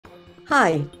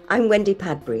Hi, I'm Wendy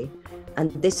Padbury,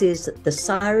 and this is The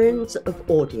Sirens of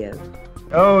Audio.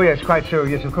 Oh, yes, quite so.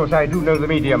 Yes, of course, I do know the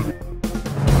medium.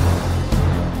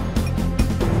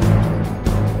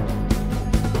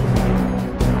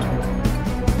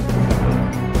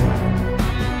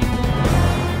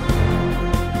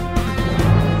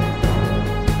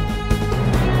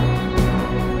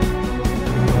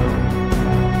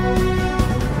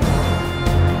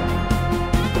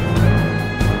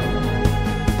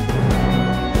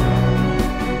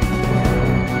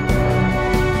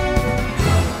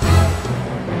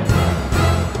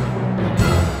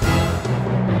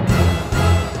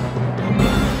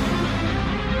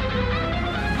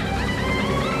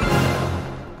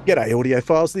 G'day,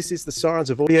 audiophiles. This is The Sirens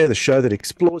of Audio, the show that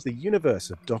explores the universe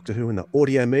of Doctor Who in the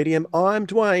audio medium. I'm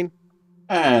Dwayne.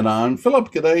 And I'm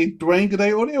Philip. G'day, Dwayne.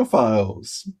 G'day,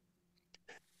 Audiophiles.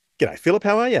 G'day, Philip.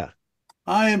 How are you?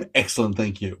 I am excellent,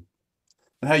 thank you.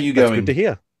 And how are you That's going? good to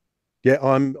hear. Yeah,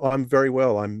 I'm very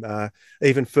well. I'm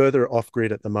even further off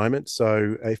grid at the moment.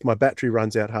 So if my battery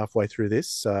runs out halfway through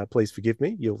this, please forgive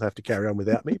me. You'll have to carry on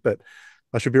without me. But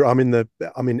I should be. I'm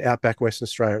in outback Western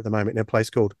Australia at the moment in a place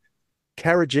called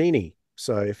Carragini.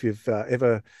 So if you've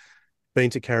ever been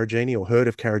to Carragini or heard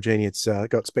of Carragini, it's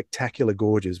got spectacular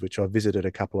gorges, which I've visited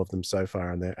a couple of them so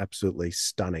far, and they're absolutely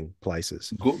stunning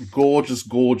places. Gorgeous.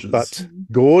 But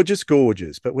gorgeous.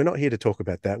 But we're not here to talk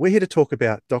about that. We're here to talk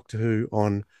about Doctor Who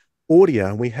on audio.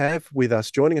 And we have with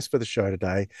us, joining us for the show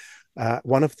today,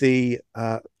 one of the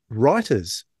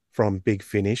writers from Big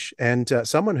Finish, and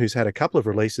someone who's had a couple of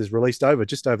releases released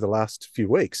just over the last few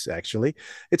weeks, actually.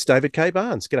 It's David K.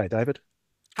 Barnes. G'day, David.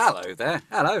 Hello there.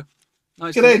 Hello.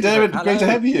 Nice G'day, David. Great to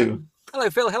have you. Hello,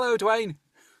 Phil. Hello, Dwayne.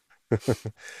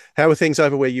 How are things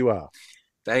over where you are?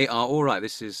 They are all right.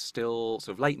 This is still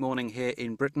sort of late morning here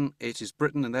in Britain. It is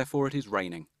Britain, and therefore it is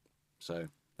raining. So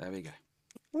there we go.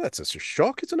 Well, that's a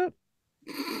shock, isn't it?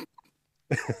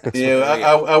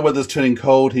 Yeah, our weather's turning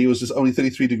cold. He was just only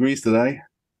 33 degrees today.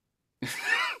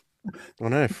 I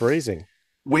know, freezing.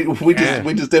 Winter's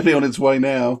definitely on its way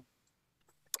now.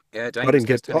 Yeah, Dane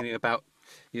was telling me about.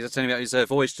 He was telling me about his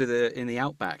voyage in the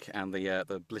outback and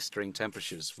the blistering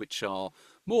temperatures, which are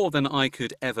more than I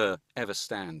could ever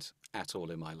stand at all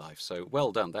in my life. So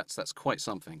well done. That's quite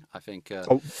something, I think.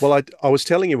 Well, I was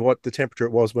telling you what the temperature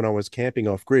it was when I was camping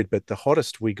off grid, but the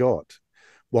hottest we got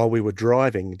while we were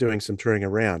driving, doing some touring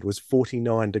around, was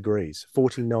 49 degrees.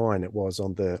 49 it was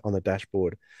on the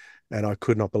dashboard. And I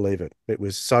could not believe it. It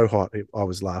was so hot. I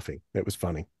was laughing. It was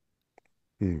funny.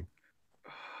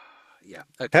 Yeah.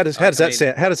 Okay. How does that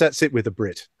sound? How does that sit with a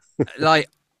Brit? a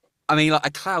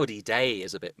cloudy day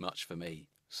is a bit much for me.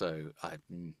 So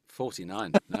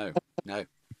 49. No, not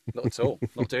at all.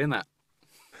 Not doing that.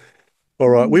 All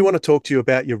right. We want to talk to you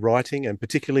about your writing and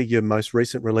particularly your most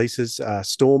recent releases,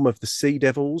 Storm of the Sea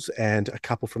Devils and a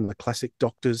couple from the classic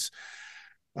Doctors.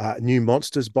 New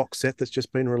Monsters box set that's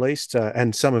just been released,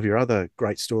 and some of your other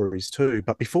great stories too.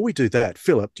 But before we do that,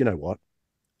 Philip, do you know what?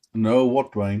 No,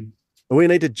 what, Dwayne? We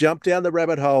need to jump down the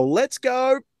rabbit hole. Let's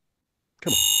go.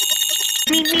 Come on.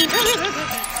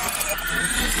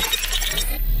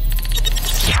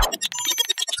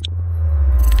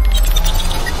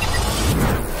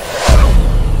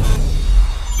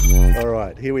 All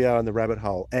right, here we are in the rabbit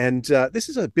hole. And this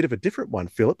is a bit of a different one,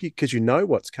 Philip, because you know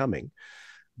what's coming.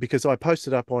 Because I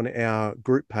posted up on our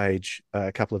group page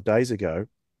a couple of days ago.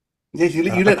 Yes, you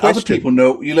let other people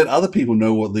know. You let other people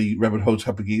know what the rabbit hole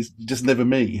topic is, just never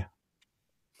me.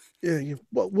 Yeah.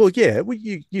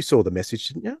 You saw the message,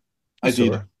 didn't you? I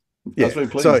did. Yeah. I was very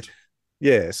pleased.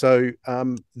 So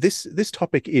this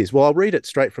topic is, well, I'll read it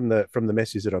straight from the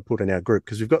message that I put in our group,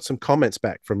 because we've got some comments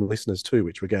back from listeners too,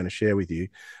 which we're going to share with you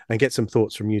and get some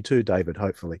thoughts from you too, David,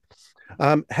 hopefully.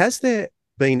 Has there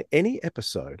been any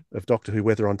episode of Doctor Who,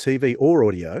 whether on TV or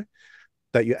audio,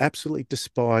 that you absolutely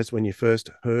despised when you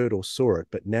first heard or saw it,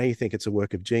 but now you think it's a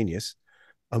work of genius?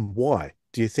 And why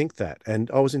do you think that? And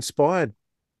I was inspired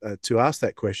to ask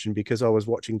that question because I was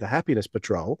watching The Happiness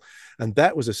Patrol, and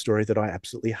that was a story that I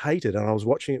absolutely hated. And I was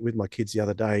watching it with my kids the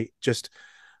other day, just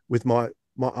with my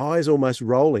eyes almost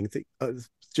rolling,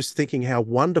 just thinking how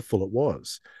wonderful it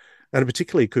was. And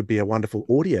particularly it could be a wonderful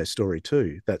audio story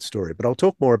too, that story. But I'll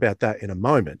talk more about that in a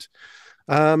moment.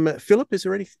 Philip, is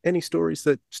there any stories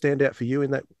that stand out for you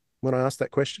in that when I asked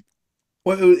that question?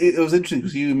 Well, it was interesting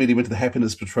because you immediately went to the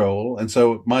Happiness Patrol, and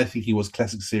so my thinking was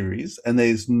classic series, and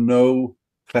there's no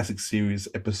classic series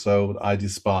episode I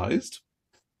despised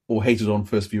or hated on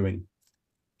first viewing.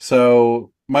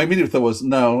 So my immediate thought was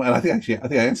no, and I think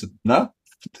I answered no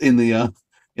in the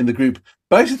group.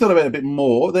 But I actually thought about it a bit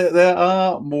more. There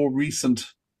are more recent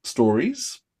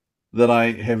stories that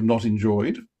I have not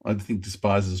enjoyed. I think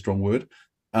despise is a strong word.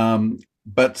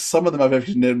 But some of them I've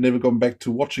actually never gone back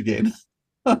to watch again.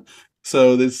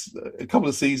 So there's a couple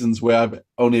of seasons where I've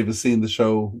only ever seen the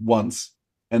show once.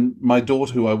 And my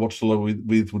daughter, who I watched a lot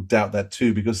with would doubt that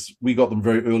too, because we got them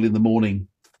very early in the morning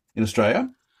in Australia.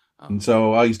 Oh. And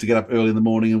so I used to get up early in the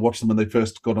morning and watch them when they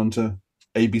first got onto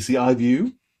ABC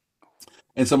iView.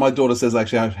 And so my daughter says,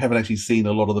 actually, I haven't actually seen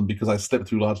a lot of them because I slept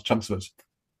through large chunks of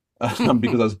it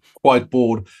because I was quite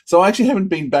bored. So I actually haven't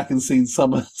been back and seen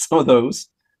some of those.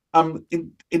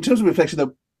 In terms of reflection,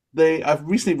 though, I've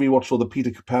recently rewatched all the Peter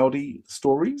Capaldi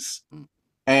stories,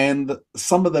 and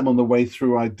some of them on the way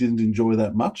through I didn't enjoy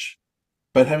that much.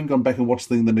 But having gone back and watched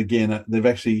them again, they've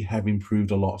actually have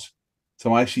improved a lot.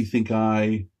 So I actually think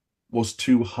I was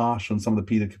too harsh on some of the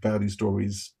Peter Capaldi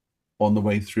stories on the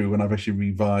way through, and I've actually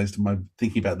revised my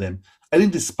thinking about them. I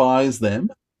didn't despise them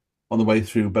on the way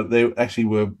through, but they actually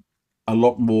were a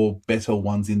lot more better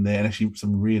ones in there, and actually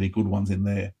some really good ones in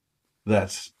there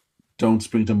that don't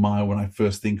spring to mind when I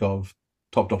first think of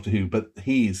Top Doctor Who. But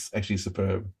he's actually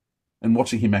superb. And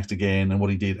watching him act again and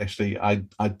what he did, actually, I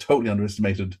totally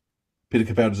underestimated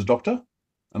Peter Capaldi as a Doctor,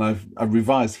 and I've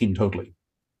revised him totally.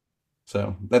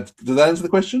 So does that answer the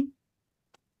question?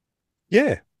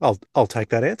 Yeah, I'll take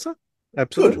that answer.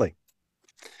 Absolutely.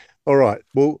 Good. All right.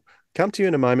 We'll come to you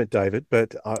in a moment, David,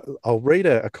 but I'll read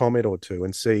a comment or two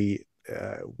and see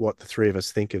what the three of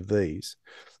us think of these.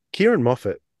 Kieran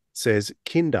Moffat says,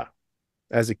 Kinder.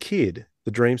 As a kid,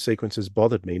 the dream sequences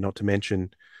bothered me, not to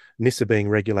mention Nyssa being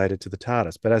regulated to the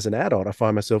TARDIS. But as an adult, I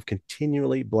find myself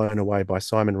continually blown away by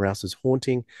Simon Rouse's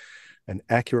haunting, an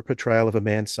accurate portrayal of a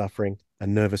man's suffering, a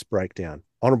nervous breakdown.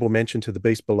 Honourable mention to The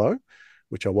Beast Below,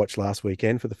 which I watched last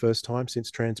weekend for the first time since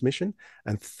transmission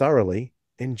and thoroughly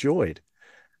enjoyed.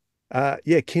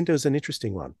 Kinder's an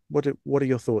interesting one. What are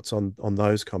your thoughts on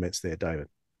those comments there, David?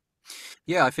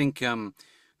 Yeah, I think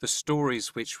the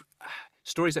stories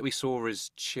that we saw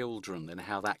as children and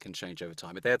how that can change over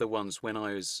time, they're the ones when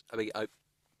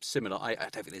similar. I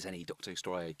don't think there's any Doctor Who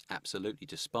story I absolutely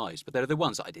despised, but they're the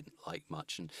ones that I didn't like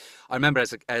much. And I remember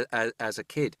as a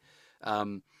kid,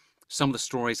 some of the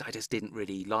stories I just didn't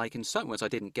really like, and some ones I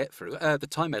didn't get through. The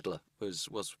Time Meddler was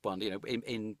one. You know,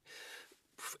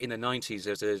 in the 90s,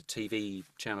 there was a TV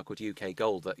channel called UK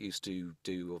Gold that used to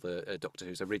do all the Doctor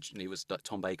Who's. Originally, it was like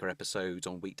Tom Baker episodes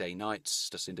on weekday nights,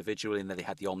 just individually, and then they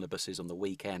had the omnibuses on the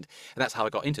weekend. And that's how I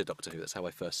got into Doctor Who. That's how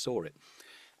I first saw it.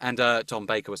 And Tom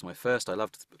Baker was my first. I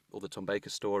loved all the Tom Baker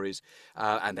stories.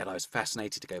 And then I was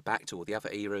fascinated to go back to all the other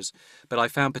eras. But I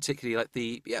found particularly like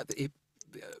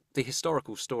the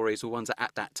historical stories were ones that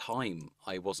at that time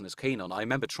I wasn't as keen on. I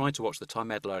remember trying to watch The Time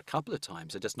Meddler a couple of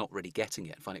times and just not really getting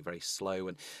it, finding it very slow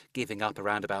and giving up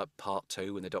around about part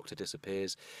 2 when the Doctor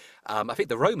disappears. I think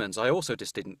the Romans I also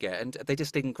just didn't get, and they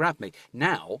just didn't grab me.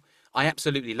 Now, I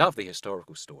absolutely love the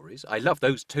historical stories. I love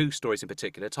those two stories in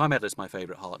particular. Time Meddler is my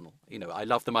favourite Hartnell. You know, I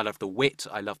love them. I love the wit.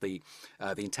 I love the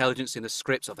intelligence in the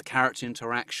scripts, of the character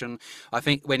interaction. I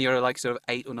think when you're like sort of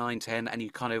 8 or 9, 10, and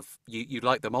you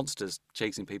like the monsters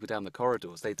chasing people down the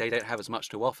corridors, they don't have as much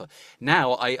to offer.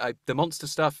 Now, the monster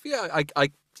stuff, I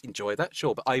enjoy that,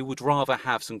 sure, but I would rather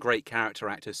have some great character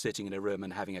actors sitting in a room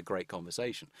and having a great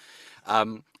conversation.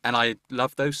 And I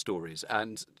love those stories.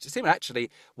 And actually,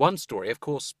 one story, of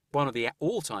course, one of the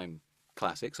all-time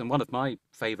classics and one of my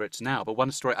favourites now, but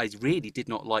one story I really did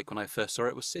not like when I first saw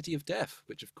it was City of Death,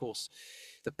 which, of course,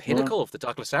 the pinnacle of the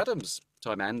Douglas Adams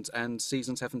time and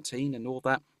season 17 and all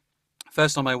that.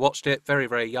 First time I watched it, very,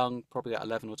 very young, probably at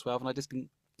 11 or 12, and I just didn't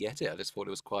get it. I just thought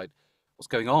it was quite, what's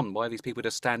going on? Why are these people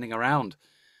just standing around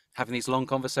having these long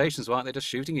conversations? Why aren't they just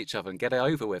shooting each other and get it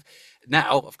over with?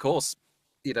 Now, of course,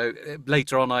 you know,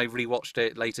 later on I rewatched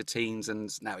it, later teens,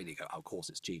 and now you go, oh, of course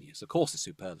it's genius. Of course it's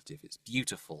superlative. It's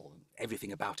beautiful.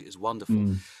 Everything about it is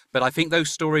wonderful. But I think those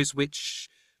stories which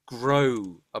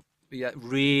grow up,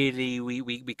 really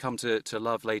we come to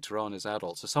love later on as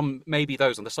adults. So some, maybe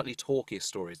those are the slightly talkiest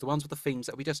stories, the ones with the themes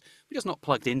that we just not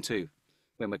plugged into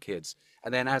when we're kids.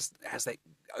 And then as they,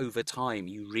 over time,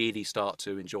 you really start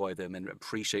to enjoy them and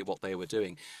appreciate what they were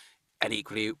doing. And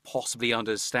equally, possibly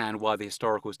understand why the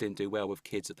historicals didn't do well with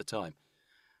kids at the time,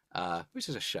 which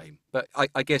is a shame. But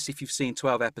I guess if you've seen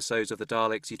 12 episodes of the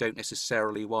Daleks, you don't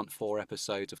necessarily want 4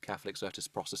 episodes of Catholics versus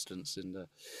Protestants in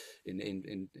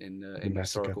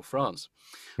historical France.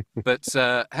 But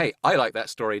hey, I like that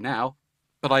story now,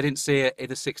 but I didn't see it in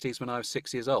the 60s when I was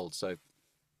 6 years old. So,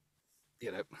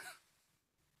 you know.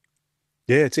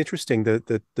 Yeah, it's interesting.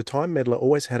 The Time Meddler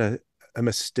always had a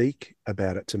mystique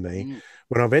about it to me.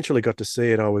 When I eventually got to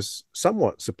see it, I was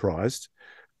somewhat surprised,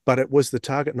 but it was the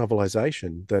Target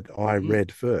novelization that I read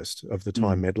first of the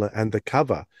Time Meddler, and the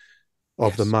cover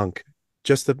of the monk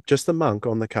just the monk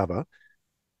on the cover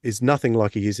is nothing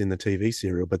like he is in the TV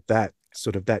serial, but that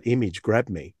image grabbed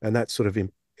me, and that sort of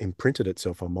imprinted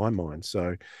itself on my mind.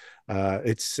 So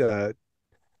it's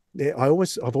yeah, I've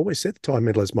always said the Time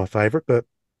Meddler is my favorite, but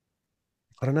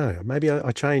I don't know, maybe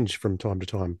I change from time to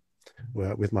time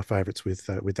with my favorites with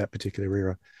that particular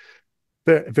era.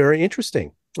 Very, very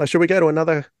interesting. Shall we go to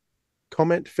another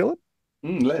comment, Philip?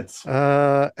 Let's.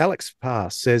 Alex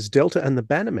Pass says Delta and the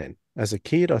Bannermen. As a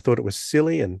kid, I thought it was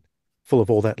silly and full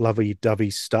of all that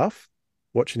lovey-dovey stuff.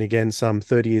 Watching again some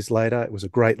 30 years later, it was a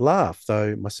great laugh,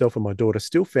 though myself and my daughter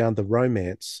still found the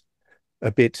romance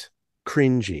a bit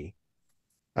cringy.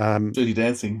 Dirty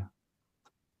Dancing.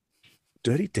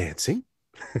 Dirty Dancing?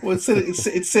 Well, it's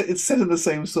set in the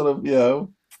same sort of,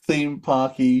 theme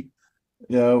parky,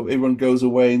 everyone goes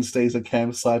away and stays at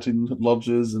campsite in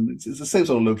lodges, and it's the same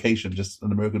sort of location, just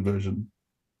an American version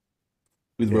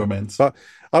with romance. But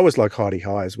I was like Heidi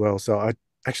High as well, so I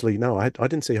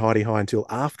didn't see Heidi High until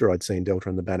after I'd seen Delta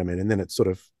and the Bannermen, and then it sort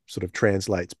of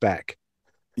translates back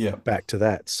to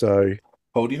that. So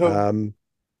Heidi Ho.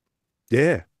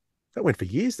 Yeah, that went for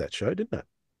years, that show, didn't it?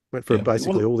 Went for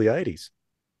basically all the 80s.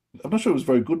 I'm not sure it was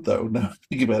very good, though, now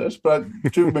think about it, but I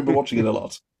do remember watching it a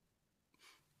lot.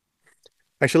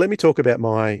 Actually, let me talk about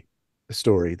my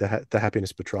story, the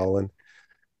Happiness Patrol, and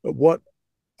what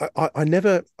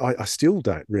I still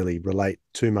don't really relate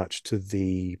too much to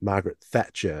the Margaret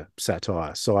Thatcher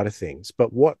satire side of things.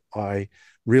 But what I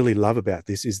really love about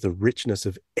this is the richness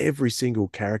of every single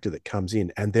character that comes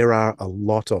in, and there are a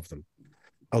lot of them,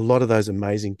 a lot of those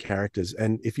amazing characters.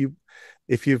 And if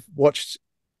you've watched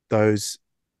those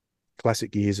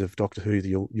classic years of Doctor Who,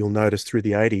 you'll notice through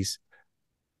the 80s,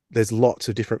 there's lots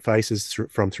of different faces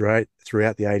from throughout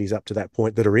the 80s up to that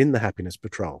point that are in the Happiness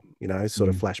Patrol, sort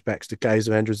of flashbacks to Caves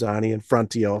of Androzani and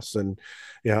Frontios and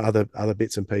other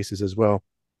bits and pieces as well.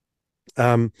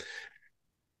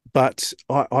 But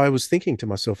I was thinking to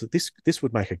myself that this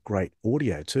would make a great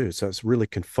audio too. So it's a really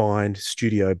confined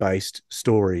studio-based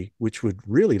story, which would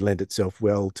really lend itself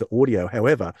well to audio.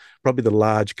 However, probably the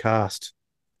large cast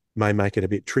may make it a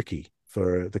bit tricky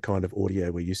for the kind of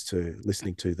audio we're used to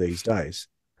listening to these days.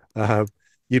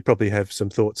 You'd probably have some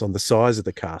thoughts on the size of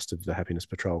the cast of the Happiness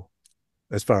Patrol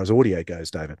as far as audio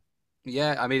goes, David.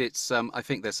 Yeah, I mean, it's I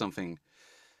think there's something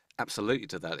absolutely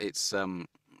to that. It's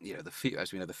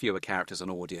as we know, the fewer characters on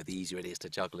audio, the easier it is to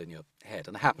juggle in your head.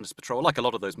 And the Happiness Patrol, like a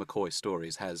lot of those McCoy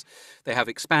stories, they have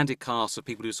expanded casts of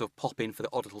people who sort of pop in for the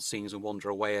odd little scenes and wander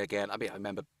away again. I mean,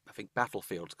 I think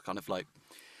Battlefield kind of like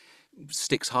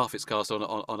sticks half its cast on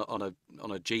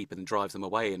a jeep and drives them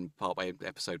away in partway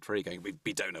episode 3, going,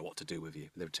 we don't know what to do with you.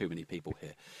 There are too many people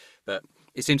here. But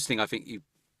it's interesting. I think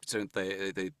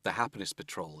the Happiness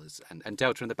Patrol and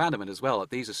Delta and the Bannermen as well.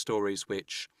 These are stories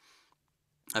which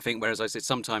I think, whereas I said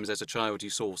sometimes as a child you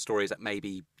saw stories that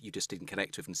maybe you just didn't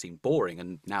connect with and seemed boring,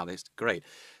 and now they're great.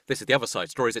 This is the other side,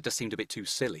 stories that just seemed a bit too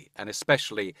silly, and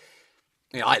especially,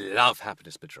 I love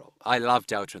Happiness Patrol. I love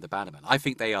Delta and the Bannermen. I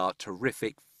think they are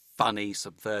terrific, funny,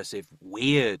 subversive,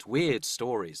 weird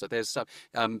stories. That there's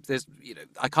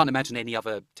I can't imagine any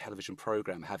other television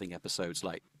program having episodes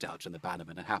like Delta and the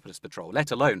Bannermen and Happiness Patrol,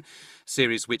 let alone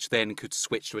series which then could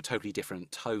switch to a totally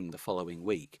different tone the following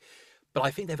week. But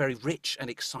I think they're very rich and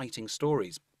exciting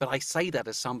stories. But I say that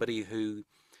as somebody who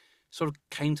sort of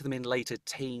came to them in later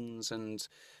teens and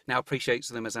now appreciates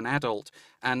them as an adult.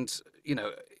 And,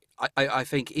 I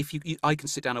think if I can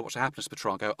sit down and watch a Happiness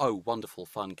Patrol and go, oh, wonderful,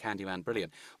 fun, Candyman,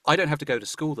 brilliant. I don't have to go to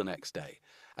school the next day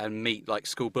and meet like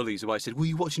school bullies who I said, were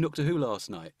you watching Doctor Who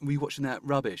last night? Were you watching that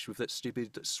rubbish with that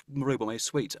stupid robot made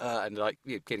sweet? And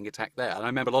getting attacked there. And I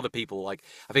remember a lot of people, I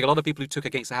think a lot of people who took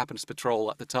against the Happiness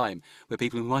Patrol at the time were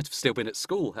people who might have still been at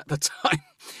school at the time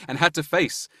and had to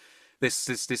face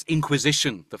this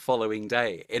inquisition the following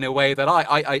day in a way that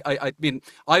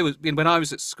when I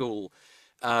was at school,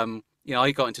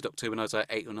 I got into Doctor Who when I was like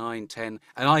 8 or 9, 10,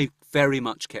 and I very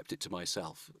much kept it to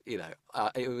myself. It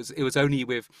was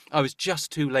only I was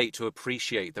just too late to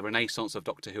appreciate the renaissance of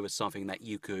Doctor Who as something that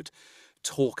you could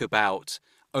talk about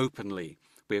openly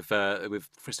with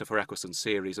Christopher Eccleston's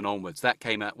series and onwards. That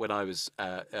came out when I was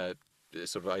I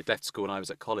left school and I was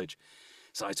at college.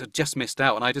 So I just missed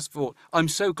out, and I just thought, I'm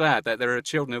so glad that there are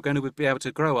children who are going to be able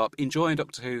to grow up enjoying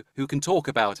Doctor Who can talk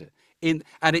about it. And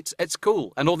it's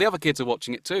cool, and all the other kids are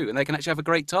watching it too, and they can actually have a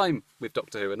great time with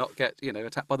Doctor Who and not get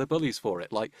attacked by the bullies for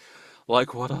it, like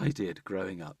what I did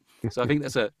growing up. So I think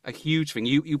that's a huge thing.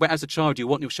 You as a child, you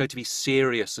want your show to be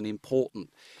serious and important,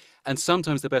 and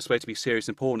sometimes the best way to be serious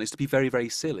and important is to be very, very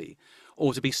silly,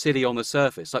 or to be silly on the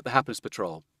surface, like the Happiness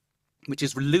Patrol, which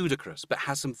is ludicrous but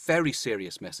has some very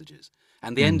serious messages.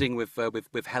 And the ending with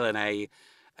Helen A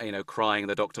crying,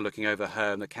 the Doctor looking over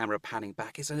her, and the camera panning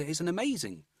back. It's an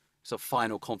amazing sort of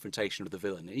final confrontation with the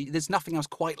villain. There's nothing else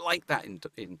quite like that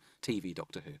in TV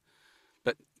Doctor Who.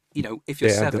 But if you're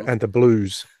seven, and the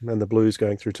blues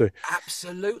going through too.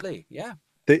 Absolutely, yeah.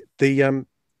 The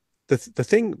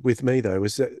thing with me though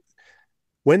was that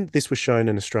when this was shown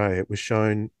in Australia, it was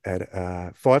shown at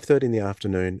 5:30 in the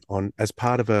afternoon as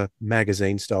part of a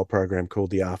magazine-style program called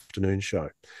The Afternoon Show.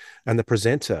 And the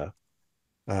presenter,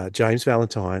 James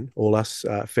Valentine, all us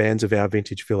fans of our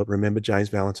vintage Philip remember James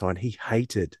Valentine. He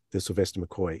hated the Sylvester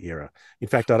McCoy era. In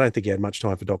fact, I don't think he had much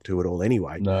time for Doctor Who at all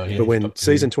anyway. No, but when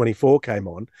season 24 came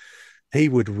on, he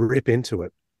would rip into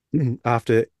it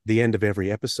after the end of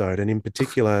every episode. And in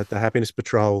particular, the Happiness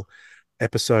Patrol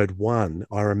episode 1,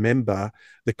 I remember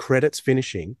the credits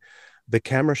finishing, the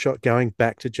camera shot going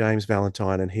back to James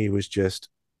Valentine, and he was just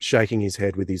shaking his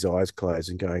head with his eyes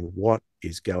closed and going, what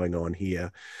is going on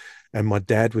here? And my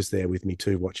dad was there with me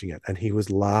too, watching it, and he was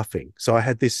laughing. So I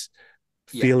had this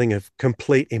feeling of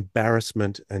complete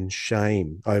embarrassment and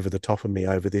shame over the top of me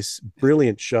over this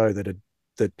brilliant show that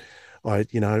I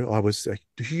was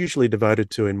hugely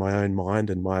devoted to in my own mind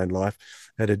and my own life.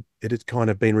 It had kind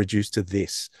of been reduced to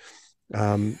this.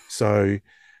 So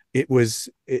it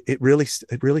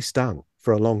really stung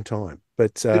for a long time.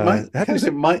 But my experience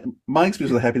with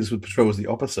the Happiness with Patrol was the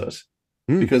opposite,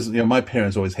 because my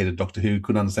parents always hated Doctor Who,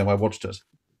 couldn't understand why I watched it.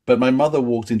 But my mother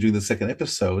walked in during the second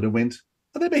episode and went,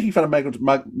 "Are they making fun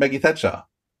of Maggie Thatcher?"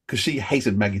 Because she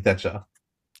hated Maggie Thatcher,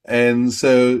 and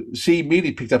so she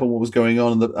immediately picked up on what was going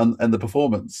on and the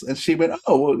performance, and she went,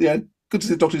 "Oh well, yeah, good to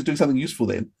see the Doctor's doing something useful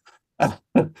then."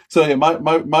 So yeah, my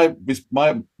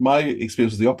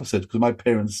experience was the opposite, because my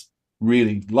parents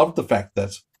really loved the fact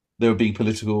that they were being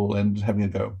political and having a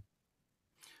go.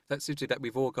 That's interesting that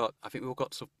we've all got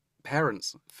sort of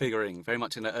parents figuring very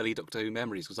much in the early Doctor Who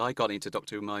memories, because I got into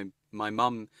Doctor Who. My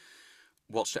mum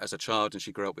watched it as a child, and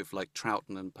she grew up with like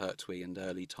Troughton and Pertwee and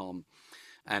Early Tom,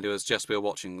 and it was just we were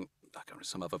watching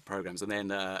some other programs, and then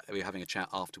we were having a chat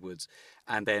afterwards,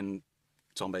 and then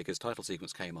Tom Baker's title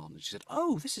sequence came on, and she said,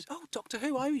 "Oh, this is Doctor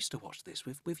Who. I used to watch this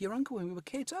with your uncle when we were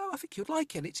kids. Oh, I think you'd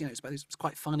like it. It's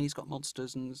quite funny. It's got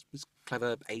monsters and this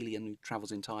clever alien who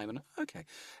travels in time." And okay,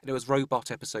 and it was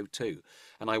Robot episode 2,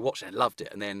 and I watched it and loved it.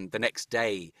 And then the next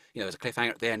day, there's a cliffhanger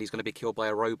at the end. He's going to be killed by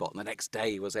a robot, and the next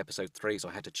day was episode 3, so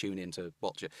I had to tune in to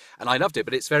watch it, and I loved it.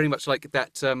 But it's very much like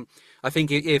that. I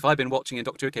think if I'd been watching and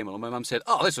Doctor Who came on, and my mum said,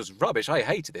 "Oh, this was rubbish. I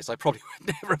hated this," I probably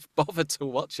would never have bothered to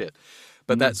watch it.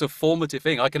 But that's a formative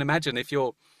thing. I can imagine if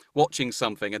you're watching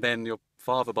something and then your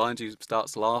father behind you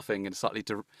starts laughing in a slightly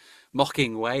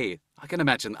mocking way. I can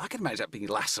imagine that being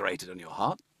lacerated on your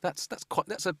heart. That's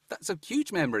a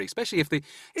huge memory, especially if it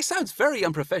sounds very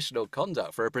unprofessional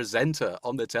conduct for a presenter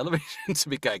on the television to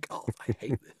be going, "Oh, I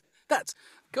hate this." That's,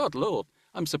 God Lord,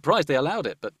 I'm surprised they allowed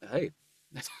it, but hey.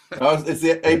 It's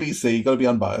the ABC. You've got to be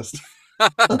unbiased.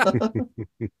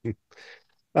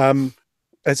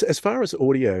 As far as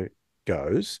audio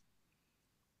goes,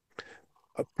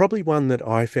 probably one that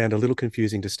I found a little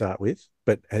confusing to start with,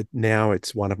 but now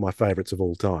it's one of my favorites of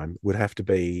all time, would have to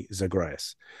be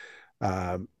Zagreus.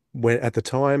 When at the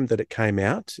time that it came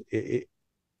out,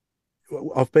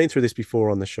 I've been through this before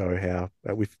on the show, how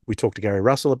we talked to Gary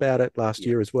Russell about it last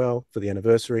year as well for the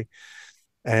anniversary,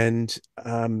 and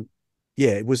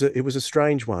it was a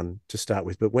strange one to start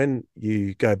with, but when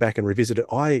you go back and revisit it,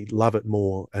 I love it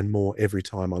more and more every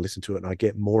time I listen to it, and I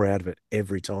get more out of it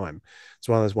every time. It's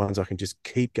one of those ones I can just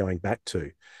keep going back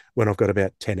to when I've got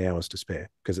about 10 hours to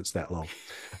spare, because it's that long.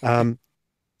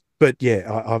 But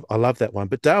yeah, I love that one.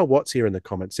 But Dale Watts here in the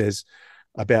comments says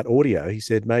about audio, he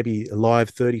said maybe Live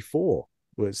 34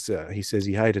 was, he says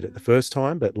he hated it the first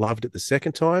time, but loved it the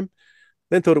second time,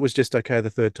 then thought it was just okay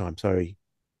the third time. So he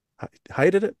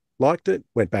hated it, liked it,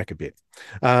 went back a bit.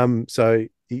 So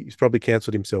he's probably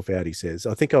cancelled himself out, he says.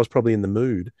 I think I was probably in the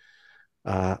mood.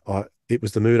 It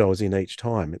was the mood I was in each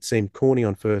time. It seemed corny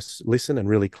on first listen and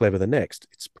really clever the next.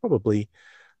 It's probably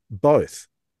both.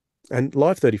 And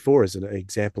Live 34 is an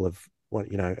example of what,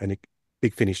 a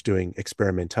Big Finish doing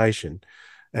experimentation.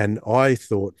 And I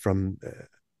thought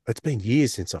it's been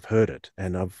years since I've heard it,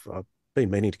 and I've been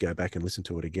meaning to go back and listen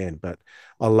to it again, but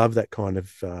I love that kind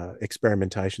of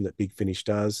experimentation that Big Finish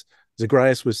does.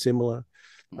 Zagreus was similar,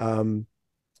 and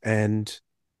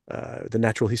the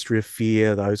Natural History of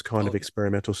Fear, those kind of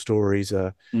experimental stories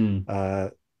are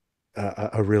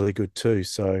really good too.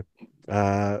 So,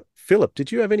 Philip,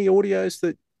 did you have any audios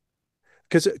that?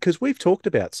 Because we've talked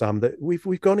about some that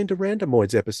we've gone into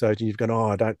Randomoids episodes, and you've gone, "Oh,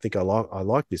 I don't think I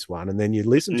like this one," and then you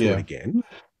listen to it again,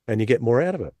 and you get more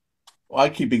out of it. I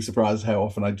keep being surprised how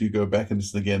often I do go back and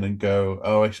listen again and go,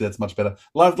 oh, actually, that's much better.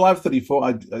 Live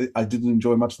 34, I didn't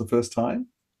enjoy much the first time,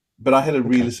 but I had a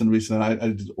re-listen recently. And I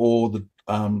did all the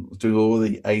doing all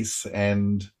the Ace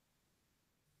and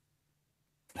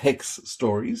Hex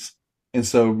stories, and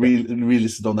so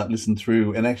re-listened on that, listened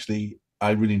through, and actually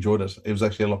I really enjoyed it. It was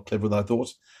actually a lot cleverer than I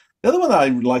thought. The other one that I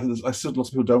like, I still lots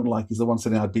of people don't like, is the one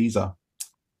set in Ibiza,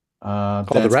 Dance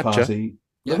the Rapture. Party.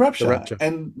 The Rapture.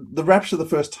 And the Rapture, the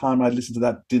first time I listened to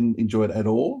that, didn't enjoy it at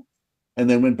all. And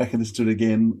then went back and listened to it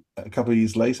again a couple of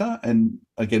years later, and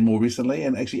again more recently.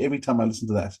 And actually, every time I listen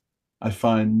to that, I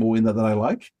find more in that I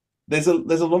like. There's a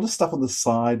lot of stuff on the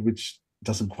side which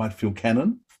doesn't quite feel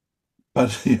canon, but I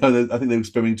think they're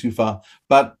experimenting too far.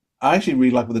 But I actually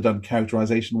really like what they've done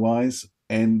characterization-wise,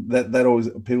 and that always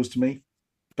appeals to me.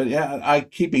 But yeah, I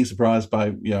keep being surprised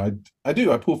by, I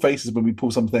pull faces when we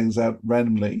pull some things out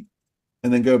randomly,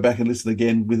 and then go back and listen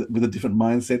again with a different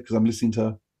mindset, because I'm listening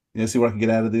to, see what I can get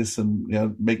out of this, and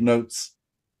make notes.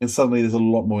 And suddenly there's a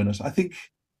lot more in it. I think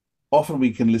often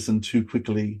we can listen too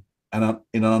quickly and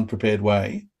in an unprepared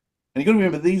way. And you've got to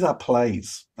remember, these are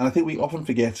plays. And I think we often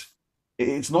forget,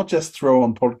 it's not just throw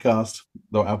on podcast,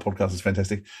 though our podcast is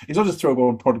fantastic. It's not just throw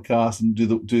on podcast and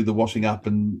do the washing up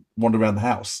and wander around the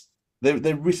house.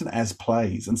 They're written as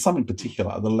plays, and some in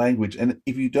particular, the language. And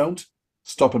if you don't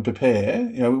stop and prepare,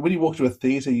 when you walk to a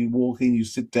theatre, you walk in, you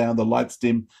sit down, the lights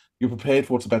dim, you're prepared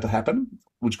for what's about to happen,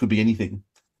 which could be anything.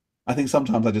 I think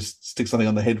sometimes I just stick something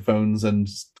on the headphones and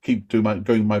keep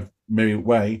going my merry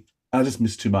way, and I just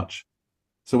miss too much.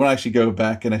 So when I actually go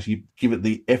back and actually give it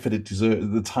the effort it deserves,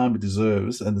 the time it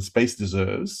deserves, and the space it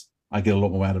deserves, I get a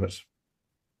lot more out of it.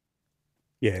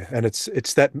 Yeah, and it's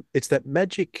that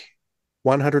magic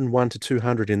 101 to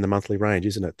 200 in the monthly range,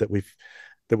 isn't it?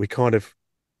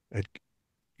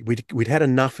 We'd had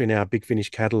enough in our Big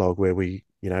Finish catalog where we'd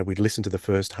listen to the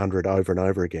first 100 over and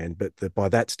over again, but by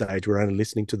that stage we're only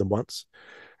listening to them once,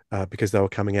 because they were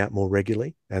coming out more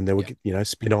regularly, and there were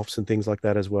spin-offs and things like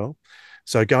that as well.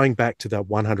 So going back to that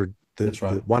 100,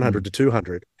 the 100 to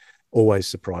 200 always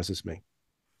surprises me.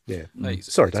 Yeah.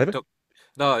 Sorry, David.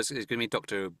 No, it's going to mean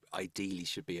Doctor ideally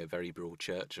should be a very broad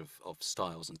church of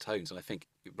styles and tones, and I think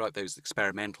those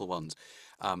experimental ones,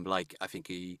 like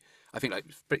the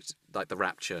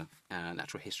Rapture and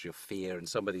Natural History of Fear, and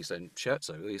some of these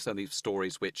Scherzo, some of these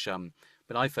stories which when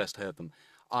I first heard them,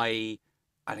 I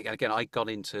got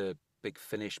into Big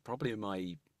Finish probably in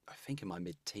my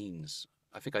mid-teens.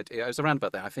 I think I was around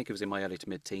about there. I think it was in my early to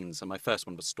mid-teens, and my first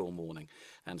one was Storm Warning,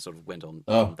 and sort of went on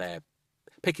from there,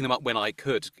 picking them up when I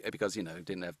could, because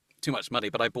didn't have too much money,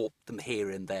 but I bought them here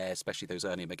and there, especially those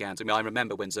early McGanns. I mean, I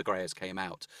remember when Zagreus came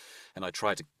out, and I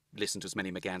tried to listen to as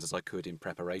many McGanns as I could in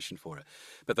preparation for it.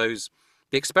 But the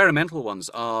experimental ones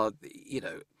are,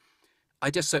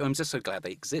 I'm just so glad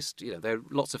they exist. They're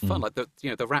lots of fun. Like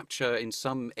the Rapture in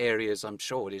some areas, I'm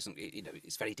sure it isn't.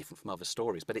 It's very different from other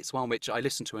stories, but it's one which I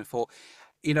listened to and thought,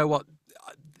 what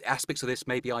aspects of this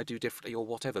maybe I do differently or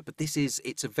whatever. But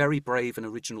it's a very brave and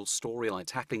original storyline,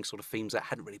 tackling sort of themes that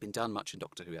hadn't really been done much in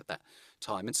Doctor Who at that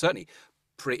time, and certainly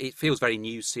it feels very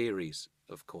new series.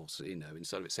 Of course, in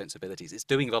sort of its sensibilities, it's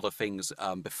doing a lot of things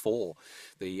before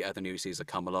the new series have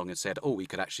come along and said, "Oh, we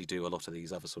could actually do a lot of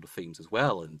these other sort of themes as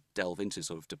well, and delve into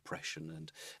sort of depression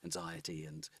and anxiety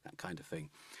and that kind of thing."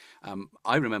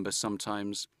 I remember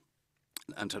sometimes,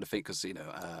 I'm trying to think, because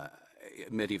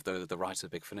many of the writers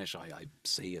of Big Finish I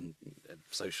see and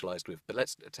socialised with, but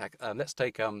let's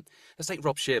take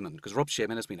Rob Shearman, because Rob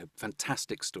Shearman has been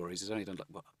fantastic stories. He's only done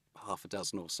half a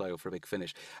dozen or so for a Big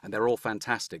Finish, and they're all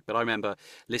fantastic. But I remember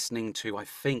listening to, I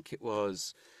think it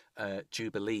was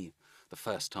Jubilee the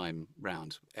first time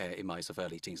round in my sort of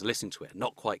early teens, listening to it,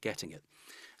 not quite getting it.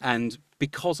 And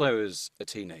because I was a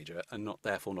teenager and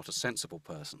therefore not a sensible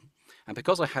person, and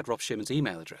because I had Rob Shearman's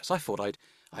email address, I thought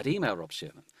I'd email Rob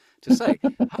Shearman to say,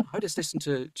 I just listened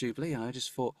to Jubilee, and I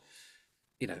just thought,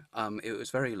 it was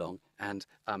very long, and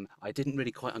I didn't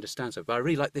really quite understand it, but I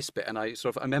really like this bit. And I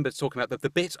remember talking about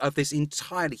the bit of this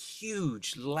entirely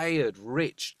huge, layered,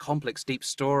 rich, complex, deep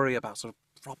story about sort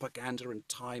of propaganda and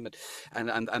time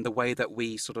and the way that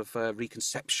we sort of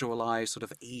reconceptualize sort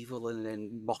of evil and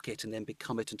then mock it and then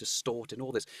become it and distort and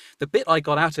all this. The bit I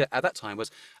got out at that time was,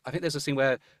 I think there's a scene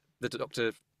where the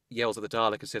Doctor yells at the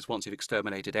Dalek and says, "Once you've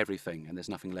exterminated everything and there's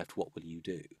nothing left, what will you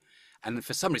do?" And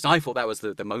for some reason, I thought that was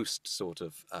the most sort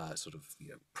of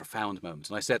profound moment.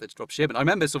 And I said that to Rob Shearman. I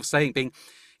remember sort of being,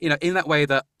 in that way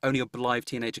that only a live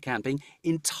teenager can, being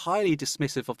entirely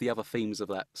dismissive of the other themes of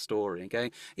that story and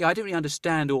going, I didn't really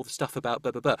understand all the stuff about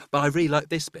blah, blah, blah, but I really like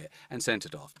this bit, and sent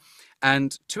it off.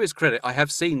 And to his credit, I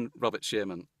have seen Robert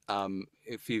Shearman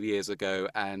a few years ago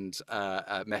and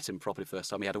met him properly first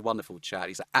time. We had a wonderful chat.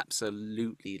 He's an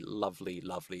absolutely lovely,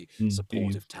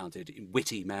 supportive, talented,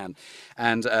 witty man.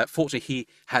 And fortunately, he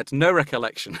had no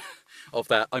recollection of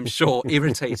that, I'm sure,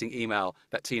 irritating email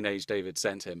that Teenage David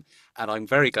sent him. And I'm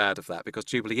very glad of that, because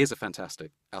Jubilee is a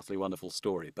fantastic, utterly wonderful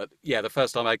story. But yeah, the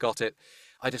first time I got it,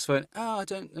 I just went, oh, I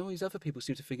don't know. These other people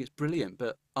seem to think it's brilliant,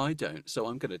 but I don't. So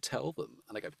I'm going to tell them.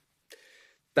 And I go,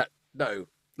 no,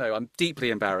 I'm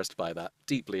deeply embarrassed by that.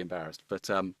 Deeply embarrassed. But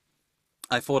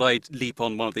I thought I'd leap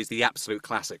on one of these, the absolute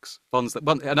classics,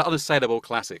 an unassailable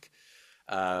classic,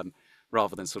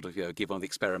 rather than sort of give one of the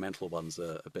experimental ones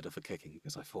a bit of a kicking,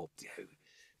 because I thought,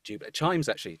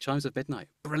 Chimes of Midnight,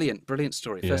 brilliant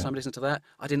story. First time I listened to that,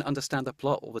 I didn't understand the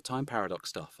plot or the time paradox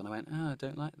stuff, and I went, I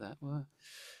don't like that. Well,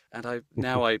 and I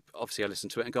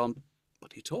listened to it and gone,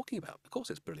 what are you talking about? Of course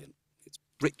it's brilliant. It's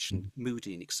rich and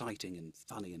moody and exciting and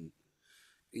funny, and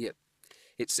yeah,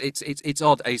 it's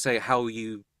odd. I say how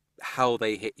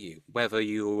they hit you, whether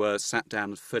you were sat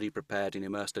down fully prepared and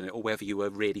immersed in it, or whether you were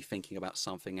really thinking about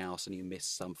something else and you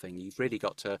missed something. You've really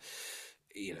got to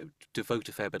devote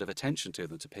a fair bit of attention to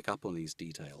them to pick up on these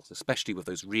details, especially with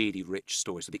those really rich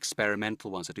stories, the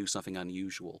experimental ones that do something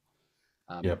unusual.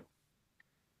 Yep.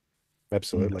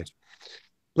 Absolutely.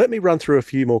 Let me run through a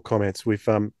few more comments.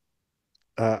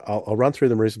 I'll run through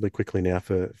them reasonably quickly now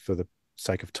for the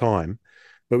sake of time,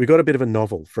 but we got a bit of a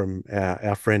novel from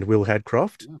our friend Will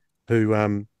Hadcroft,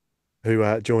 who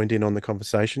joined in on the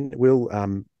conversation. Will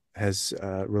has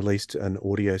released an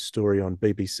audio story on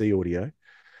BBC Audio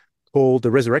called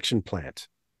The Resurrection Plant.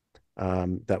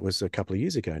 That was a couple of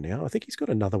years ago now. I think he's got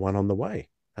another one on the way.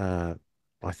 I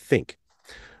think.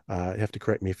 You have to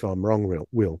correct me if I'm wrong,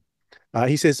 Will.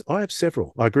 He says, I have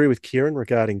several. I agree with Kieran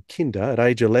regarding Kinder at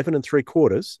age 11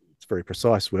 3/4. It's very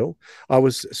precise, Will. I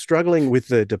was struggling with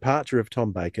the departure of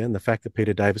Tom Baker and the fact that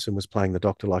Peter Davison was playing the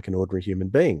Doctor like an ordinary human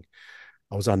being.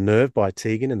 I was unnerved by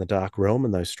Tegan in the Dark Realm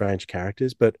and those strange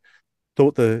characters, but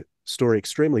thought the story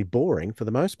extremely boring for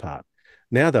the most part.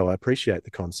 Now, though, I appreciate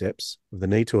the concepts of the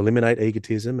need to eliminate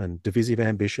egotism and divisive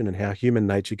ambition and how human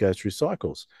nature goes through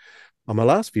cycles. On my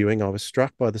last viewing, I was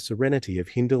struck by the serenity of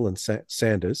Hindle and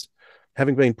Sanders,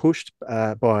 having been pushed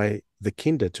by the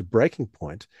Kinder to breaking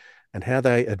point, and how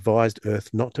they advised Earth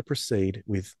not to proceed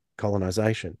with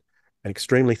colonization, an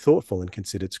extremely thoughtful and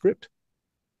considered script.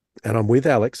 And I'm with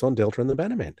Alex on Delta and the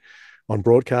Bannerman. On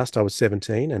broadcast, I was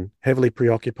 17 and heavily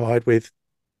preoccupied with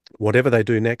whatever they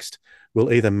do next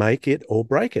will either make it or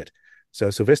break it. So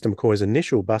Sylvester McCoy's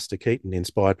initial Buster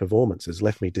Keaton-inspired performances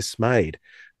left me dismayed,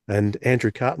 and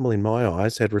Andrew Cartmel, in my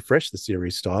eyes, had refreshed the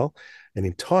series style in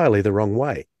entirely the wrong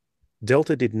way.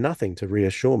 Delta did nothing to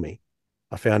reassure me.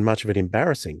 I found much of it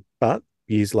embarrassing, but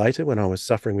years later, when I was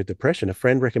suffering with depression, a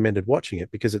friend recommended watching it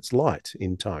because it's light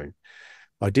in tone.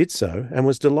 I did so and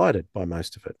was delighted by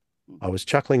most of it. I was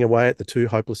chuckling away at the two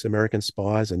hopeless American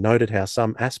spies and noted how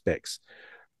some aspects,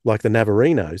 like the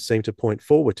Navarinos, seemed to point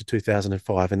forward to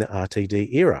 2005 and the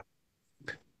RTD era.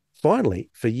 Finally,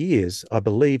 for years, I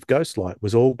believed Ghostlight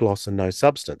was all gloss and no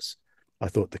substance. I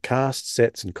thought the cast,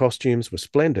 sets, and costumes were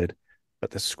splendid,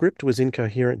 but the script was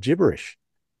incoherent gibberish.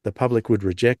 The public would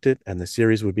reject it, and the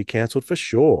series would be cancelled for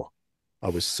sure. I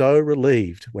was so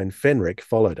relieved when Fenric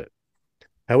followed it.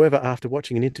 However, after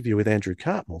watching an interview with Andrew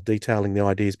Cartmel detailing the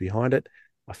ideas behind it,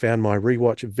 I found my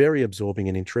rewatch very absorbing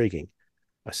and intriguing.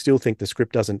 I still think the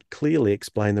script doesn't clearly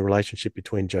explain the relationship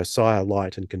between Josiah,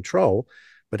 Light, and Control,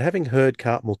 but having heard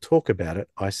Cartmel talk about it,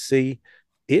 I see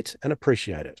it and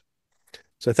appreciate it.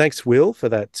 So thanks, Will, for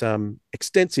that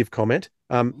extensive comment.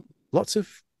 Lots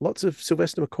of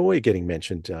Sylvester McCoy getting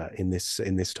mentioned in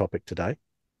this topic today.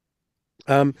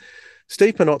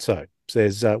 Steve Panozzo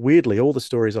says, weirdly, all the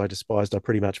stories I despised, I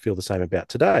pretty much feel the same about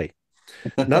today.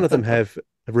 None of them have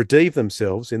redeemed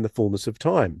themselves in the fullness of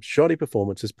time. Shoddy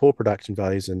performances, poor production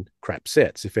values, and crap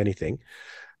sets, if anything,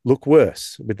 look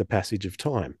worse with the passage of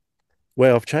time.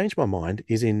 Where I've changed my mind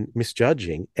is in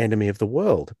misjudging Enemy of the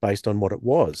World based on what it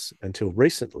was, until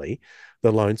recently,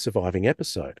 the lone surviving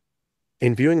episode.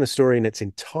 In viewing the story in its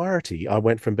entirety, I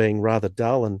went from being rather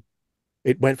dull and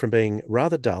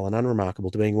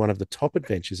unremarkable to being one of the top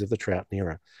adventures of the Troughton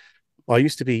era. I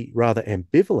used to be rather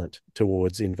ambivalent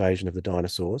towards Invasion of the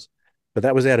Dinosaurs, but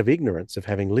that was out of ignorance of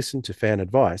having listened to fan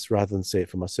advice rather than see it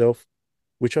for myself,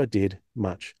 which I did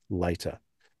much later.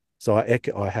 So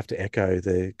I have to echo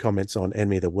the comments on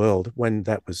Enemy of the World. When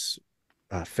that was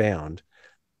found,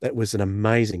 that was an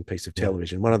amazing piece of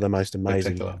television, one of the most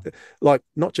amazing, like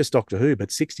not just Doctor Who, but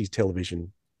 60s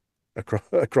television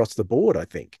across the board, I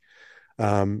think.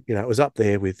 It was up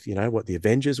there with, what the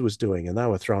Avengers was doing, and they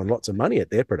were throwing lots of money at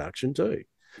their production too.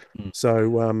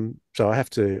 So I have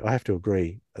to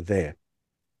agree there.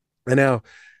 And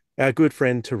our good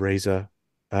friend Teresa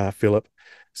Phillip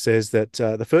says that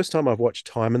the first time I've watched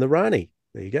Time and the Rani,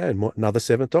 there you go, another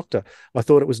Seventh Doctor, I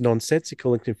thought it was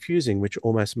nonsensical and confusing, which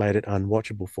almost made it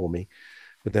unwatchable for me.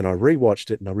 But then I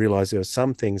rewatched it and I realized there were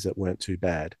some things that weren't too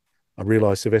bad. I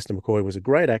realized Sylvester McCoy was a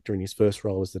great actor in his first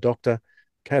role as the Doctor.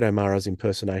 Kate O'Mara's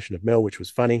impersonation of Mel, which was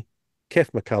funny.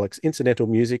 Kev McCulloch's incidental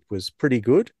music was pretty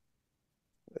good.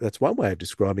 That's one way of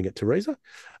describing it, Teresa.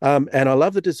 And I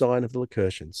love the design of the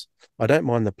Lacurtians. I don't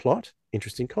mind the plot.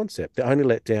 Interesting concept. The only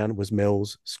letdown was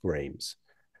Mel's screams.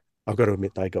 I've got to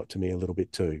admit they got to me a little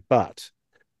bit too. But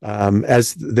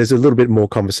as there's a little bit more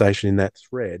conversation in that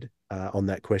thread on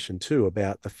that question too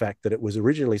about the fact that it was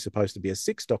originally supposed to be a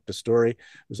Sixth Doctor story. It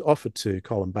was offered to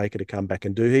Colin Baker to come back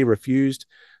and do. He refused.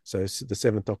 So the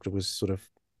Seventh Doctor was sort of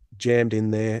jammed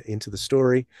in there into the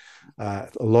story. A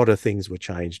lot of things were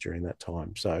changed during that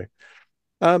time. So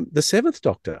the Seventh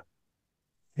Doctor,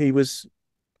 he was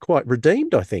quite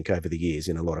redeemed, I think, over the years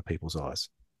in a lot of people's eyes.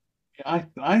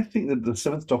 I think that the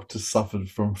Seventh Doctor suffered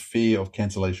from fear of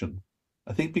cancellation.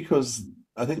 I think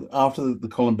after the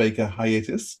Colin Baker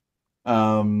hiatus,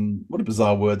 what a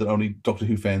bizarre word that only Doctor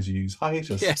Who fans use.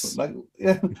 Hiatus. Yes.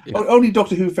 Only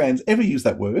Doctor Who fans ever use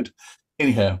that word.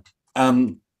 Anyhow,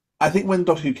 I think when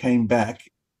Doctor Who came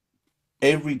back,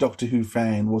 every Doctor Who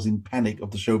fan was in panic of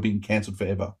the show being cancelled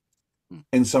forever.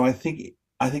 And so I think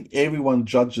everyone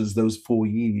judges those 4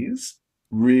 years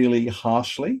really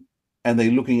harshly, and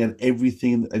they're looking at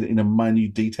everything in a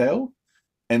minute detail.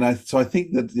 And I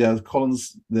think that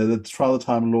Colin's, the Trial of the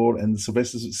Time Lord and the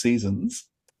Sylvester's seasons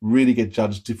really get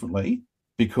judged differently,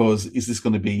 because is this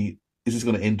going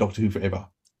to end Doctor Who forever?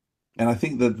 And I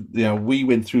think that we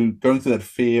went through that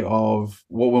fear of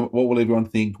what will everyone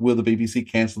think? Will the BBC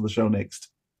cancel the show next?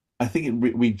 I think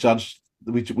we judged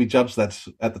that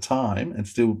at the time, and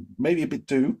still maybe a bit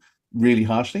too really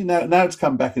harshly. Now it's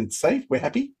come back and it's safe. We're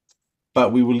happy,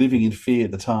 but we were living in fear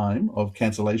at the time of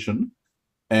cancellation,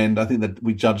 and I think that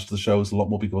we judged the shows a lot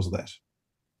more because of that.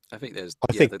 I think there's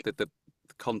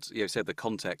the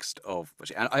context of,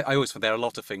 and I always find there are a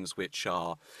lot of things which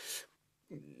are,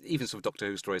 even some Doctor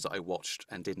Who stories that I watched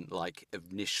and didn't like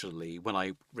initially, when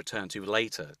I returned to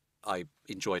later, I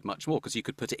enjoyed much more, because you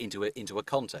could put it into a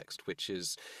context, which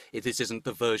is, if this isn't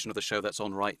the version of the show that's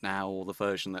on right now, or the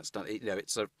version that's done,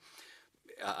 it's a,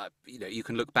 you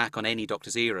can look back on any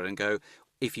Doctor's era and go,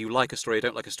 if you like a story or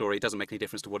don't like a story, it doesn't make any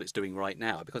difference to what it's doing right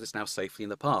now, because it's now safely in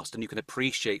the past, and you can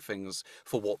appreciate things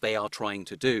for what they are trying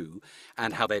to do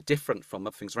and how they're different from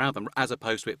other things around them, as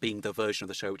opposed to it being the version of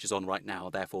the show which is on right now,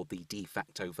 therefore the de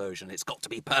facto version. It's got to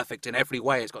be perfect in every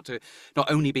way. It's got to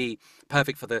not only be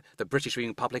perfect for the British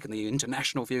viewing public and the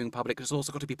international viewing public, it's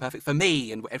also got to be perfect for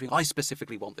me and everything I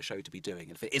specifically want the show to be doing.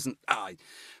 And if it isn't,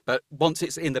 but once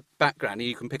it's in the background,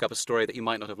 you can pick up a story that you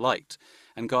might not have liked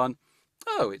and go on,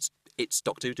 oh, it's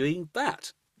Doctor Who doing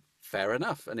that. Fair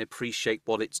enough, and appreciate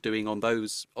what it's doing on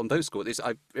those scores.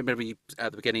 I remember you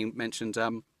at the beginning mentioned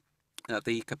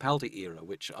the Capaldi era,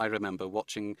 which I remember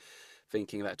watching,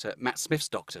 thinking that Matt Smith's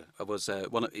Doctor was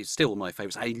is still my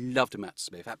favourites. I loved Matt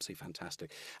Smith, absolutely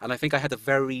fantastic. And I think I had a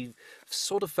very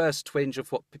sort of first twinge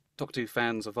of what Doctor Who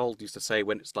fans of old used to say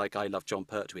when it's like, I love John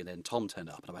Pertwee, and then Tom turned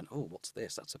up, and I went, oh, what's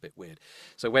this? That's a bit weird.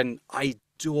 So when I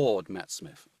adored Matt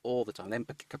Smith all the time, then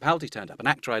Capaldi turned up, an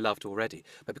actor I loved already,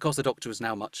 but because the Doctor was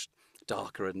now much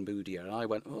darker and moodier, and I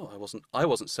went, oh, I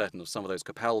wasn't certain of some of those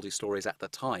Capaldi stories at the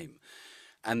time,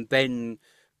 and then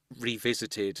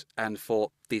revisited and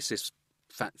thought, this is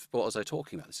what was I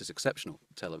talking about? This is exceptional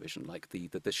television. Like the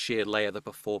sheer layer, the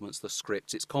performance, the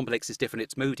script. It's complex, it's different,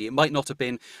 it's moody. It might not have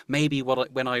been maybe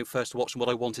when I first watched what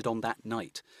I wanted on that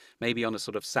night. Maybe on a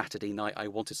sort of Saturday night, I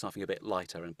wanted something a bit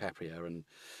lighter and peppier.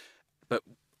 But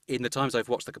in the times I've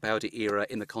watched the Capaldi era,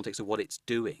 in the context of what it's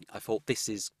doing, I thought, this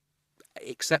is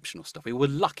exceptional stuff. We were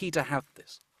lucky to have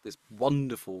this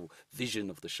wonderful vision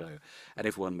of the show and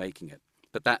everyone making it.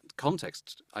 But that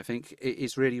context, I think,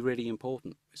 is really, really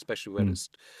important, especially when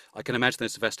I can imagine the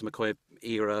Sylvester McCoy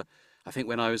era. I think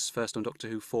when I was first on Doctor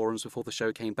Who forums before the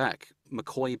show came back,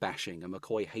 McCoy bashing and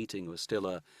McCoy hating was still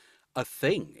a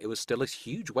thing. It was still a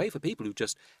huge way for people who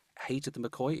just hated the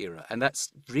McCoy era. And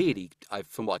that's really,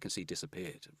 from what I can see,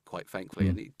 disappeared, quite thankfully.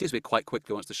 And it disappeared quite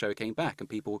quickly once the show came back and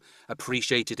people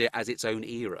appreciated it as its own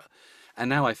era. And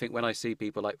now I think when I see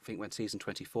people, when season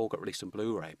 24 got released on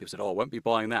Blu-ray, people said, oh, I won't be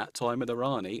buying that, Time of the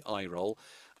Rani, eye roll.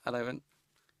 And I went,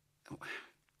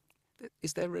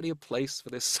 is there really a place for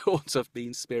this sort of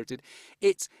mean-spirited?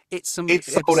 It's sold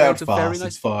out fast,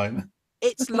 it's fine.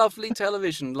 It's lovely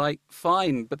television,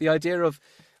 fine. But the idea of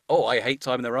oh, I hate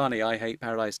Time in the Rani, I hate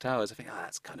Paradise Towers, I think,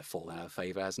 that's kind of fallen out of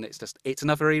favour, hasn't it? It's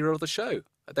another era of the show.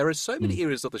 There are so many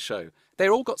eras of the show.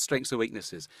 They're all got strengths and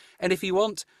weaknesses. And if you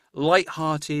want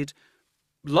light-hearted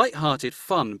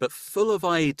fun, but full of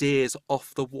ideas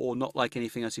off the wall, not like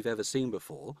anything else you've ever seen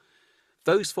before,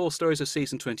 those 4 stories of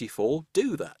season 24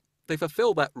 do that. They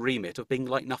fulfill that remit of being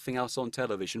like nothing else on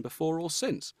television before or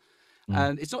since.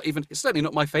 And it's certainly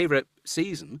not my favourite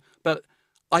season, but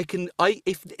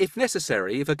if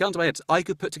necessary, if a gun to my head, I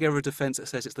could put together a defence that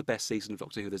says it's the best season of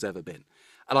Doctor Who there's ever been.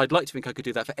 And I'd like to think I could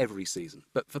do that for every season.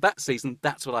 But for that season,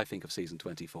 that's what I think of season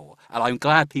 24. And I'm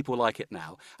glad people like it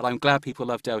now. And I'm glad people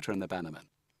love Delta and the Bannermen.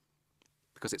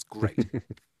 Because it's great.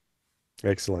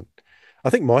 Excellent. I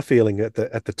think my feeling at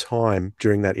the time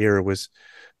during that era was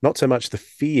not so much the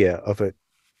fear of it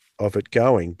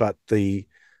going, but the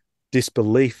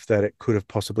disbelief that it could have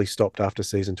possibly stopped after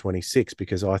season 26,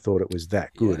 because I thought it was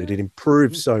that good. Yeah. It had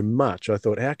improved so much. I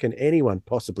thought, how can anyone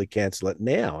possibly cancel it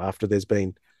now after there's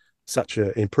been such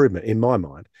an improvement in my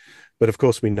mind? But of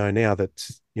course, we know now that,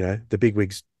 the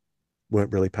bigwigs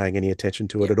weren't really paying any attention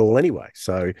to it at all anyway.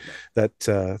 So that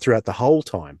throughout the whole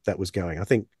time that was going, I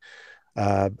think,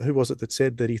 who was it that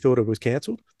said that he thought it was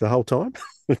cancelled the whole time?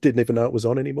 Didn't even know it was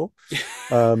on anymore.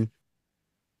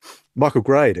 Michael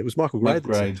Grade. It was Michael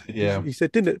Grade. He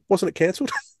said, wasn't it cancelled?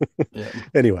 Yeah.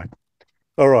 Anyway.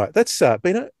 All right. That's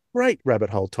been a great rabbit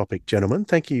hole topic, gentlemen.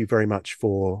 Thank you very much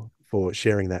for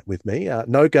sharing that with me.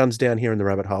 No guns down here in the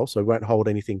rabbit hole, so I won't hold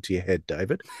anything to your head,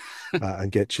 David,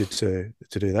 and get you to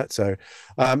do that. So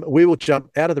we will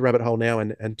jump out of the rabbit hole now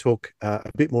and talk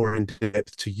a bit more in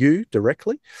depth to you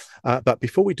directly. But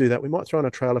before we do that, we might throw on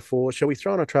a trailer shall we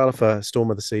throw on a trailer for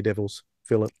Storm of the Sea Devils,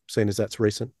 Philip, seeing as that's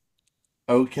recent?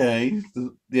 Okay.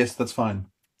 Yes, that's fine.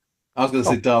 I was going to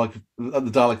say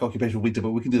the Dalek Occupation of Winter,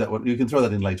 but we can do that one. You can throw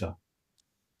that in later.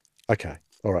 Okay.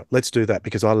 All right. Let's do that,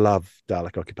 because I love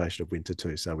Dalek Occupation of Winter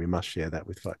too, so we must share that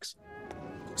with folks.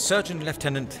 Surgeon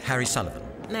Lieutenant Harry Sullivan.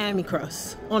 Naomi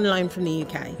Cross, online from the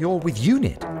UK. You're with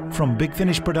UNIT. From Big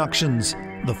Finish Productions,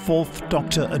 The Fourth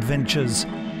Doctor Adventures,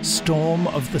 Storm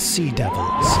of the Sea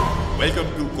Devils. Welcome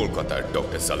to Kolkata,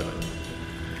 Dr. Sullivan.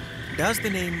 Does the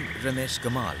name Ramesh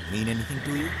Gamal mean anything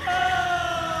to you?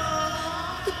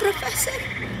 The Professor?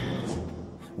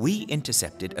 We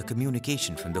intercepted a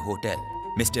communication from the hotel.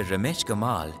 Mr. Ramesh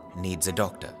Gamal needs a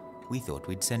doctor. We thought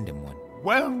we'd send him one.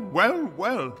 Well.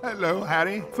 Hello,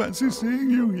 Harry. Fancy seeing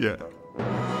you here.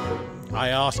 I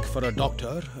ask for a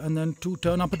doctor, and then 2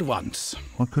 turn up at once.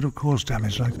 What could have caused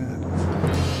damage like that?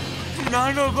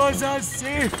 None of us are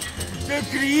safe. The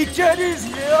creature is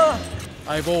here.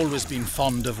 I've always been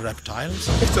fond of reptiles.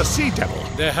 It's a sea devil.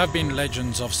 There have been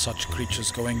legends of such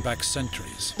creatures going back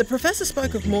centuries. The Professor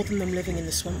spoke of more than them living in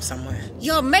the swamp somewhere.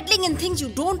 You're meddling in things you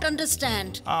don't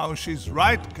understand. Oh, she's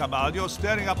right, Kamal. You're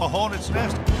stirring up a hornet's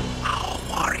nest. Our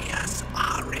warriors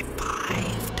are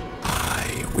revived.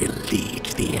 I will lead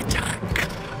the attack.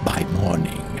 By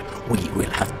morning, we will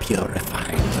have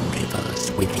purified the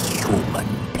rivers with human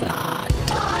blood.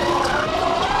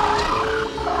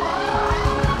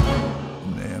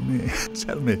 Naomi,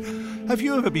 tell me, have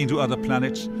you ever been to other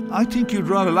planets? I think you'd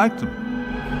rather like them.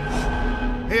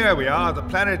 Here we are, the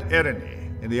planet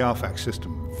Eriny, in the Arfax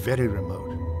system. Very remote.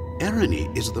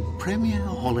 Eriny is the premier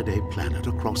holiday planet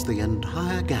across the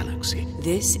entire galaxy.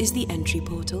 This is the entry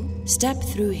portal. Step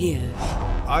through here.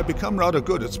 I've become rather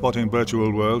good at spotting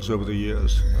virtual worlds over the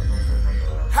years.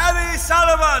 Harry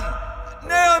Sullivan!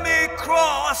 Naomi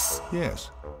Cross!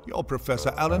 Yes, you're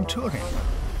Professor Alan Turing.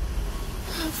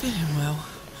 I'm feeling well.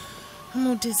 I'm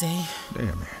all dizzy.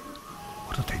 Naomi,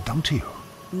 what have they done to you?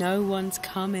 No one's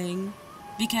coming.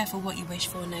 Be careful what you wish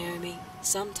for, Naomi.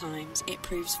 Sometimes it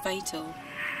proves fatal.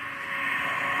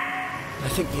 I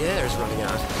think the air is running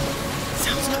out.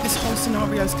 Sounds like this whole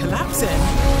scenario's collapsing.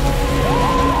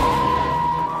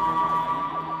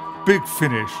 Big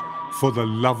Finish, for the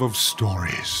love of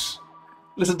stories.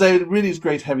 Listen, David, it really is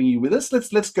great having you with us.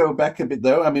 Let's go back a bit,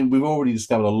 though. I mean, we've already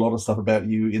discovered a lot of stuff about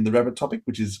you in the rabbit topic,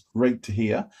 which is great to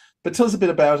hear. But tell us a bit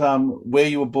about where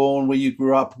you were born, where you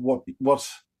grew up, what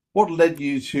led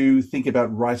you to think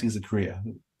about writing as a career.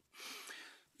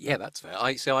 Yeah, that's fair.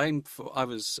 I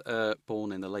was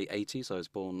born in the late 80s. I was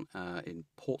born in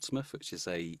Portsmouth, which is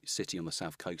a city on the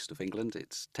south coast of England.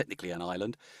 It's technically an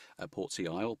island,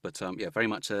 Portsea Isle, but very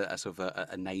much a sort of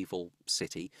a naval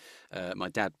city. My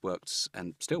dad worked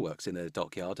and still works in the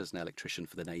dockyard as an electrician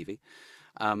for the Navy.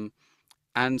 And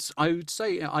I would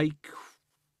say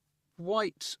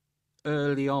quite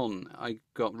early on, I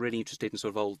got really interested in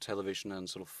sort of old television and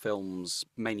sort of films,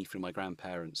 mainly through my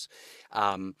grandparents.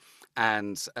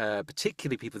 And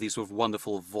particularly people with these sort of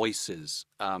wonderful voices,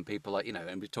 people like,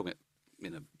 and we're talking,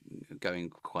 going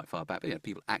quite far back. But, you know,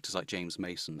 people, actors like James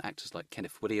Mason, actors like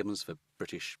Kenneth Williams for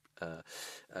British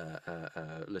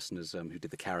listeners who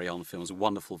did the Carry On films, a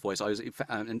wonderful voice.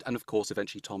 And of course,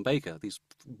 eventually Tom Baker. These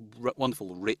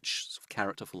wonderful, rich, sort of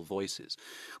characterful voices,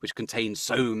 which contain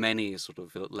so many sort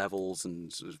of levels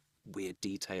and sort of weird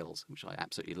details, which I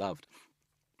absolutely loved.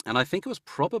 And I think it was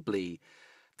probably,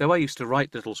 though I used to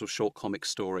write little sort of short comic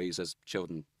stories, as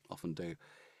children often do,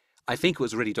 I think it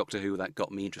was really Doctor Who that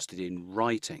got me interested in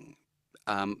writing.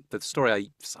 The story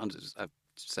I've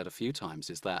said a few times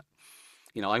is that,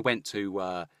 you know, I went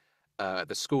to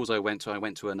the schools I went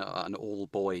to an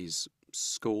all-boys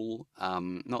school,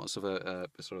 not sort of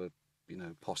a you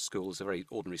know, posh school. It's a very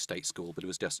ordinary state school, but it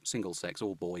was just single-sex,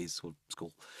 all-boys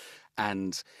school.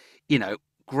 And, you know,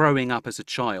 growing up as a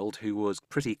child who was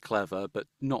pretty clever but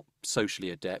not socially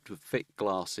adept, with thick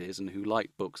glasses and who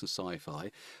liked books and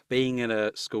sci-fi, being in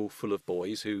a school full of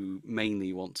boys who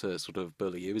mainly want to sort of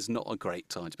bully you is not a great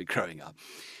time to be growing up.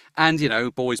 And, you know,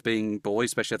 boys being boys,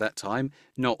 especially at that time,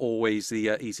 not always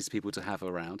the easiest people to have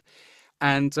around.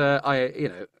 And you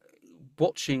know,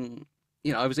 watching,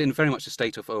 you know, I was in very much a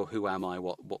state of, oh, who am I?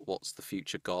 What's the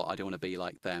future got? I don't want to be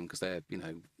like them because they're, you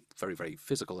know, very, very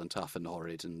physical and tough and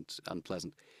horrid and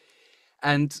unpleasant.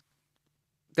 And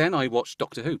then I watched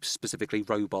Doctor Who, specifically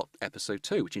Robot Episode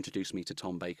 2, which introduced me to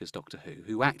Tom Baker's Doctor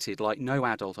who acted like no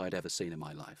adult I'd ever seen in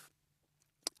my life.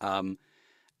 And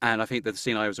I think that the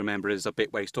scene I always remember is a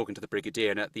bit where he's talking to the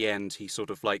Brigadier, and at the end he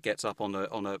sort of like gets up on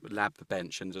a lab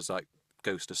bench and just like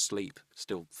goes to sleep,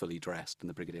 still fully dressed, and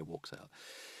the Brigadier walks out.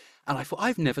 And I thought,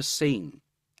 I've never seen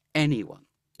anyone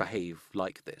behave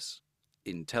like this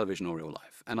in television or real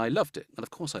life, and I loved it. And of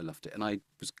course I loved it, and I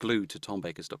was glued to Tom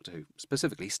Baker's Doctor Who.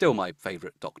 Specifically, he's still my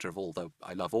favourite Doctor of all, though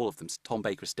I love all of them. Tom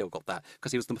Baker still got that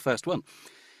because he was the first one.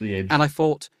 And I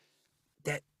thought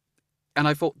there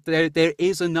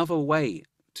is another way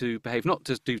to behave, not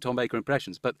to do Tom Baker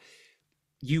impressions, but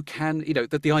you can, you know,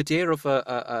 that the idea of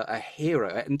a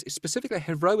hero, and specifically a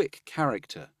heroic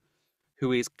character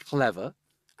who is clever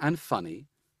and funny,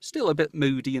 still a bit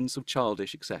moody and sort of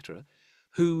childish, etc.,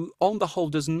 who on the whole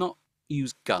does not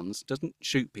use guns, doesn't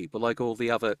shoot people like all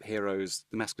the other heroes.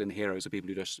 The masculine heroes are people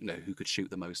who just, you know, who could shoot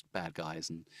the most bad guys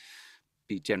and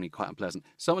be generally quite unpleasant.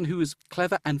 Someone who was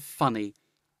clever and funny,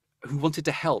 who wanted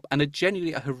to help, and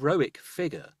genuinely a heroic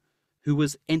figure who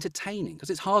was entertaining, because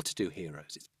it's hard to do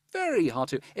heroes. It's very hard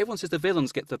to. Everyone says the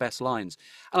villains get the best lines,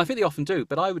 and I think they often do,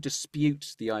 but I would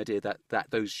dispute the idea that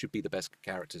those should be the best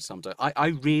characters sometimes. I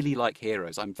really like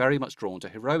heroes. I'm very much drawn to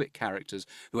heroic characters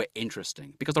who are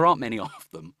interesting, because there aren't many of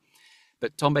them.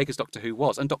 But Tom Baker's Doctor Who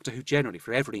was, and Doctor Who generally,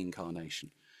 for every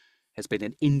incarnation, has been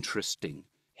an interesting,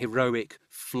 heroic,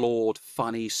 flawed,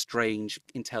 funny, strange,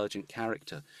 intelligent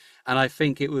character. And I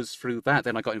think it was through that,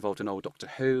 then I got involved in old Doctor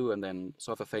Who and then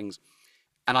some other things.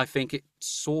 And I think it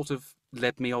sort of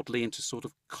led me oddly into sort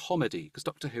of comedy, because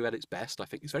Doctor Who at its best, I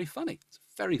think, is very funny. It's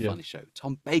a very funny show.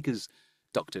 Tom Baker's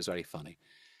Doctor is very funny.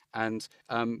 And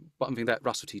but I think that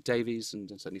Russell T Davies and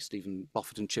certainly Stephen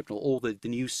Moffat and Chibnall, all the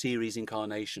new series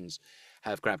incarnations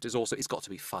have grabbed. It's got to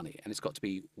be funny, and it's got to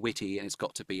be witty, and it's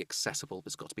got to be accessible, but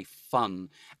it's got to be fun.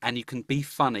 And you can be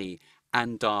funny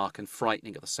and dark and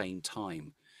frightening at the same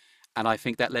time. And I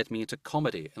think that led me into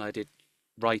comedy, and I did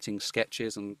writing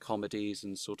sketches and comedies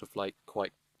and sort of like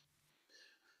quite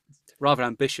rather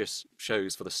ambitious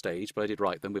shows for the stage, but I did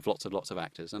write them with lots and lots of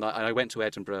actors. And I went to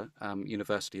Edinburgh,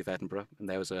 University of Edinburgh, and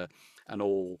there was a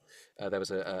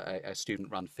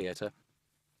student-run theatre,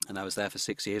 and I was there for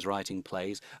 6 years writing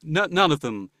plays. None of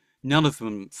them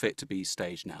fit to be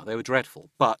staged now. They were dreadful,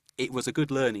 but it was a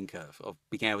good learning curve of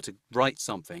being able to write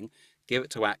something, give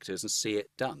it to actors, and see it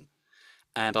done.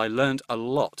 And I learned a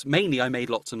lot. Mainly, I made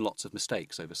lots and lots of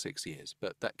mistakes over 6 years,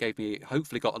 but that gave me,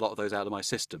 hopefully got a lot of those out of my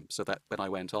system, so that when I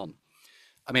went on.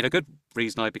 I mean, a good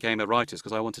reason I became a writer is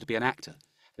because I wanted to be an actor.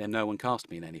 Then no one cast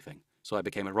me in anything, so I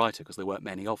became a writer because there weren't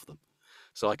many of them.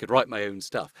 So I could write my own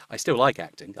stuff. I still like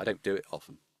acting. I don't do it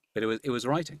often, but it was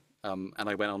writing. And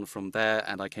I went on from there,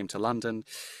 and I came to London,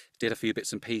 did a few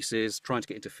bits and pieces, trying to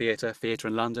get into theatre. Theatre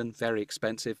in London, very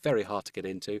expensive, very hard to get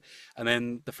into. And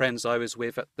then the friends I was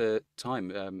with at the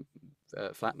time,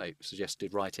 flatmate,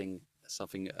 suggested writing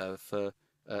something for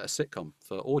a sitcom,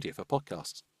 for audio, for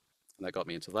podcasts. And that got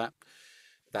me into that.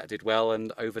 That did well,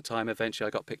 and over time, eventually, I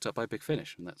got picked up by Big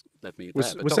Finish, and that led me there.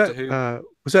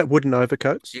 Was that Wooden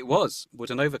Overcoats? It was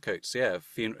Wooden Overcoats, yeah.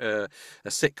 A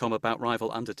sitcom about rival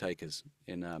undertakers.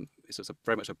 It's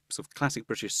very much a sort of classic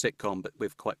British sitcom, but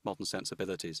with quite modern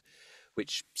sensibilities,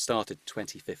 which started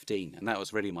 2015, and that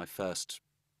was really my first,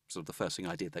 sort of the first thing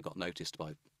I did that got noticed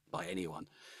by anyone.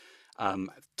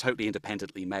 Totally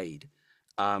independently made.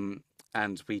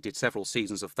 and we did several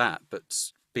seasons of that.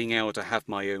 But being able to have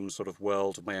my own sort of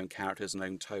world, my own characters, and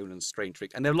own tone and strange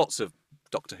trick, and there are lots of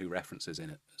Doctor Who references in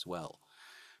it as well.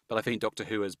 But I think Doctor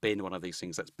Who has been one of these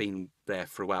things that's been there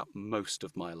throughout most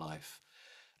of my life,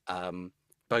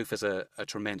 both as a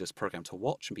tremendous program to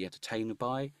watch and be entertained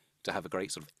by, to have a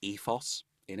great sort of ethos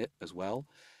in it as well,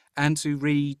 and to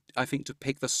really, I think, to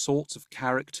pick the sorts of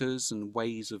characters and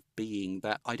ways of being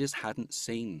that I just hadn't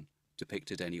seen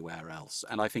depicted anywhere else.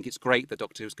 And I think it's great that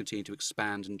Doctor Who has continued to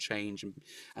expand and change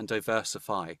and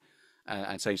diversify,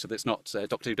 and so that it's not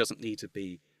Doctor Who doesn't need to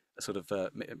be a sort of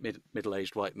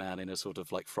middle-aged white man in a sort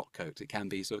of like frock coat. It can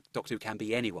be, so Doctor Who can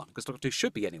be anyone, because Doctor Who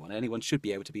should be anyone. Anyone should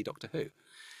be able to be Doctor Who.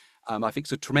 I think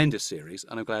it's a tremendous series,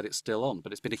 and I'm glad it's still on.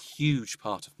 But it's been a huge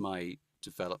part of my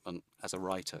development as a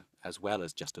writer, as well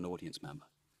as just an audience member.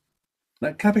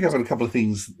 Now, can I pick up on a couple of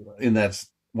things in that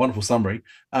wonderful summary?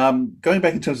 Going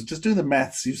back in terms of just doing the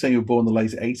maths, you saying you were born in the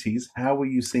late 80s. How were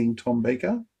you seeing Tom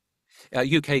Baker?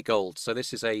 UK Gold. So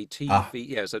this is a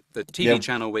TV, so the TV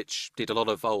channel which did a lot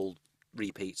of old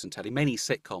repeats and telly, many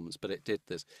sitcoms, but it did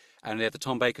this. And the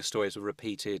Tom Baker stories were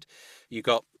repeated. You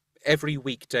got every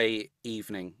weekday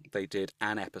evening they did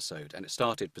an episode, and it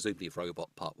started presumably with Robot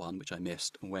Part 1, which I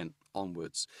missed, and went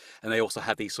onwards. And they also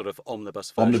had these sort of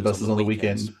omnibuses on the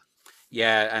weekend.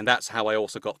 Yeah, and that's how I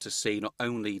also got to see not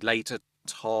only later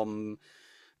Tom,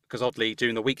 because oddly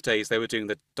during the weekdays they were doing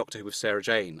the Doctor Who with Sarah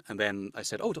Jane, and then I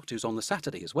said, oh, Doctor Who's on the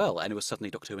Saturday as well, and it was suddenly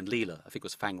Doctor Who and Leela. I think it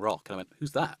was Fang Rock, and I went,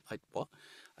 who's that? What?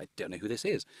 I don't know who this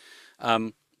is.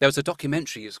 There was a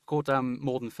documentary, it's called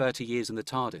More Than 30 Years in the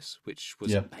TARDIS, which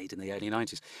was made in the early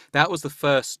 90s. That was the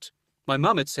first, my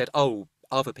mum had said, oh,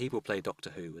 other people play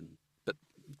Doctor Who, but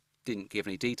didn't give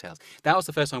any details. That was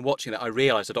the first time watching that I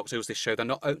realised that Doctor Who was this show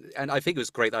that and I think it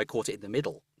was great that I caught it in the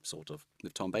middle, sort of,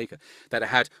 with Tom Baker, that it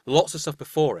had lots of stuff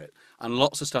before it and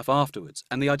lots of stuff afterwards.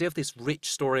 And the idea of this rich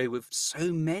story with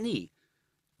so many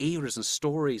eras and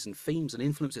stories and themes and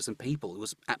influences and people, it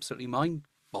was absolutely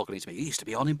mind-boggling to me. It used to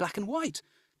be on in black and white.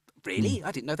 Really?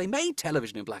 I didn't know they made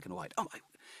television in black and white. Oh,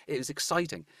 it was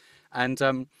exciting. And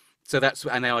so that's,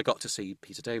 and then I got to see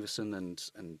Peter Davison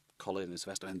and Colin and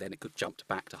Sylvester, and then it jumped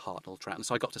back to Hartnell, Troughton.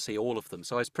 So I got to see all of them.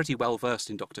 So I was pretty well versed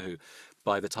in Doctor Who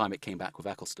by the time it came back with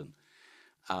Eccleston.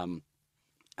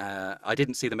 I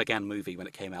didn't see the McGann movie when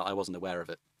it came out. I wasn't aware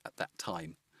of it at that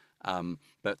time.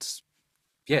 But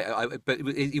yeah,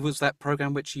 it was that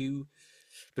program which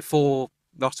before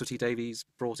Russell T Davies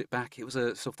brought it back, it was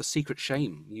a sort of the secret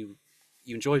shame. You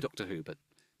enjoy Doctor Who, but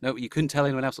no, you couldn't tell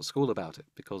anyone else at school about it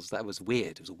because that was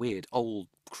weird. It was a weird, old,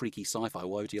 creaky sci-fi.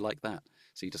 Why would you like that?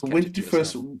 So you just. When did you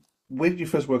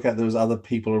first work out there was other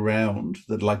people around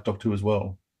that liked Doctor Who as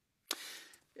well?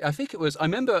 I think it was. I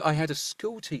remember I had a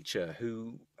school teacher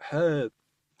who her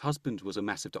husband was a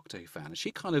massive Doctor Who fan, and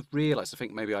she kind of realised. I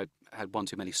think maybe I had one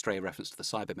too many stray references to the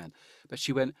Cybermen, but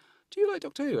she went, do you like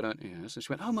Doctor Who? And I went, yes. And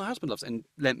she went, oh, my husband loves it, and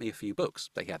lent me a few books.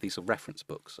 They had these sort of reference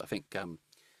books. I think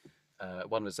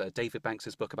one was David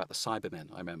Banks's book about the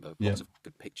Cybermen, I remember. Lots of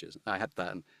good pictures. I had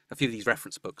that, and a few of these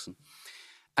reference books.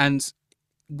 And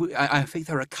I think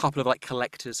there were a couple of like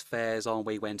collectors' fairs on.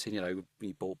 We went in,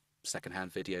 we bought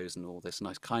secondhand videos and all this, and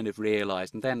I kind of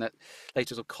realised. And then at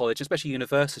later sort of college, especially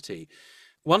university,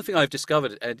 one thing I've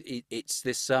discovered, and it's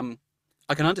this...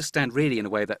 I can understand really in a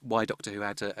way that why Doctor Who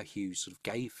had a huge sort of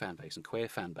gay fan base and queer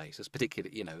fan base, as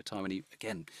particularly, a time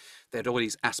when there had all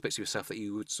these aspects of yourself that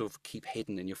you would sort of keep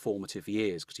hidden in your formative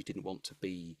years because you didn't want to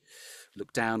be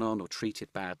looked down on or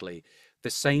treated badly. The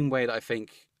same way that I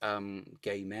think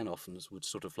gay men often would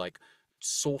sort of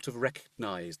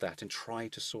recognise that and try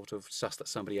to sort of suss that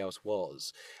somebody else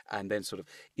was, and then sort of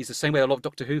is the same way a lot of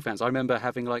Doctor Who fans. I remember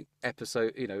having like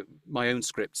episode, my own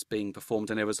scripts being performed,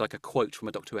 and there was like a quote from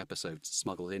a Doctor Who episode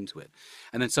smuggled into it,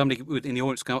 and then somebody would in the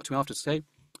audience come up to me after to say,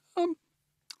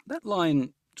 that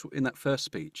line in that first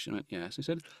speech, and I went, yes. He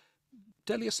said,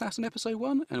 Deadly Assassin episode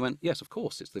 1? And I went, yes, of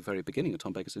course, it's the very beginning of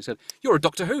Tom Baker. So he said, you're a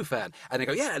Doctor Who fan. And they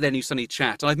go, yeah, and then you suddenly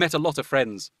chat. And I've met a lot of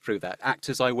friends through that,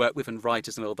 actors I work with and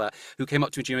writers and all that, who came up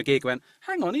to me during a gig and went,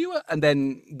 hang on, are you? And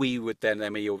then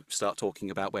we'll start talking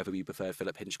about whether we prefer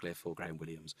Philip Hinchcliffe or Graham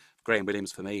Williams. Graham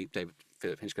Williams for me,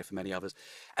 Philip Hinchcliffe for many others.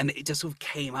 And it just sort of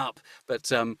came up.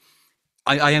 But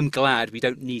I am glad we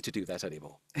don't need to do that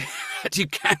anymore. You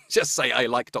can just say, I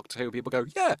like Doctor Who. People go,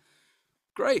 yeah,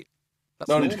 great. That's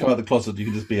no need to come out of the closet. You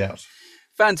can just be out.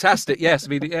 Fantastic. Yes. I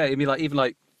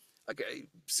mean,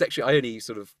 sexually, I only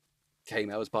sort of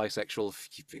came out as bisexual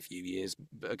a few years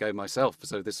ago myself.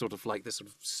 So there's sort of like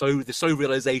the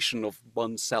realization of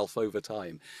oneself over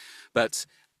time. But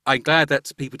I'm glad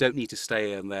that people don't need to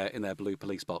stay in their blue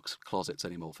police box closets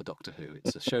anymore for Doctor Who.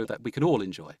 It's a show that we can all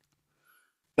enjoy.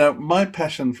 Now, my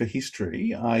passion for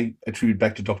history, I attribute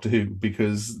back to Doctor Who,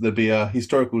 because there'd be a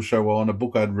historical show on, a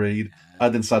book I'd read.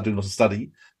 I'd then start doing a lot of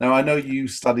study. Now, I know you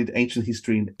studied ancient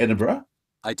history in Edinburgh.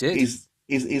 I did.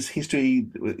 Is history,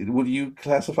 would you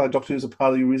classify Doctor Who as a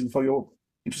part of your reason for your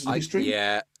interest in history?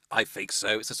 Yeah, I think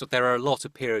so. There are a lot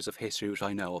of periods of history which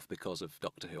I know of because of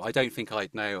Doctor Who. I don't think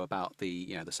I'd know about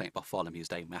the St. Bartholomew's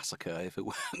Day massacre if it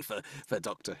weren't for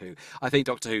Doctor Who. I think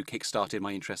Doctor Who kick-started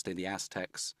my interest in the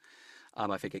Aztecs.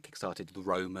 I think it kick-started the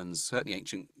Romans, certainly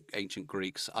ancient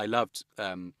Greeks. I loved.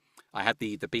 I had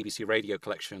the BBC radio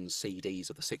collection CDs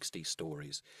of the 60s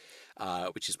stories,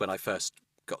 which is when I first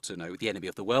got to know The Enemy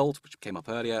of the World, which came up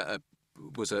earlier.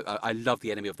 I loved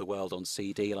The Enemy of the World on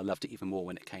CD, and I loved it even more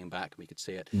when it came back and we could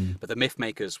see it. But The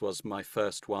Mythmakers was my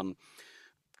first one,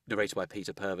 narrated by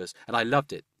Peter Purves, and I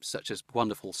loved it. Such a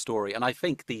wonderful story. And I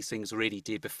think these things really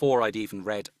did, before I'd even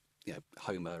read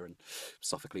Homer and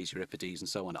Sophocles, Euripides and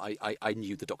so on, I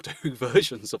knew the Doctor Who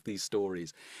versions of these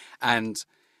stories. And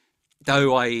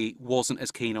though I wasn't as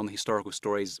keen on the historical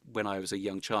stories when I was a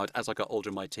young child, as I got older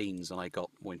in my teens and I got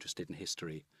more interested in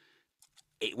history,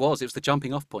 it was the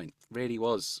jumping off point. Really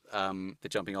was the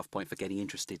jumping off point for getting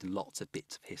interested in lots of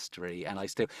bits of history. And I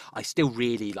still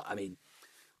really,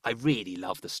 I really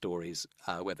love the stories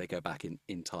where they go back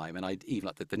in time. And I even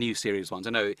like the new series ones.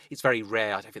 I know it's very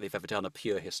rare. I don't think they've ever done a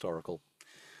pure historical,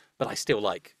 but I still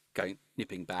like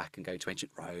nipping back and going to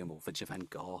ancient Rome or Vincent van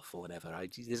Gogh or whatever.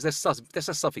 There's just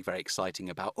something very exciting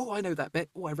about, I know that bit.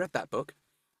 I read that book,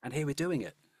 and here we're doing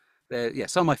it. They're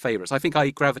some of my favourites. I think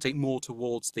I gravitate more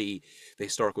towards the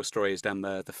historical stories than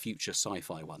the future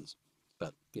sci-fi ones.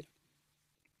 But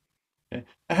Okay.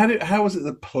 How was it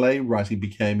that playwriting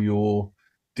became your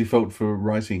default for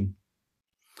writing?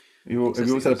 Have you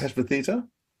always had a passion for theatre?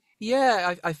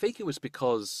 Yeah, I think it was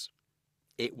because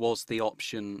it was the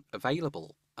option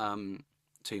available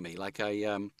to me.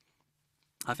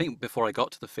 I think before I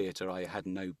got to the theatre, I had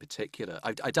no particular.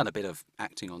 I'd done a bit of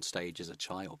acting on stage as a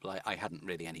child, but I hadn't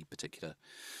really any particular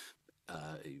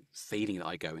feeling that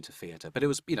I go into theatre. But it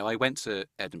was, I went to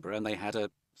Edinburgh and they had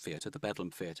a theatre, the Bedlam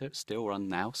Theatre. It's still run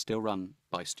now, still run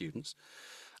by students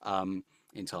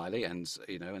entirely, and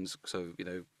so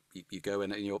you go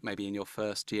in maybe in your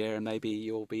first year, and maybe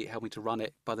you'll be helping to run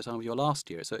it by the time of your last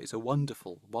year. So it's a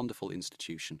wonderful, wonderful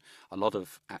institution. A lot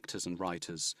of actors and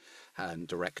writers and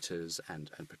directors and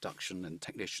production and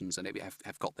technicians and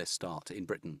have got their start in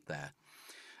Britain there.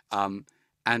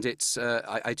 And it's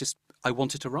I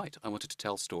wanted to write. I wanted to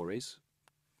tell stories,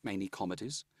 mainly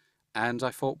comedies, and I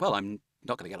thought, well, I'm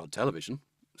not going to get on television.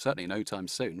 Certainly no time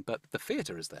soon. But the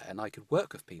theatre is there, and I could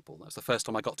work with people. That's the first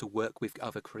time I got to work with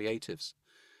other creatives.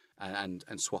 And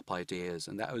swap ideas,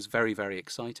 and that was very, very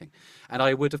exciting. And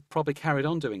I would have probably carried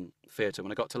on doing theatre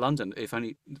when I got to London, if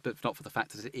not for the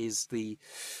fact that it is the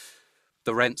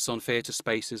rents on theatre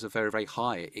spaces are very, very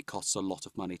high. It costs a lot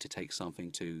of money to take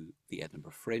something to the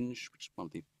Edinburgh Fringe, which is one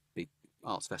of the big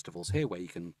arts festivals here, where you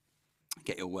can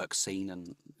get your work seen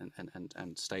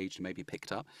and staged and maybe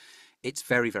picked up. It's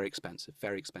very, very expensive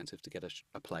to get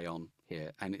a play on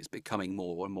here, and it's becoming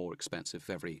more and more expensive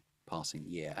every passing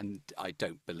year. And I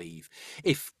don't believe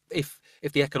if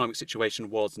the economic situation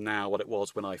was now what it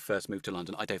was when I first moved to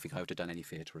London, I don't think I would have done any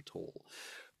theatre at all.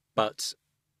 But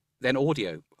then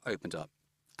audio opened up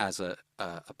as a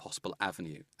possible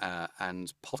avenue,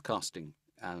 and podcasting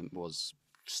was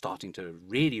starting to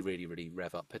really, really, really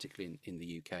rev up, particularly in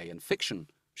the UK, and fiction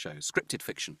shows, scripted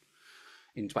fiction.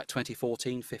 In about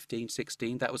 2014, 15,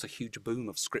 16, that was a huge boom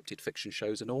of scripted fiction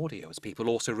shows and audio, as people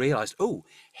also realised,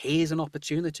 here's an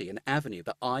opportunity, an avenue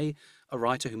that I, a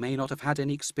writer who may not have had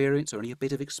any experience or only a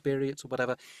bit of experience or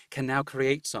whatever, can now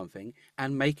create something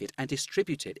and make it and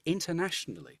distribute it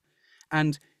internationally.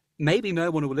 And maybe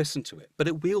no one will listen to it, but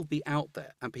it will be out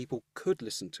there and people could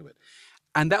listen to it.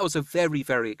 And that was a very,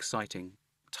 very exciting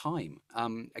time.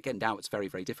 Again, now it's very,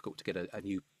 very difficult to get a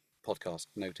new podcast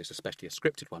notice, especially a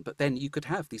scripted one, but then you could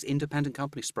have these independent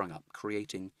companies sprung up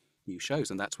creating new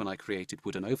shows, and that's when I created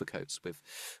Wooden Overcoats with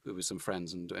some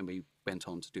friends, and we went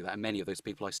on to do that, and many of those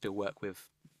people I still work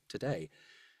with today.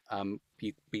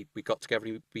 We got together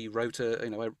and we wrote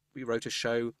a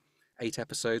show, 8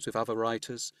 episodes with other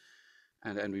writers,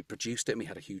 and we produced it, and we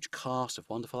had a huge cast of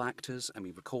wonderful actors, and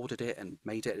we recorded it and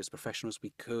made it as professional as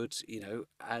we could,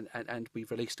 and we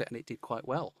released it, and it did quite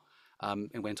well.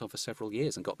 And went on for several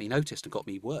years and got me noticed and got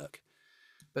me work.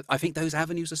 But I think those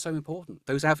avenues are so important.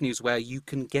 Those avenues where you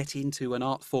can get into an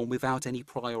art form without any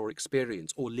prior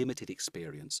experience or limited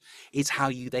experience. It's how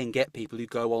you then get people who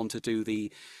go on to do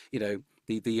the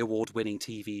award-winning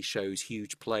TV shows,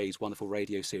 huge plays, wonderful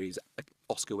radio series,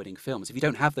 Oscar-winning films. If you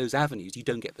don't have those avenues, you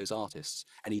don't get those artists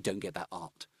and you don't get that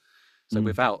art. So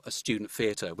without a student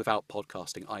theatre, without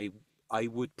podcasting, I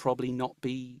would probably not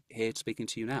be here speaking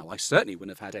to you now. I certainly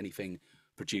wouldn't have had anything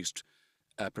produced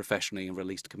professionally and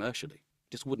released commercially.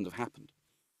 It just wouldn't have happened.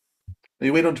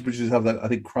 You went on to produce I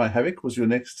think Cry Havoc was your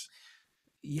next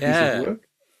piece of work?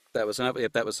 That was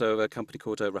a company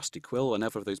called Rusty Quill,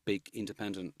 another of those big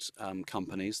independent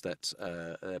companies that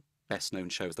best known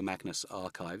show is the Magnus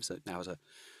Archives, that now has a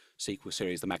sequel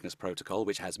series, the Magnus Protocol,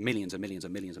 which has millions and millions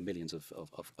and millions and millions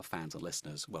of fans and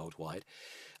listeners worldwide.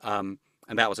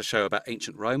 And that was a show about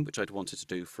ancient Rome, which I'd wanted to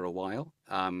do for a while,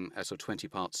 as a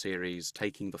 20-part series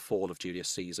taking the fall of Julius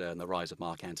Caesar and the rise of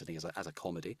Mark Antony as a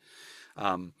comedy.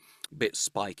 A bit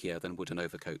spikier than Wooden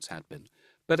Overcoats had been.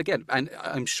 But again, and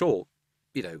I'm sure,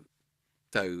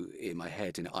 though in my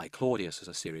head, I, Claudius is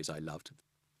a series I loved,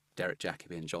 Derek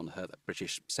Jacobi and John Hurt, that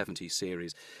British 70s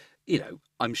series.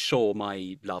 I'm sure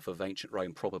my love of ancient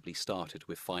Rome probably started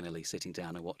with finally sitting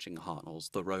down and watching Hartnell's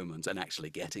The Romans and actually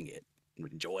getting it and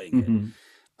enjoying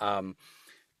it.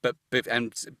 But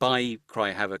by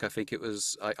Cry Havoc, I think it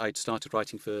was I'd started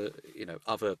writing for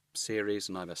other series,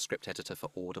 and I'm a script editor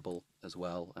for Audible as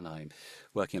well, and I'm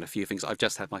working on a few things. I've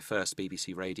just had my first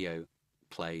BBC Radio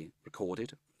play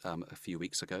recorded a few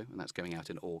weeks ago, and that's going out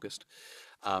in August.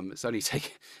 It's only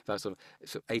taken about sort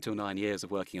of 8 or 9 years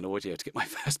of working in audio to get my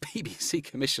first BBC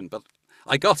commission, but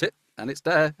I got it, and it's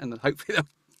there, and hopefully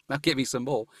they'll give me some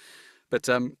more. But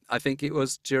I think it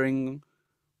was during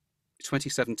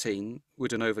 2017,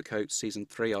 Wooden Overcoats season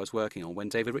 3 I was working on when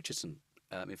David Richardson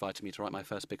invited me to write my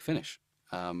first big finish,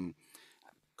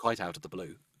 quite out of the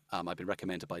blue. I'd been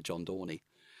recommended by John Dorney,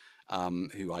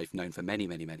 who I've known for many,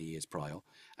 many, many years prior.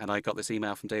 And I got this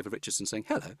email from David Richardson saying,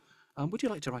 hello, would you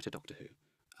like to write a Doctor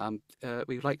Who?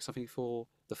 We'd like something for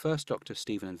the first Doctor,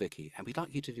 Stephen and Vicky, and we'd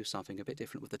like you to do something a bit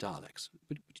different with the Daleks.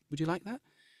 Would you like that?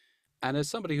 And as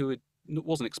somebody who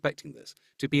wasn't expecting this,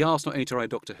 to be asked not only to write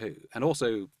Doctor Who, and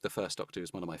also the first Doctor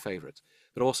is one of my favourites,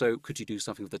 but also, could you do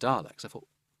something with the Daleks? I thought,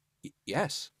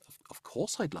 yes, of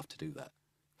course I'd love to do that.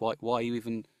 Why are you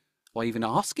even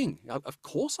asking? Of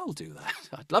course I'll do that.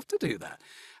 I'd love to do that.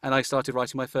 And I started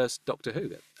writing my first Doctor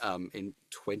Who in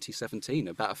 2017,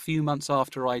 about a few months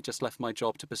after I just left my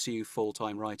job to pursue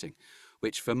full-time writing,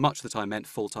 which for much of the time meant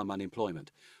full-time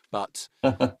unemployment, but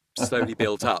slowly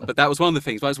built up. But that was one of the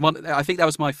things. I think that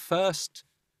was my first...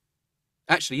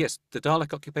 Actually, yes, The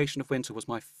Dalek Occupation of Winter was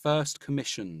my first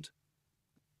commissioned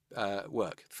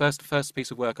work. First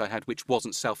piece of work I had which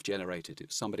wasn't self-generated. It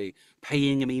was somebody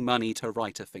paying me money to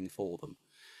write a thing for them.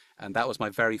 And that was my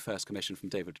very first commission from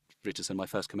David Richardson, my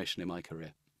first commission in my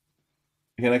career.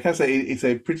 Again, I can say it's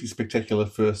a pretty spectacular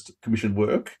first commissioned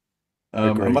work.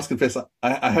 I must confess,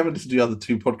 I haven't listened to the other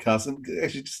two podcasts. And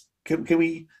actually, just can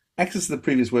we access the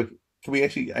previous work? Can we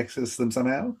actually access them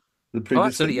somehow? The previous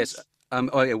absolutely, yes.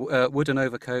 Wooden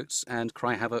Overcoats and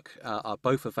Cry Havoc are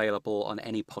both available on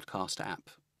any podcast app.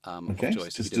 Okay, of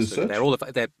choice. just do a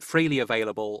search. They're freely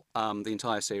available. The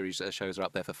entire series shows are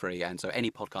up there for free, and so any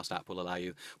podcast app will allow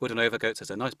you. Wooden Overcoats has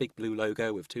a nice big blue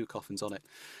logo with 2 coffins on it.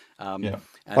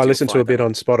 I listened to a bit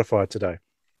on Spotify today.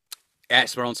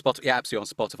 Yes, we're on Spotify. Yeah, absolutely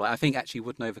on Spotify. I think actually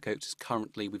Wooden Overcoats is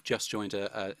currently, we've just joined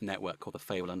a network called the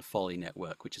Fable and Folly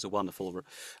Network, which is a wonderful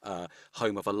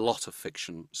home of a lot of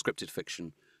fiction, scripted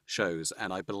fiction shows.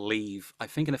 And I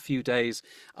think in a few days,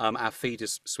 our feed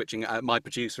is switching. My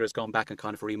producer has gone back and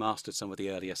kind of remastered some of the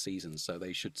earlier seasons, so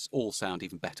they should all sound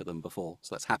even better than before.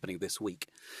 So that's happening this week.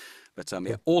 But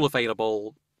all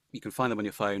available. You can find them on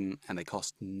your phone, and they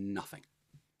cost nothing.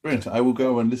 Brilliant. I will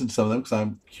go and listen to some of them because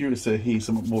I'm curious to hear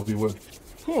some more of your work.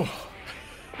 Oh,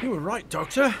 you were right,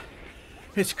 Doctor.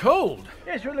 It's cold.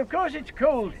 Yes, well, of course it's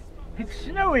cold. It's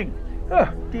snowing.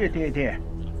 Oh, dear, dear, dear.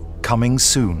 Coming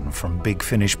soon from Big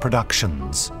Finish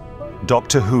Productions.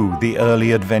 Doctor Who, The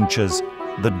Early Adventures,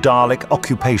 The Dalek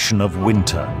Occupation of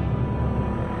Winter.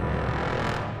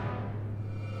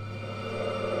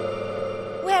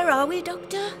 Where are we,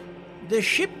 Doctor? The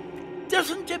ship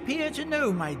doesn't appear to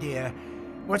know, my dear.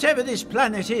 Whatever this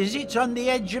planet is, it's on the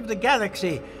edge of the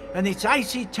galaxy, and its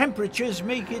icy temperatures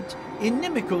make it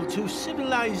inimical to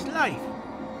civilized life.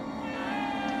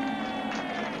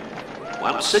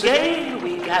 Once again,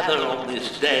 we gather on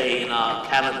this day in our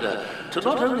calendar to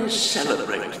not only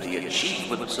celebrate the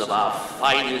achievements of our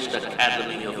finest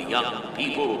academy of young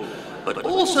people, but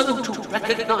also to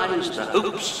recognize the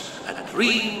hopes and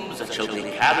dreams that shall be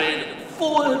carried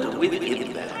forward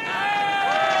within them.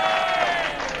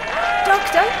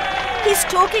 Doctor, he's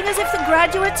talking as if the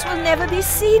graduates will never be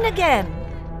seen again.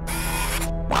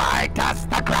 Why does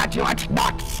the graduate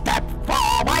not step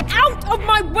forward? Out of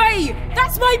my way!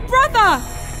 That's my brother!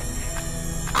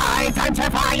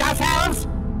 Identify yourselves!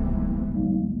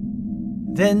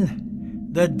 Then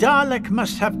The Dalek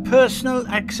must have personal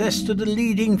access to the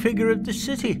leading figure of the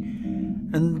city,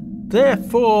 and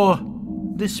therefore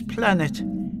this planet.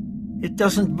 It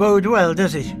doesn't bode well,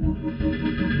 does it?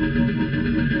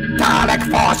 Dalek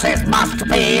forces must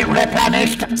be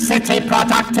replenished. City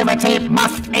productivity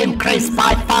must increase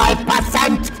by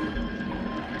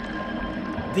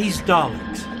 5%. These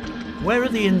Daleks, where are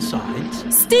the insides?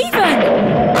 Stephen!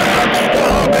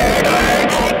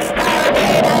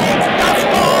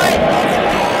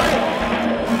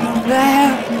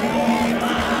 They're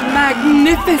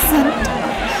magnificent.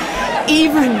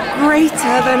 Even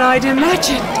greater than I'd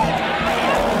imagined.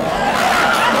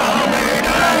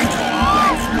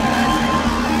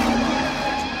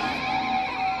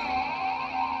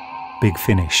 Big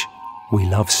Finish. We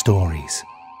love stories.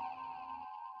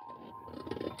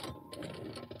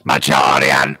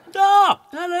 Macharian! Ah,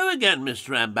 hello again,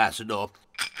 Mr. Ambassador.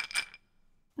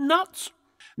 Nuts.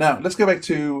 Now, let's go back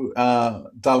to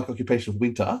Dalek Occupation of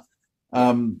Winter.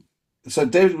 So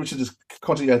David Richard is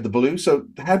continuing out the blue. So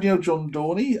how do you know John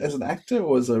Dorney as an actor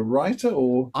or as a writer?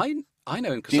 Or I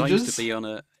know him because I used to be on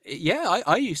a... Yeah,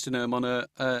 I used to know him on a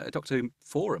Doctor Who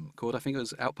forum called, I think it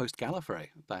was Outpost Gallifrey,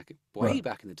 way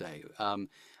back in the day.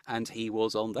 And he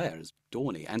was on there as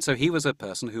Dorney. And so he was a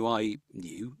person who I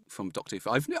knew from Doctor Who.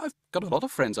 I've got a lot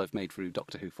of friends I've made through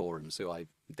Doctor Who forums who I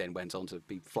then went on to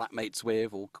be flatmates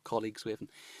with or colleagues with.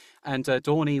 And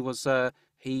Dorney was...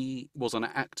 he was an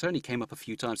actor, and he came up a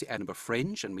few times at Edinburgh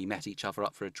Fringe, and we met each other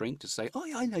up for a drink to say, oh,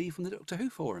 yeah, I know you from the Doctor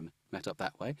Who forum. Met up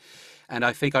that way. And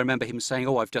I think I remember him saying,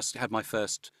 oh, I've just had my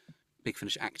first Big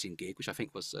Finish acting gig, which I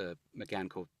think was McGann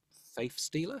called Faith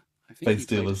Stealer. I think Faith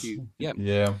Stealers.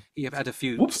 Yeah. He had a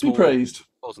few... Whoops, be praised.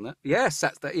 Wasn't it? Yes,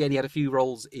 that's that. Yeah, and he had a few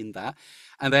roles in that.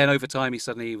 And then over time, he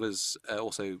suddenly was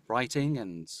also writing,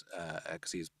 and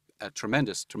because he's a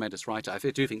tremendous writer. I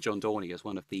do think John Dorney is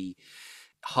one of the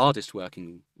hardest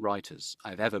working writers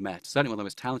I've ever met, certainly one of the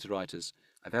most talented writers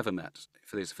I've ever met,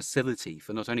 for his facility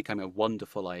for not only coming up with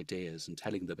wonderful ideas and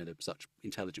telling them in such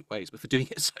intelligent ways, but for doing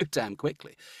it so damn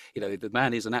quickly. The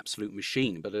man is an absolute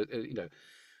machine, but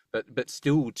but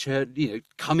still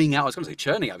coming out, I was going to say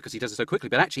churning out because he does it so quickly,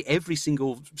 but actually every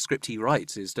single script he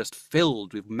writes is just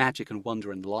filled with magic and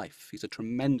wonder and life. He's a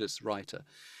tremendous writer,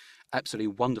 absolutely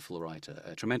wonderful writer,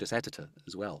 a tremendous editor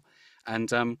as well.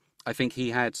 And I think he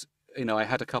had... I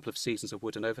had a couple of seasons of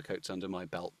Wooden Overcoats under my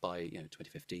belt by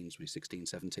 2015, 2016,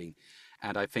 17,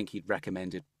 and I think he'd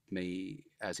recommended me,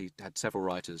 as he had several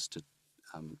writers, to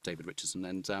David Richardson,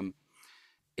 and in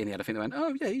the end I think they went,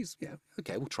 oh yeah,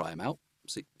 okay, we'll try him out,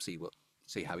 see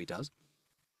how he does,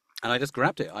 and I just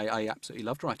grabbed it. I absolutely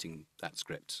loved writing that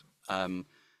script.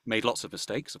 Made lots of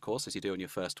mistakes, of course, as you do on your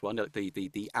first one.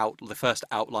 The first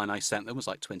outline I sent them was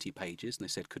like 20 pages, and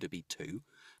they said, could it be 2?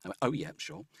 I went, oh yeah,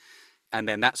 sure. And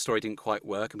then that story didn't quite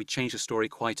work, and we changed the story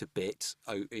quite a bit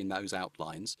in those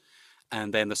outlines.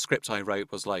 And then the script I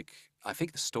wrote was like, I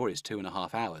think the story is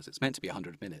 2.5 hours. It's meant to be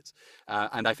 100 minutes.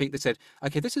 And I think they said,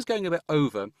 okay, this is going a bit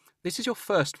over. This is your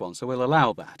first one, so we'll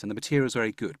allow that. And the material is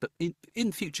very good. But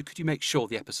in future, could you make sure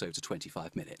the episodes are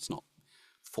 25 minutes, not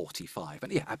 45?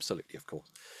 And yeah, absolutely, of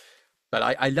course.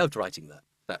 But I loved writing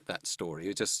that story.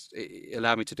 It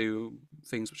allowed me to do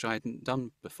things which I hadn't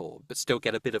done before, but still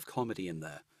get a bit of comedy in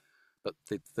there. But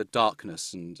the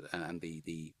darkness and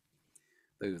the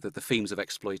themes of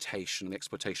exploitation, the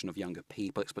exploitation of younger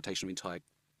people, exploitation of entire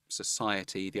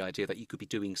society, the idea that you could be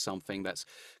doing something that's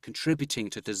contributing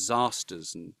to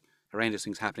disasters and horrendous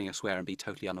things happening elsewhere and be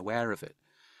totally unaware of it.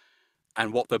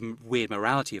 And what the weird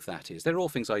morality of that is. They're all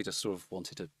things I just sort of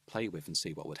wanted to play with and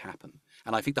see what would happen.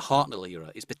 And I think the Hartnell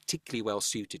era is particularly well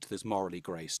suited to those morally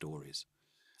grey stories.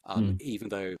 Even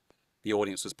though the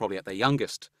audience was probably at their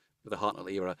youngest with the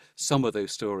Hartnell era, some of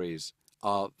those stories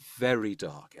are very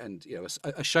dark, and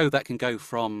a show that can go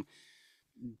from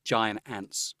giant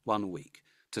ants one week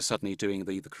to suddenly doing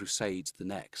the Crusades the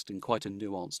next in quite a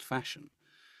nuanced fashion.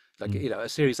 Like a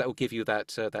series that will give you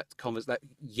that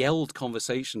yelled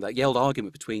conversation, that yelled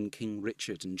argument between King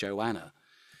Richard and Joanna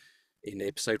in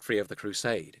episode 3 of the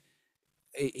Crusade.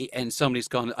 And somebody's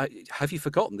gone, have you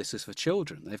forgotten this is for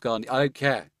children? They've gone, I don't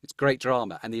care, it's great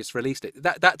drama, and they just released it.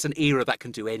 That's an era that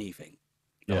can do anything,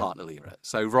 the Hartnell era.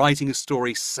 So writing a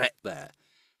story set there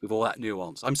with all that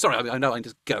nuance. I'm sorry, I know I'm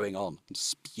just going on and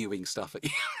spewing stuff at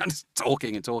you and just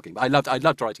talking and talking, but I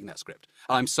loved writing that script.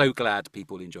 I'm so glad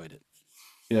people enjoyed it.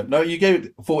 Yeah, no, you gave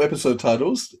it 4 episode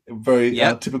titles, very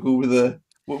typical with the...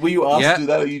 Were you asked to do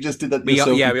that, or you just did that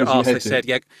yourself? We were asked. They said,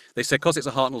 because it's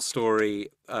a Hartnell story,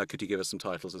 could you give us some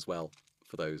titles as well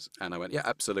for those? And I went, yeah,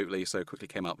 absolutely. So quickly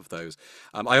came up with those.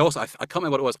 I can't remember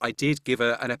what it was. I did give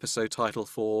an episode title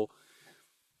for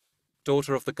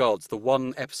Daughter of the Gods, the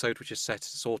one episode which is set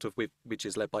sort of which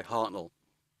is led by Hartnell.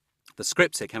 The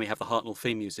script said, "Can we have the Hartnell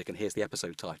theme music?" And here's the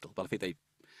episode title. But I think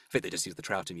they just used the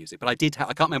Troughton music. But I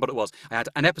can't remember what it was. I had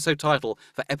an episode title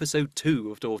for episode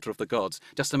 2 of Daughter of the Gods,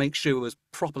 just to make sure it was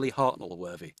properly Hartnell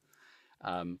worthy.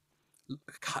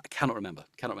 Cannot remember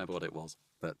what it was.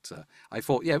 But I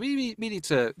thought, yeah, we need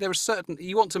to. There are certain,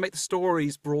 you want to make the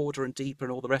stories broader and deeper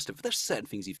and all the rest of it. But there's certain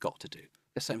things you've got to do.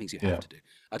 There's certain things you have to do.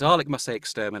 A Dalek must say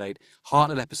exterminate.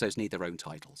 Hartnell episodes need their own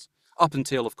titles, up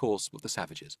until, of course, the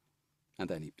Savages, and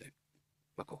then you do,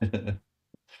 of course.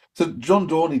 So John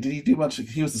Dorney, did he do much?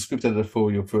 He was the script editor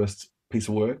for your first piece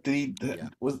of work. Did he?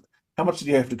 How much did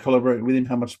you have to collaborate with him?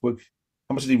 How much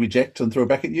did he reject and throw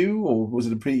back at you, or was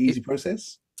it a pretty easy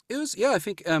process? It was, yeah. I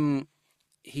think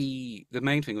the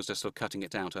main thing was just sort of cutting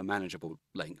it down to a manageable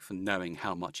length and knowing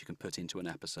how much you can put into an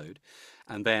episode.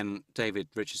 And then David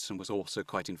Richardson was also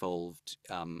quite involved.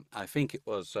 I think it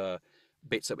was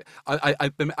bits of it.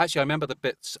 I remember the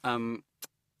bits.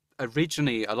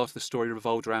 Originally, a lot of the story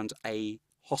revolved around a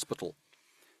hospital,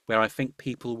 where I think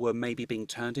people were maybe being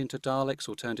turned into Daleks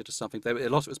or turned into something. A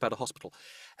lot of it was about a hospital,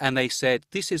 and they said,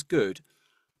 "This is good.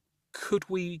 Could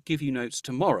we give you notes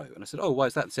tomorrow?" And I said, "Oh, why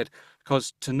is that?" They said,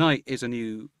 "Because tonight is a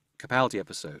new Capaldi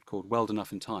episode called Well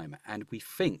Enough in Time, and we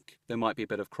think there might be a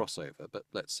bit of crossover, but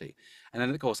let's see." And then,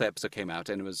 of course, the episode came out,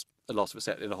 and it was a lot of it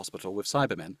set in a hospital with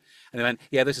Cybermen. And they went,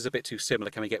 "Yeah, this is a bit too similar.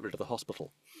 Can we get rid of the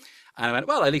hospital?" And I went,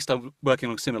 "Well, at least I'm working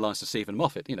on similar lines to Stephen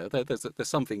Moffat. You know, there's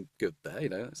something good there. You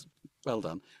know, it's well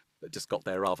done. But just got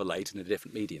there rather late in a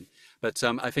different medium." But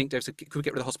I think Dave said, "Could we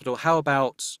get rid of the hospital? How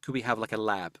about could we have like a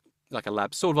lab?"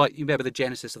 Sort of like, you remember the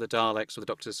genesis of the Daleks, or the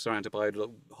Doctor's surrounded by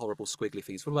horrible squiggly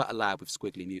things. What about a lab with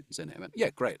squiggly mutants in it? I went, "Yeah,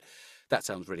 great. That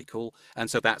sounds really cool."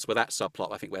 And so that's where that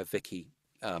subplot, I think, where Vicky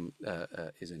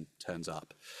turns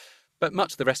up. But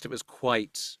much of the rest of it was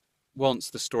quite, once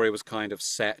the story was kind of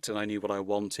set and I knew what I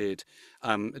wanted.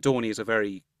 Dorney is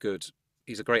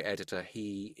he's a great editor.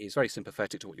 He is very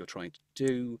sympathetic to what you're trying to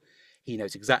do. He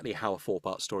knows exactly how a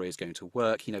 4-part story is going to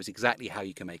work. He knows exactly how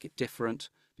you can make it different,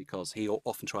 because he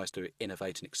often tries to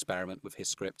innovate and experiment with his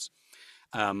scripts.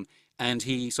 And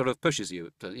he sort of pushes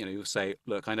you to, he'll say,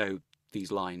 "Look, I know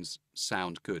these lines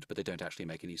sound good, but they don't actually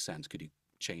make any sense. Could you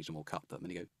change them or cut them?"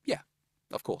 And you go, "Yeah,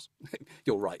 of course,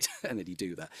 you're right." And then you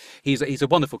do that. He's a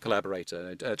wonderful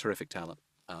collaborator, a terrific talent,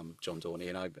 John Dorney,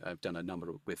 and I've done a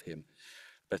number with him.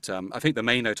 But I think the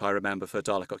main note I remember for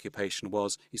Dalek Occupation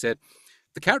was, he said,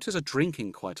 "The characters are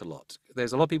drinking quite a lot.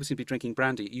 There's a lot of people seem to be drinking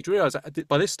brandy. You'd realise that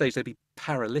by this stage they'd be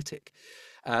paralytic."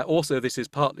 Also, this is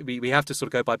partly, we have to sort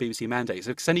of go by BBC mandate.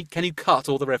 So can you cut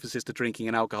all the references to drinking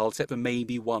and alcohol, except for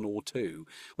maybe 1 or 2,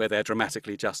 where they're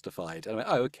dramatically justified? And I went,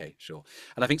 "Oh, okay, sure."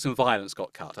 And I think some violence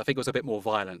got cut. I think it was a bit more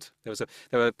violent. There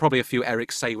were probably a few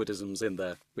Eric Saywardisms in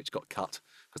there which got cut,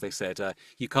 because they said,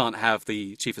 you can't have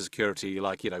the chief of security,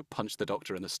 punch the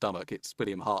Doctor in the stomach. It's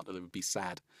William Hartnell, it would be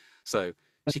sad. So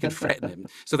she can threaten him.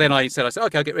 So then I said,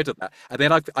 "Okay, I'll get rid of that." And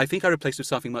then I think I replaced it with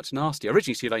something much nastier.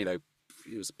 Originally, she,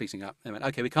 he was beating up. I went,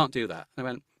 "Okay, we can't do that." I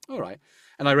went, "All right."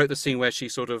 And I wrote the scene where she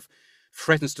sort of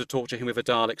threatens to torture him with a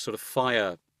Dalek sort of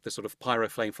fire, the sort of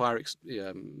flamethrower,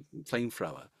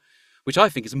 which I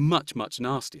think is much, much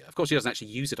nastier. Of course, she doesn't actually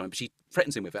use it on him, but she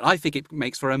threatens him with it. I think it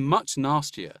makes for a much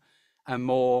nastier and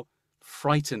more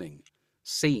frightening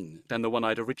scene than the one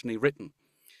I'd originally written.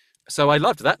 So I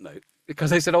loved that note,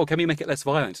 because they said, "Oh, can we make it less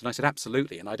violent?" And I said,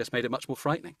 "Absolutely." And I just made it much more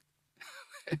frightening.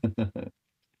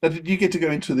 Now, did you get to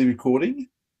go into the recording?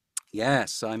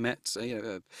 Yes, I met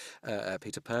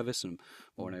Peter Purvis and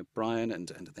Maureen O'Brien and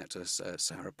the actors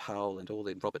Sarah Powell and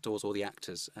Robert Dawes, all the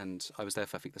actors, and I was there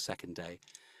for, I think, the second day.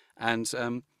 And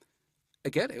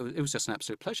again, it was just an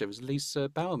absolute pleasure. It was Lisa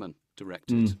Bowerman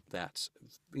directed that,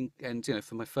 and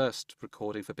for my first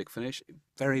recording for Big Finish,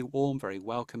 very warm, very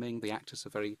welcoming. The actors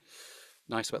are very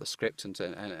nice about the script, and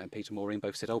Peter and Maureen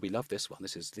both said, "Oh, we love this one.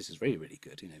 This is really, really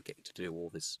good. Getting to do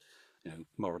all this,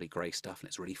 morally grey stuff, and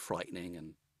it's really frightening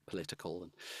and political,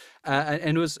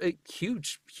 and it was a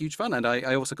huge fun. And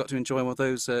I also got to enjoy one of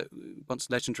those once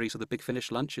legendary sort of Big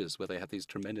Finish lunches, where they had these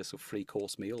tremendous sort of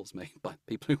 3-course meals made by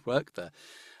people who worked there.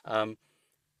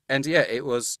 And yeah, it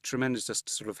was tremendous just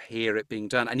to sort of hear it being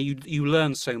done, and you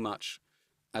learn so much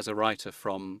as a writer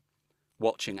from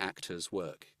watching actors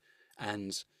work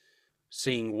and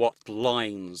seeing what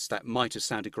lines that might have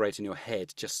sounded great in your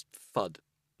head just thud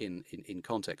in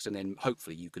context, and then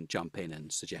hopefully you can jump in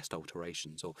and suggest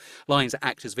alterations, or lines that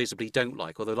actors visibly don't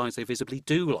like, or the lines they visibly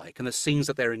do like, and the scenes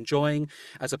that they're enjoying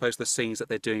as opposed to the scenes that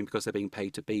they're doing because they're being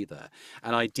paid to be there.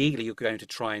 And ideally you're going to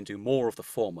try and do more of the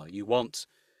former. You want,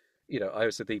 I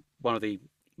said one of the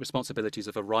responsibilities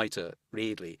of a writer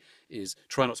really is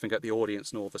try not to think about the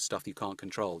audience and all the stuff you can't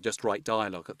control. Just write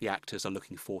dialogue that the actors are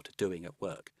looking forward to doing at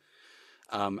work.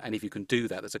 And if you can do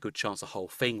that, there's a good chance the whole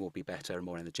thing will be better and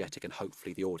more energetic, and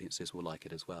hopefully the audiences will like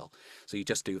it as well. So you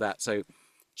just do that. So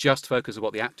just focus on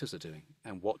what the actors are doing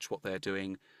and watch what they're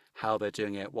doing, how they're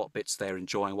doing it, what bits they're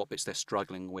enjoying, what bits they're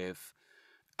struggling with,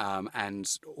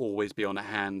 and always be on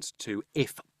hand to,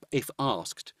 if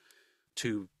asked,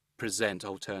 to present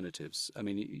alternatives. I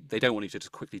mean, they don't want you to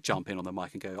just quickly jump in on the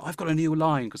mic and go, I've got a new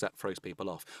line, because that throws people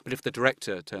off. But if the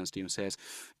director turns to you and says,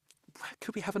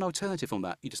 could we have an alternative on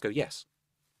that? You just go, yes.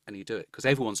 And you do it, because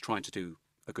everyone's trying to do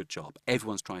a good job.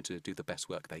 Everyone's trying to do the best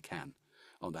work they can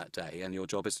on that day, and your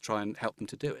job is to try and help them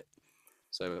to do it.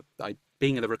 So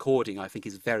being in the recording, I think,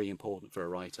 is very important for a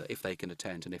writer, if they can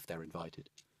attend and if they're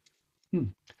invited.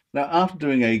 Now, after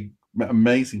doing a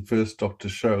amazing first Doctor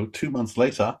show, 2 months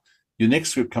later, your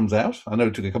next script comes out. I know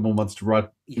it took a couple of months to write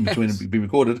in between and be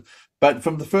recorded, but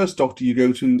from the first Doctor, you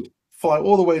go to fly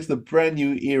all the way to the brand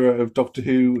new era of Doctor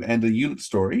Who and a unit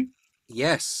story.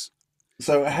 Yes.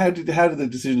 So how did the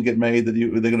decision get made that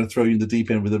they're going to throw you in the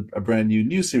deep end with a brand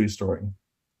new series story?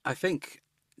 I think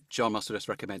John must have just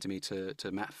recommended me to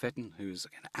Matt Fedden, who's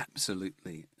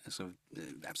absolutely a sort of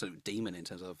absolute demon in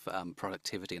terms of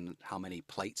productivity and how many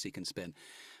plates he can spin.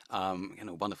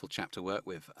 Wonderful chap to work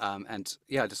with. And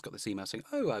yeah, I just got this email saying,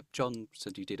 John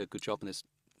said you did a good job in this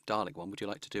Dalek one. Would you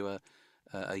like to do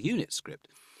a unit script?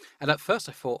 And at first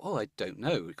I thought, I don't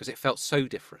know, because it felt so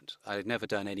different. I had never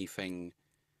done anything,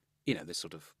 this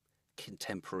sort of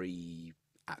contemporary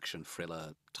action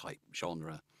thriller type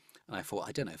genre. And I thought,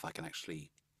 I don't know if I can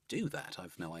actually do that.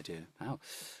 I've no idea how.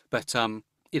 But,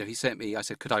 he sent me, I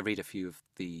said, could I read a few of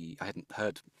I hadn't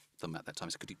heard them at that time.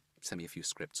 So could you send me a few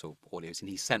scripts or audios? And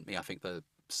he sent me, I think, the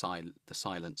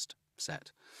silenced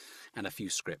set and a few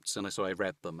scripts. And so I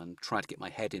read them and tried to get my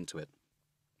head into it.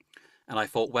 And I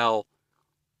thought, well,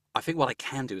 I think what I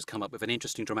can do is come up with an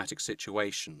interesting dramatic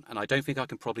situation. And I don't think I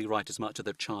can probably write as much of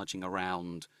the charging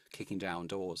around, kicking down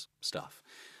doors stuff.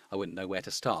 I wouldn't know where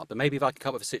to start. But maybe if I could come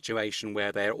up with a situation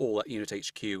where they're all at Unit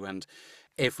HQ and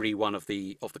every one of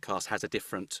the cast has a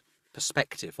different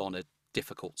perspective on a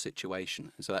difficult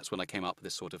situation. And so that's when I came up with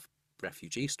this sort of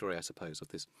refugee story, I suppose, of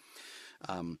this.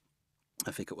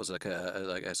 I think it was like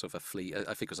a sort of a fleet.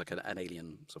 I think it was like an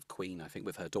alien sort of queen, I think,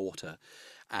 with her daughter,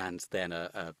 and then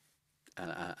a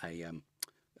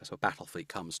sort of battle fleet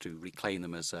comes to reclaim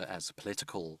them as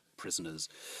political prisoners,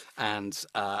 and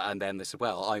then they said,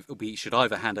 well, we should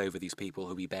either hand over these people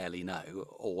who we barely know,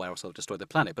 or else they'll destroy the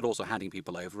planet. But also handing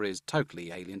people over is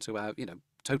totally alien to our,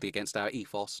 totally against our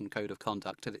ethos and code of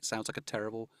conduct, and it sounds like a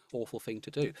terrible, awful thing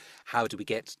to do. How do we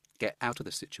get out of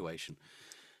this situation?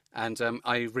 And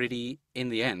I really, in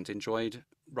the end, enjoyed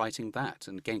writing that,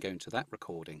 and again going to that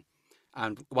recording.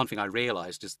 And one thing I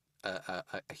realised is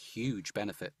a huge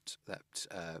benefit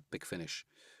that Big Finish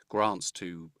grants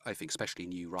to, I think, especially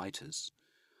new writers,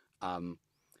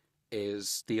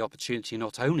 is the opportunity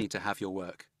not only to have your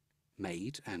work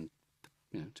made and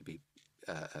to be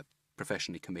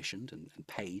professionally commissioned and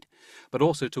paid, but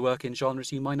also to work in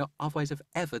genres you might not otherwise have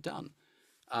ever done.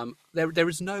 There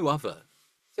is no other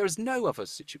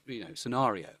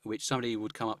scenario in which somebody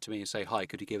would come up to me and say, "Hi,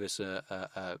 could you give us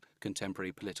a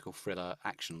contemporary political thriller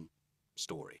action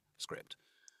story script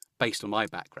based on my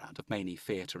background of mainly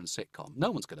theatre and sitcom?" No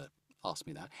one's going to ask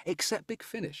me that, except Big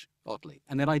Finish, oddly.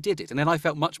 And then I did it, and then I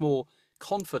felt much more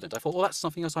confident. I thought, well, that's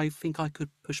something else I think I could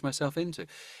push myself into.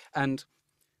 And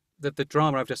the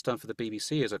drama I've just done for the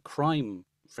BBC is a crime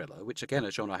thriller, which again,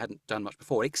 a genre I hadn't done much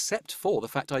before, except for the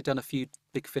fact I'd done a few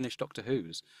Big Finish Doctor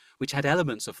Who's, which had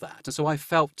elements of that. And so I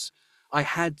felt I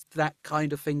had that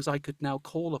kind of things I could now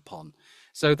call upon.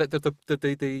 So that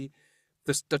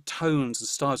the tones and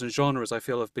styles and genres I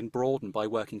feel have been broadened by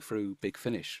working through Big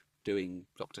Finish, doing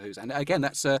Doctor Who's. And again,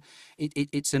 that's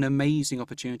it's an amazing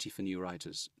opportunity for new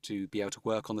writers to be able to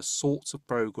work on the sorts of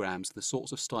programs, the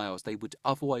sorts of styles they would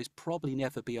otherwise probably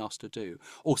never be asked to do,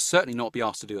 or certainly not be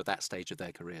asked to do at that stage of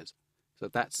their careers. So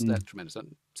that's tremendous.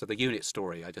 So the unit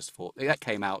story, I just thought that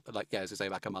came out as I say,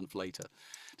 like a month later,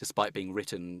 despite being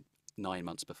written 9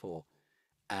 months before,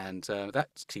 and that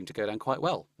seemed to go down quite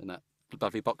well in that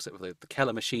lovely box set with the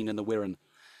Keller machine and the Wirren.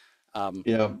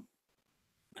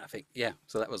 I think,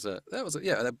 so that was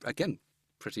again,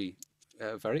 pretty,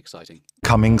 very exciting.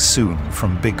 Coming soon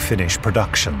from Big Finish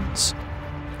Productions.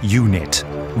 Unit,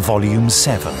 Volume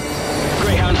 7.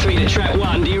 Greyhound 3 to track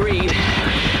 1, do you read?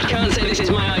 Can't say this is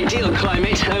my ideal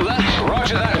climate, over.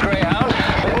 Roger that, Greyhound.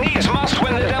 But needs must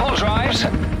when the devil drives.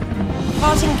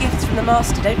 Parting gifts from the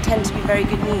Master don't tend to be very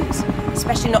good news,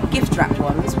 especially not gift-wrapped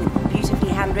ones with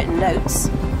beautifully handwritten notes.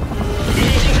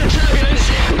 Getting some turbulence.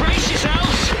 Brace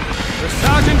yourselves. The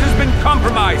sergeant has been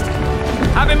compromised.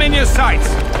 Have him in your sights.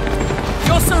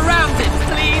 You're surrounded.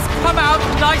 Please come out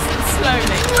nice and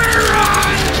slowly.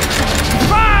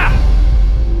 Fire!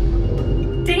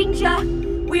 Danger!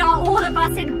 We are all of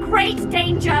us in great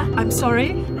danger. I'm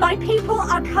sorry? My people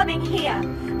are coming here.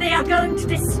 They are going to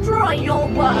destroy your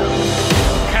world.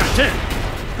 Captain,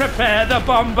 prepare the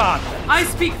bombardment. I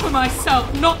speak for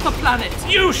myself, not the planet.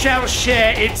 You shall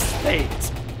share its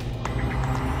fate.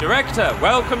 Director,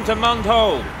 welcome to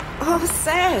Monthold. Oh,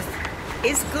 Seth,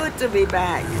 it's good to be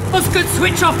back. Osgood,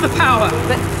 switch off the power.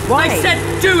 But why? I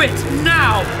said do it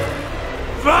now.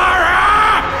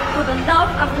 For the love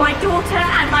of my daughter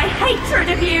and my hatred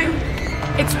of you.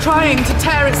 It's trying to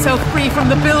tear itself free from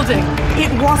the building.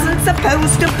 It wasn't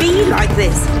supposed to be like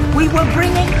this. We were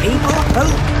bringing people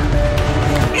hope.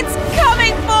 It's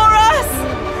coming for us!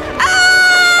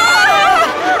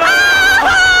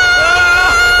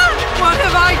 What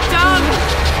have I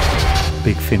done?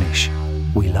 Big Finish.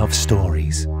 We love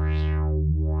stories.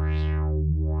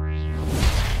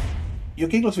 You're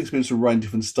getting lots of experience from writing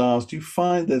different styles. Do you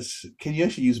find that, can you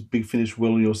actually use Big Finish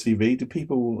well on your CV? Do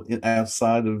people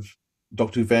outside of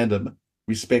Doctor Who fandom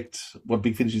respect what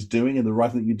Big Finish is doing and the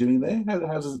writing that you're doing there? How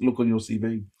does it look on your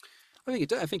CV? I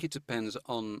think it depends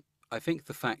on, I think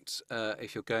the fact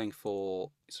if you're going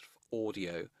for sort of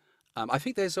audio, I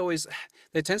think there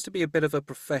tends to be a bit of a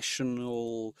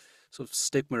professional sort of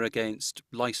stigma against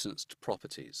licensed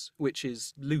properties, which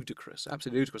is ludicrous,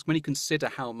 absolutely ludicrous, when you consider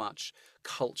how much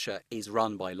culture is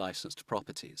run by licensed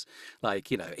properties. Like,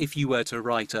 you know, if you were to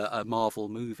write a Marvel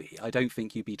movie, I don't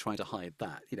think you'd be trying to hide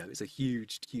that. You know, it's a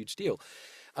huge, huge deal.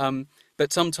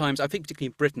 But sometimes, I think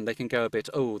particularly in Britain, they can go a bit,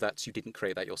 oh, you didn't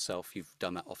create that yourself, you've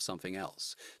done that off something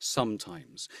else.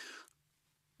 Sometimes.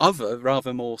 Other,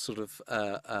 rather more sort of,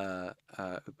 I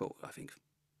think,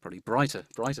 probably brighter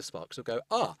sparks will go,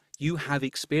 you have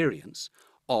experience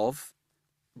of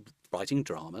writing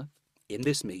drama in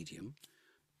this medium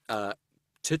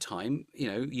to time.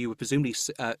 You know, you were presumably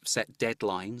set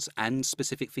deadlines and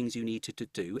specific things you needed to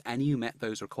do, and you met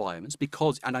those requirements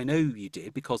and I know you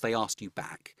did because they asked you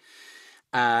back.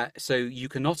 So you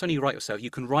can not only write yourself, you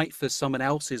can write for someone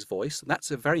else's voice.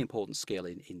 That's a very important skill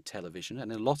in television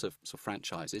and in a lot of sort of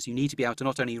franchises. You need to be able to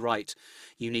not only write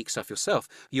unique stuff yourself,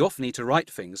 you often need to write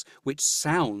things which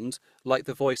sound like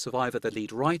the voice of either the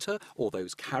lead writer or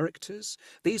those characters.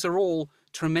 These are all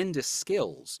tremendous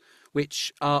skills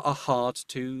which are hard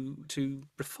to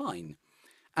refine.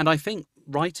 And I think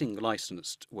writing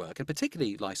licensed work, and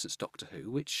particularly licensed Doctor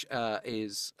Who, which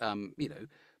is,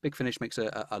 Big Finish makes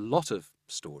a lot of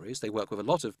stories. They work with a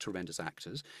lot of tremendous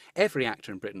actors. Every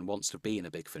actor in Britain wants to be in a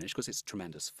Big Finish because it's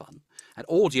tremendous fun. And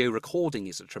audio recording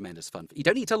is a tremendous fun. You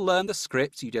don't need to learn the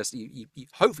scripts. You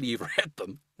hopefully you've read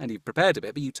them and you've prepared a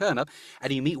bit, but you turn up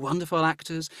and you meet wonderful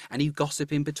actors and you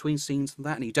gossip in between scenes and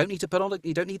that. And you don't need to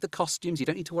you don't need the costumes. You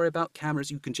don't need to worry about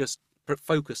cameras. You can just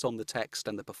focus on the text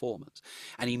and the performance,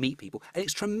 and you meet people, and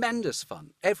it's tremendous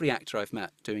fun. Every actor I've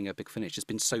met doing a Big Finish has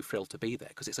been so thrilled to be there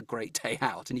because it's a great day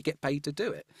out and you get paid to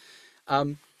do it.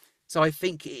 So I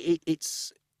think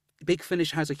it's Big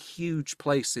Finish has a huge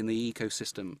place in the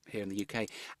ecosystem here in the UK,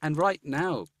 and right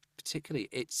now particularly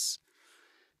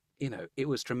it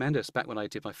was tremendous back when I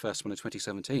did my first one in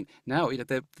 2017. Now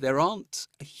there aren't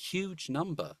a huge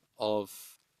number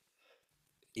of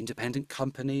independent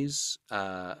companies,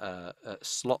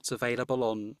 slots available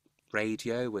on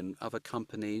radio and other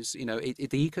companies. You know,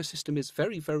 the ecosystem is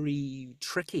very, very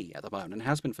tricky at the moment and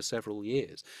has been for several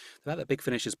years. The fact that Big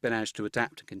Finish has been able to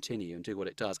adapt and continue and do what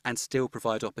it does and still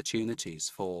provide opportunities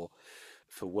for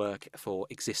work for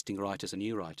existing writers and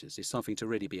new writers is something to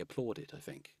really be applauded, I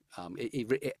think.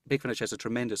 Big Finish has a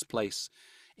tremendous place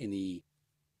in the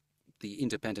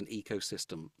independent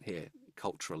ecosystem here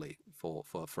culturally for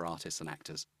artists and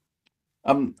actors.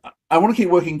 I want to keep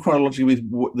working chronologically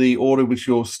with the order which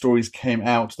your stories came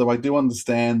out, though I do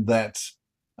understand that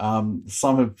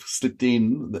some have slipped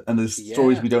in and there's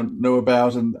stories we don't know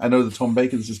about. And I know that Tom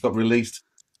Baker's just got released,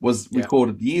 was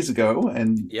recorded years ago.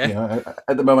 And you know,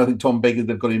 at the moment, I think Tom Baker,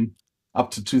 they've got him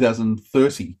up to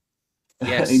 2030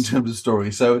 in terms of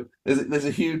stories. So there's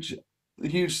a huge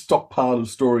stockpile of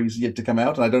stories yet to come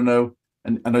out. And I don't know,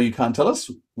 and I know you can't tell us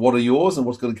what are yours and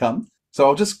what's going to come. So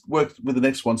I'll just work with the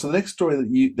next one. So the next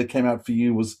story that came out for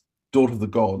you was Daughter of the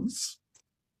Gods,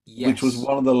 which was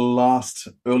one of the last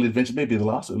early adventures, maybe the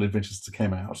last early adventures that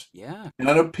came out. Yeah. And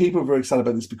I know people are very excited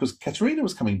about this because Katerina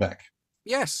was coming back.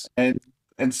 Yes. And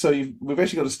so we've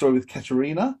actually got a story with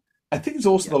Katerina. I think it's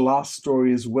also the last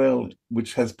story as well,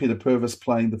 which has Peter Purves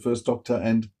playing the first Doctor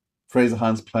and Fraser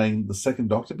Hines playing the second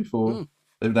Doctor before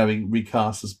they're now being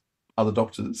recast as other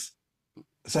doctors.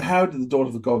 So how did the Daughter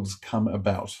of the Gods come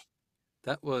about?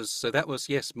 That was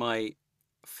yes, my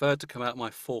third to come out, my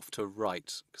fourth to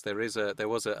write, because there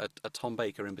was a Tom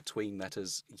Baker in between that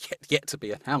has yet to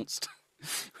be announced,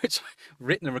 which I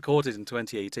written and recorded in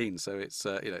 2018. So it's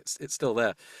it's still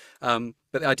there.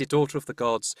 But I did Daughter of the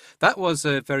Gods. That was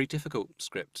a very difficult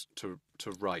script to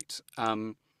write.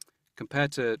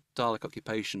 Compared to Dalek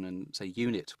Occupation and say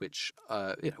Unit, which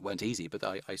weren't easy, but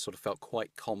I sort of felt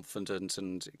quite confident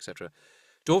and etc.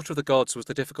 Daughter of the Gods was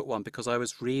the difficult one because I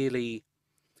was really,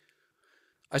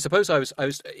 I suppose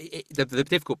the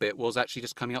difficult bit was actually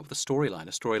just coming up with a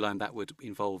storyline that would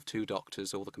involve two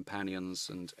doctors, all the companions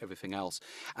and everything else.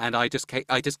 And I just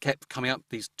kept coming up with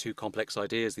these two complex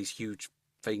ideas, these huge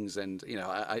things, and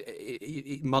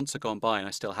months had gone by and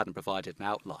I still hadn't provided an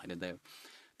outline, and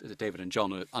David and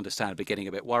John were understandably getting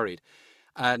a bit worried.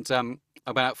 And I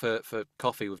went out for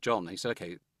coffee with John, and he said,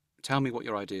 okay, tell me what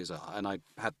your ideas are. And I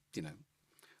had,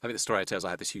 I think the story I tell is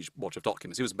I had this huge wad of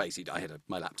documents. It was basically, I had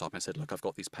my laptop and I said, look, I've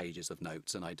got these pages of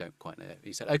notes and I don't quite know.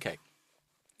 He said, okay,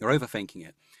 you're overthinking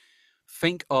it.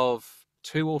 Think of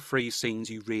 2 or 3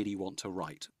 scenes you really want to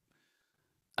write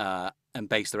and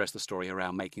base the rest of the story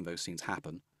around making those scenes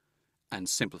happen and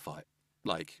simplify it.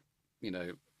 Like,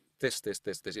 this,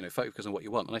 focus on what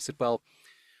you want. And I said, well,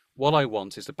 what I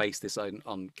want is to base this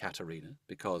on Katarina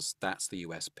because that's the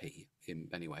USP in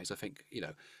many ways. I think,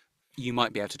 you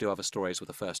might be able to do other stories where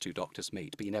the first 2 doctors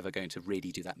meet, but you're never going to really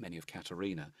do that many of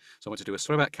Katarina. So I want to do a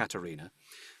story about Katarina.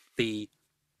 The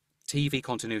TV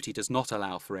continuity does not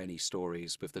allow for any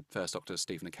stories with the first Doctor,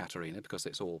 Stephen and Katarina, because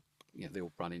it's all, they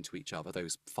all run into each other,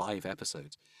 those 5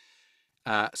 episodes.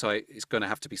 So it's going to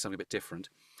have to be something a bit different.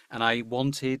 And I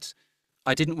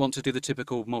didn't want to do the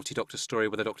typical multi-doctor story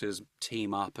where the doctors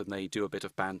team up and they do a bit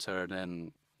of banter and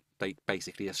then they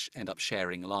basically end up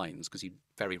sharing lines, because you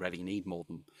very rarely need more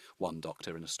than one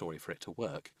doctor in a story for it to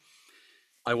work.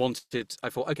 I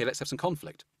thought, okay, let's have some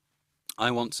conflict.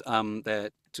 I want there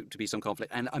to be some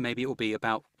conflict, and maybe it will be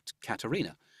about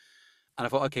Katarina. And I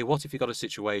thought, okay, what if you got a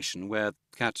situation where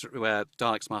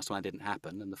Dalek's Mastermind didn't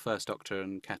happen, and the first Doctor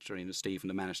and Katarina and Stephen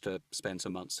have managed to spend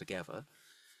some months together,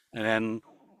 and then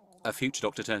a future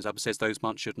Doctor turns up and says those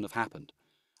months shouldn't have happened.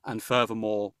 And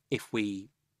furthermore, if we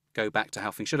go back to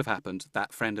how things should have happened,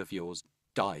 that friend of yours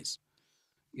dies,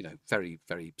 very,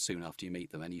 very soon after you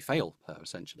meet them, and you fail her,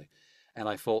 essentially. And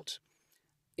I thought,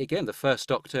 again, the first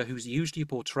Doctor, who's usually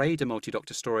portrayed in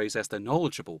multi-Doctor stories as the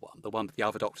knowledgeable one, the one that the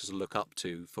other Doctors will look up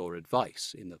to for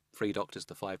advice in the 3 Doctors,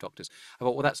 the 5 Doctors. I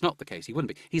thought, well, that's not the case. He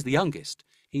wouldn't be. He's the youngest.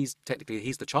 He's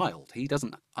the child. He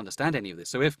doesn't understand any of this.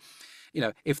 So if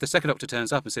the second Doctor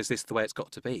turns up and says this is the way it's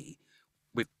got to be,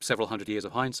 with several hundred years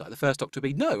of hindsight, the first Doctor would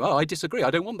be, no, I disagree,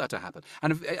 I don't want that to happen.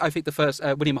 And I think the first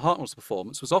William Hartnell's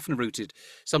performance was often rooted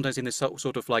sometimes in this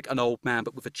sort of like an old man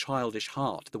but with a childish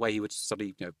heart, the way he would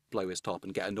suddenly blow his top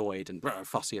and get annoyed and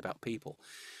fussy about people.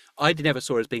 I never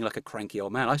saw it as being like a cranky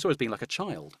old man. I saw it as being like a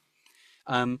child.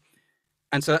 And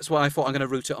so that's why I thought I'm going to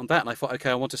root it on that. And I thought,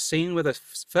 okay, I want a scene where the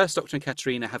first Doctor and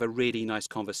Katarina have a really nice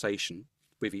conversation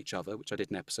with each other, which I did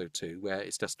in episode 2, where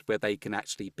it's just where they can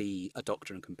actually be a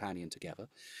Doctor and companion together.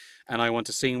 And I want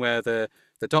a scene where the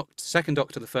second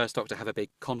Doctor and the first Doctor have a big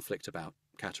conflict about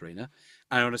Katarina.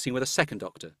 And I want a scene where the second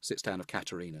Doctor sits down with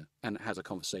Katarina and has a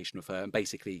conversation with her and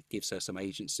basically gives her some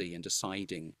agency in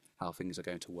deciding how things are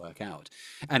going to work out.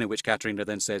 And in which Katarina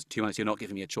then says, to be honest, you're not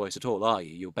giving me a choice at all, are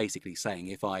you? You're basically saying,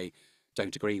 if I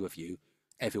don't agree with you,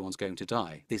 everyone's going to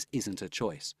die. This isn't a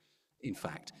choice, in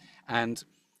fact.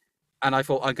 And I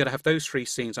thought, I'm going to have those 3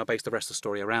 scenes. I'll base the rest of the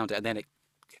story around it. And then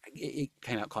it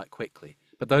came out quite quickly.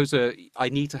 But those are, I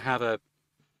need to have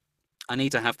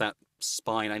that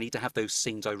spine. I need to have those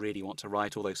scenes I really want to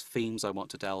write, all those themes I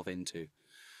want to delve into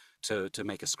to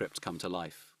make a script come to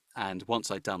life. And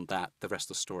once I'd done that, the rest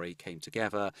of the story came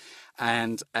together.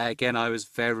 And again, I was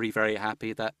very, very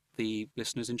happy that the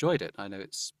listeners enjoyed it. I know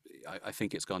I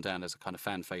think it's gone down as a kind of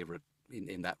fan favorite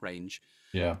in that range.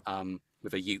 Yeah.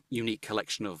 With a unique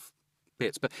collection of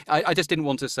bits. But I just didn't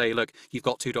want to say, look, you've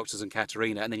got 2 Doctors and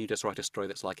Katarina, and then you just write a story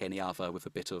that's like any other with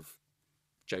a bit of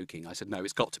joking. I said, no,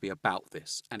 it's got to be about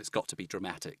this, and it's got to be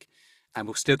dramatic. And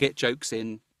we'll still get jokes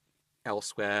in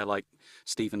elsewhere, like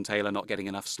Stephen Taylor not getting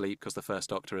enough sleep because the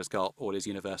first Doctor has got all his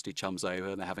university chums over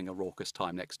and they're having a raucous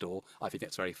time next door. I think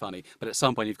that's very funny. But at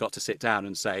some point you've got to sit down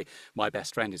and say, my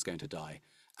best friend is going to die,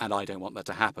 and I don't want that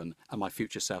to happen, and my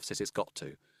future self says it's got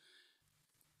to.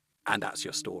 And that's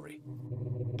your story.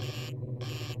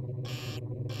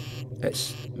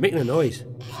 It's making a noise.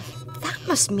 That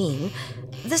must mean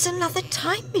there's another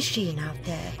time machine out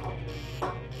there.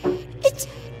 It's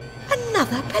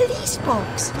another police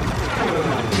box.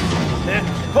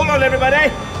 Hold on, everybody.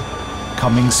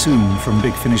 Coming soon from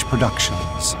Big Finish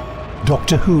Productions.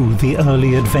 Doctor Who: The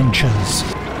Early Adventures.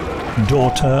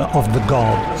 Daughter of the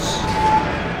Gods.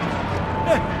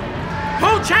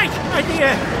 Hold tight, my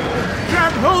dear.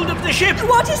 Grab hold of the ship.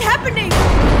 What is happening?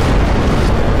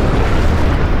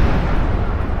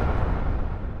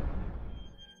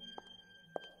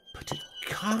 But it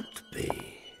can't be.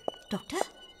 Doctor?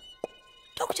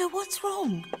 Doctor, what's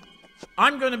wrong?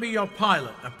 I'm going to be your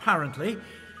pilot, apparently.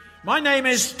 My name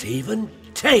is... Stephen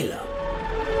Taylor.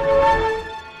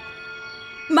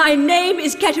 My name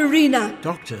is Katerina.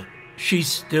 Doctor, she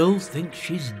still thinks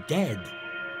she's dead.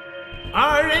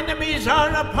 Our enemies are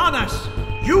upon us.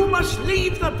 You must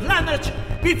leave the planet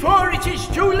before it is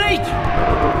too late.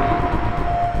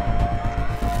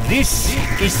 This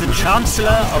is the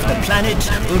Chancellor of the planet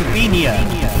Urbania.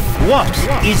 What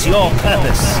is your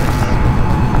purpose?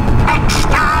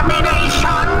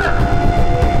 Extermination!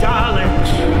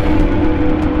 Daleks.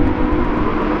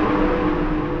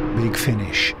 Big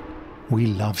Finish. We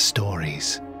love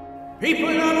stories. People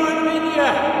of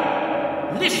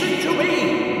Urbania, listen to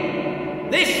me.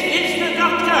 This is the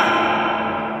Doctor.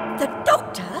 The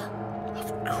Doctor? Of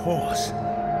course.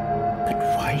 But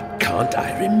why can't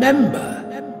I remember?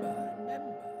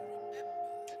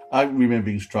 I remember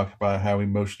being struck by how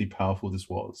emotionally powerful this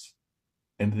was,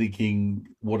 and thinking,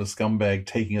 "What a scumbag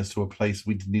taking us to a place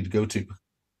we didn't need to go to."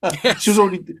 Yes.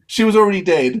 She was already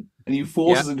dead, and you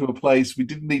forced us into a place we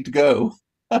didn't need to go.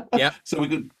 Yeah. So we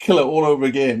could kill her all over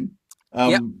again.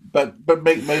 But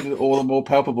made it all the more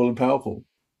palpable and powerful.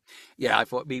 Yeah, I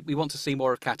thought we want to see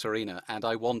more of Katerina, and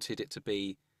I wanted it to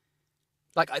be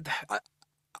like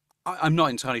I'm not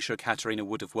entirely sure Katerina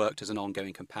would have worked as an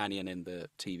ongoing companion in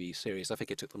the TV series. I think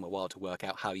it took them a while to work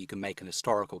out how you can make an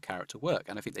historical character work,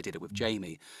 and I think they did it with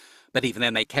Jamie. But even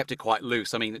then, they kept it quite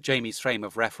loose. I mean, Jamie's frame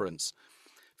of reference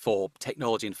for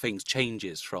technology and things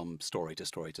changes from story to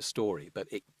story to story, but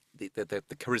the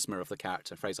charisma of the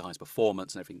character, Fraser Hines'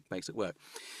 performance, and everything makes it work.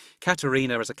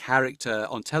 Katerina, as a character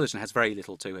on television, has very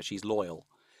little to her. She's loyal,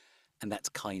 and that's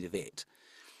kind of it.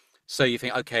 So you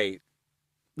think, okay,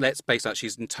 let's base that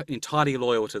she's entirely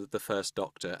loyal to the First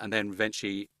Doctor, and then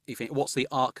eventually you think, what's the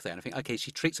arc then? I think, okay, she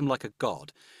treats him like a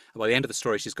god, and by the end of the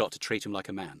story, she's got to treat him like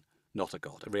a man, not a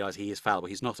god, and realise he is fallible.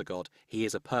 He's not a god. He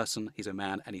is a person. He's a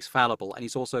man, and he's fallible, and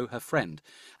he's also her friend.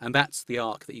 And that's the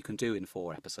arc that you can do in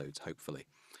 4 episodes, hopefully.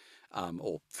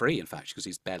 Or 3, in fact, because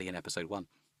he's barely in episode 1.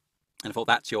 And I thought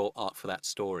that's your arc for that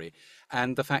story.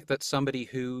 And the fact that somebody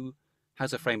who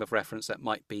has a frame of reference that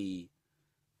might be,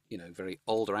 very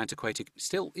old or antiquated,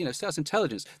 still has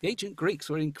intelligence. The ancient Greeks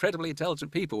were incredibly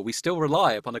intelligent people. We still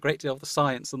rely upon a great deal of the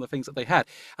science and the things that they had.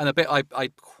 And a bit I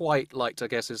quite liked, I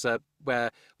guess, is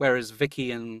whereas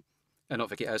Vicky and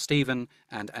Stephen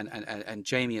and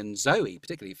Jamie and Zoe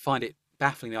particularly find it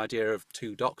baffling, the idea of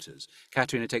 2 doctors,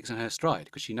 Katerina takes in her stride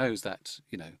because she knows that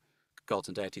gods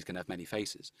and deities can have many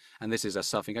faces, and this is a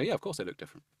something. Oh yeah, of course they look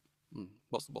different.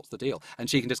 What's the deal? And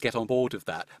she can just get on board with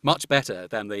that much better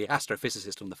than the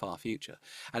astrophysicist from the far future,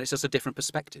 and it's just a different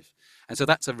perspective. And so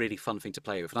that's a really fun thing to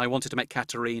play with. And I wanted to make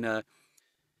Katerina.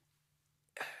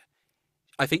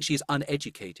 I think she's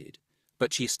uneducated,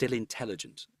 but she's still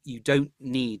intelligent. You don't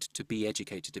need to be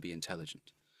educated to be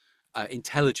intelligent.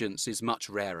 Intelligence is much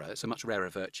rarer. It's a much rarer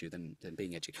virtue than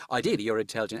being educated. Ideally, you're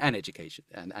intelligent and education,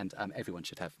 and everyone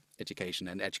should have education,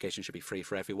 and education should be free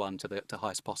for everyone to the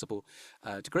highest possible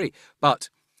degree. But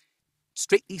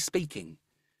strictly speaking,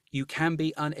 you can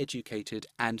be uneducated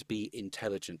and be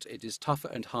intelligent. It is tougher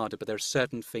and harder, but there are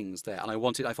certain things there. And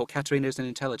I thought Katerina is an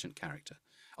intelligent character,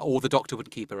 or the Doctor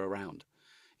wouldn't keep her around,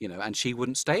 and she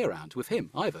wouldn't stay around with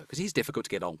him either, because he's difficult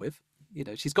to get on with.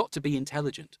 She's got to be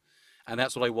intelligent. And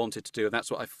that's what I wanted to do, and that's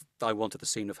what I wanted the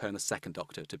scene of her and the Second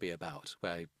Doctor to be about,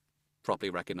 where he properly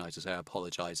recognises her,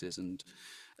 apologises, and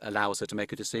allows her to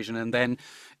make a decision, and then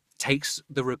takes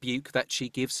the rebuke that she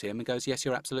gives him and goes, "Yes,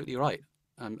 you're absolutely right.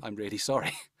 I'm really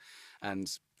sorry."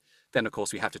 And then, of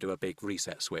course, we have to do a big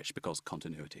reset switch because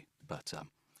continuity. But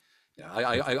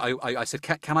I said,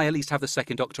 can I at least have the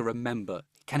Second Doctor remember?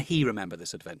 Can he remember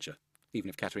this adventure, even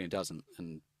if Katerina doesn't?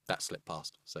 And that slipped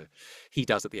past. So he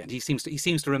does at the end. He seems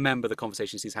to remember the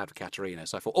conversations he's had with Katerina.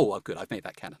 So I thought, oh, good, I've made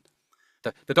that canon.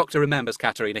 The Doctor remembers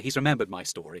Katerina. He's remembered my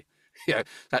story.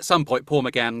 At some point, Paul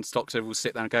McGann's Doctor will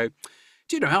sit there and go,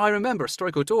 "Do you know how I remember a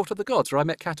story called Daughter of the Gods, where I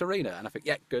met Katerina?" And I think,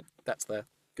 yeah, good, that's there,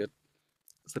 good.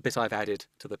 It's the bit I've added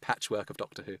to the patchwork of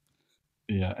Doctor Who.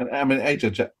 Yeah, and I mean,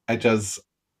 Ajaz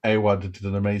Awad did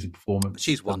an amazing performance.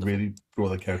 She's wonderful. Really brought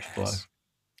the character to life.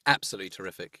 Absolutely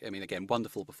terrific. I mean, again,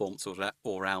 wonderful performance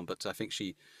all around, but I think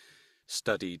she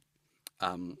studied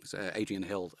Adrian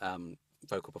Hill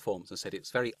vocal performance and said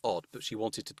it's very odd, but she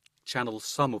wanted to channel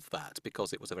some of that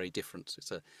because it was a very different.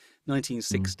 It's a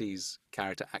 1960s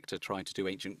character actor trying to do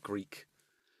ancient Greek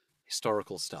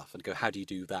historical stuff and go, how do you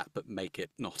do that but make it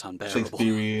not unbearable?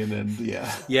 Shakespearean and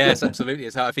Yes, absolutely.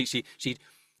 It's how I think she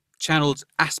channeled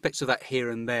aspects of that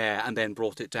here and there and then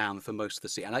brought it down for most of the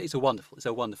scene. And it's a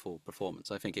wonderful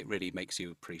performance. I think it really makes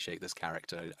you appreciate this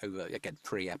character over, again,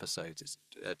 3 episodes. It's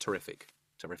terrific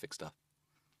stuff.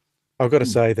 I've got to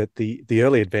say that the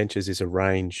Early Adventures is a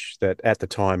range that at the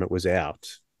time it was out,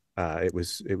 it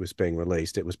was being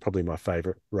released. It was probably my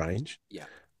favorite range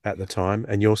at the time.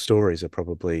 And your stories are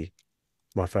probably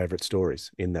my favorite stories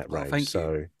in that range. Thank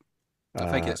you.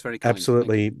 Thank you. It's very kind.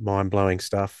 Absolutely mind-blowing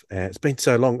stuff. It's been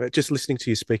so long. Just listening to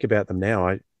you speak about them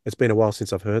now, it's been a while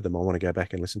since I've heard them. I want to go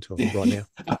back and listen to them right now.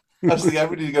 I was thinking I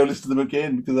really need to go listen to them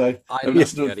again because I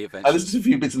listened to a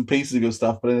few bits and pieces of your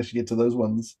stuff, but I didn't actually get to those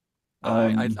ones.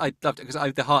 I loved it because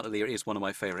the Hartnell era is one of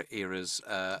my favourite eras.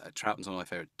 Troughton's one of my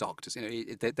favourite Doctors.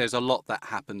 There's a lot that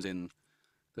happens in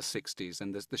the 60s,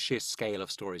 and there's the sheer scale of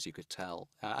stories you could tell.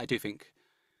 I do think,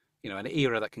 an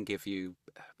era that can give you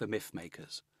the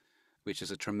Mythmakers, which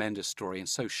is a tremendous story and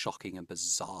so shocking and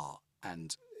bizarre,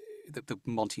 and the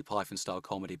Monty Python style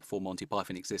comedy before Monty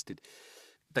Python existed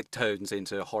that turns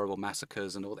into horrible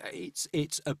massacres and all that.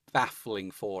 It's a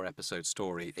baffling 4-episode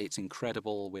story. It's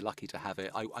incredible. We're lucky to have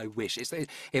it. I wish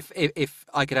if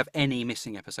I could have any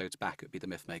missing episodes back, it would be the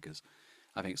Mythmakers.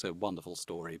 I think it's a wonderful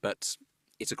story, but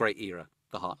it's a great era,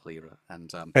 the Hartnell era,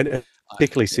 and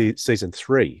particularly season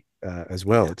 3 as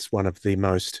well. Yeah. It's one of the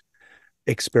most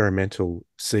experimental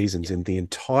seasons in the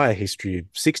entire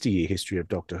 60-year history of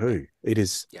Doctor Who. It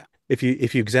is. Yeah. If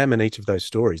you examine each of those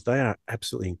stories, they are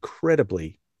absolutely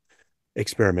incredibly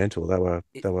experimental.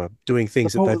 They were doing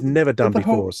things that they've never done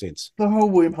before or since. The whole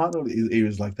William Hartnell era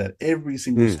is like that. Every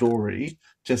single story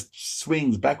just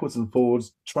swings backwards and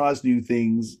forwards, tries new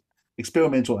things,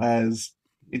 experimental as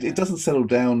it doesn't settle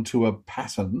down to a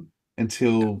pattern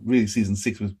until really season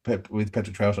 6 with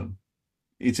Patrick Troughton.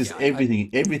 It's just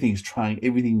everything's trying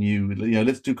everything new.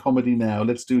 Let's do comedy now.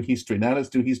 Let's do history now. Let's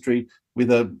do history with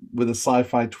a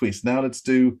sci-fi twist. Now let's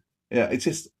do It's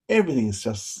just everything is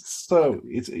just so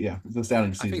it's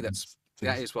astounding. I think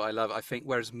that is what I love. I think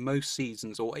whereas most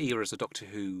seasons or eras of Doctor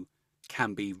Who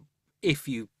can be, if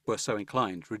you were so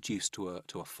inclined, reduced to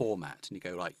a format, and you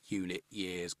go like unit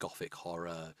years, gothic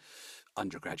horror,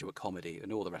 undergraduate comedy,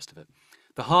 and all the rest of it.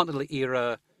 The Hartnell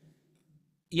era.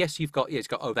 Yes, you've got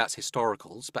that's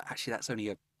historicals, but actually that's only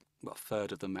a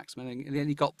third of them maximum. And then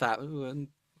you got that, and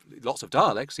lots of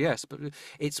Daleks, yes, but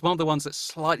it's one of the ones that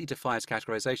slightly defies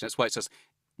categorization. That's why it says,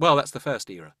 well, that's the first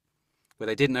era, where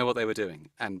they didn't know what they were doing,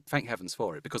 and thank heavens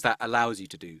for it, because that allows you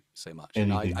to do so much.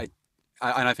 And I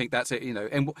think that's it,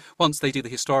 And once they do the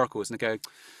historicals and they go,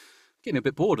 getting a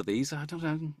bit bored of these, I don't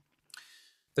know.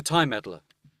 The Time Meddler.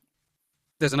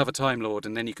 There's another Time Lord,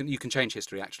 and then you can change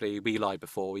history. Actually, we lied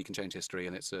before. We can change history,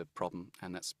 and it's a problem,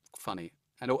 and that's funny.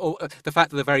 And the fact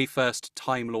that the very first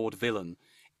Time Lord villain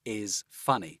is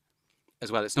funny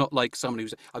as well. It's not like someone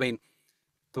who's. I mean,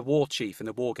 the War Chief in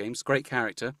the War Games, great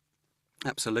character,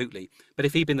 absolutely. But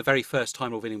if he'd been the very first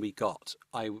Time Lord villain we got,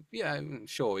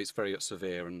 sure, he's very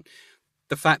severe. And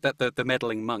the fact that the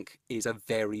meddling monk is a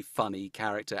very funny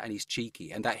character, and he's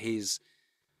cheeky, and that his.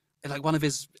 Like one of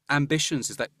his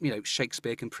ambitions is that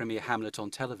Shakespeare can premiere Hamlet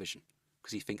on television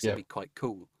because he thinks it'd be quite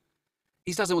cool.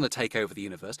 He doesn't want to take over the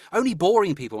universe. Only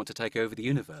boring people want to take over the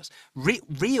universe.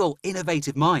 Real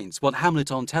innovative minds want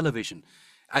Hamlet on television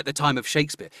at the time of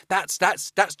Shakespeare. That's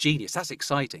genius. That's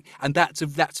exciting, and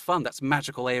that's fun. That's a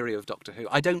magical area of Doctor Who.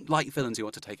 I don't like villains who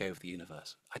want to take over the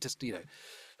universe. I just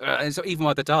and so even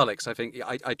with the Daleks, I think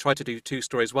I try to do 2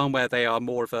 stories. One where they are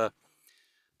more of a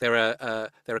They're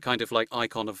a kind of like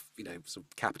icon of sort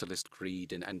of capitalist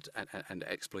greed and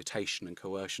exploitation and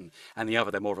coercion, and the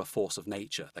other they're more of a force of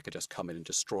nature that could just come in and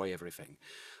destroy everything.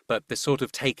 But the sort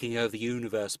of taking over the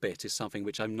universe bit is something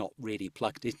which I'm not really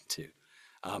plugged into.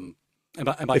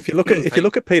 If you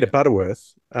look at Peter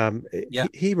Butterworth,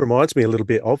 he reminds me a little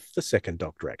bit of the Second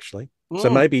Doctor actually. So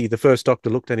maybe the First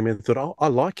Doctor looked at him and thought, "Oh, I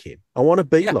like him. I want to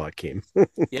be like him."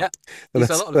 Yeah, and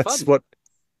he's a lot of fun.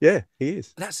 Yeah, he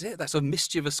is. That's it. That's a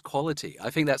mischievous quality.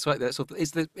 I think that's right. It's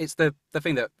the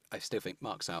thing that I still think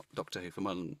marks out Doctor Who from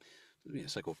one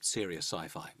so-called serious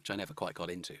sci-fi, which I never quite got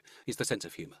into. Is the sense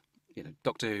of humour.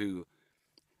 Doctor Who.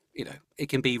 It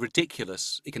can be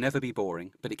ridiculous. It can never be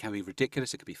boring, but it can be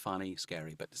ridiculous. It can be funny,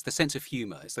 scary. But it's the sense of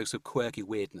humour. It's those sort of quirky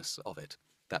weirdness of it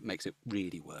that makes it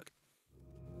really work.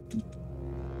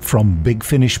 From Big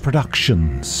Finish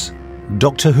Productions,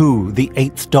 Doctor Who: The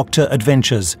Eighth Doctor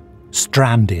Adventures.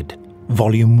 Stranded,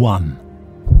 Volume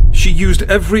 1. She used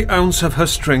every ounce of her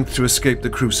strength to escape the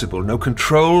Crucible. No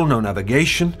control, no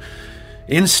navigation.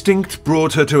 Instinct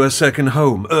brought her to her second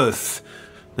home, Earth.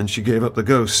 Then she gave up the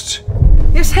ghost.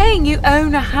 You're saying you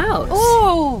own a house?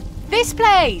 Oh, this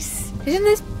place! Isn't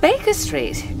this Baker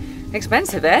Street?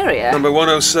 Expensive area. Number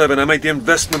 107. I made the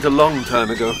investment a long time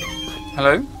ago.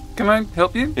 Hello? Can I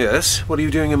help you? Yes? What are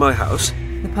you doing in my house?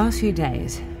 The past few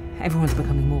days, everyone's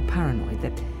becoming more paranoid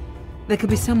that there could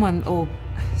be someone or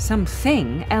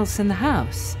something else in the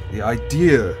house. The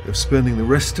idea of spending the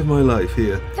rest of my life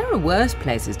here. There are worse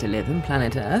places to live than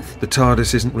planet Earth. The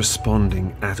TARDIS isn't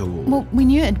responding at all. Well, we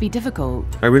knew it'd be difficult.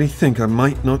 I really think I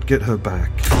might not get her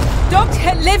back.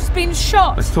 Dr. Liv's been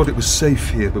shot! I thought it was safe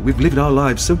here, but we've lived our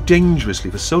lives so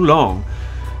dangerously for so long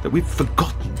that we've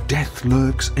forgotten death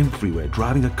lurks everywhere.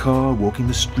 Driving a car, walking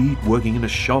the street, working in a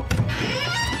shop.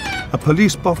 A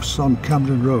police box on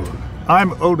Camden Road.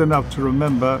 I'm old enough to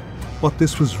remember what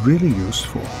this was really used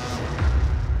for.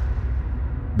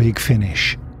 Big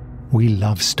Finish. We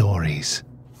love stories.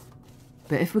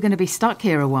 But if we're going to be stuck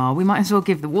here a while, we might as well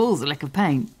give the walls a lick of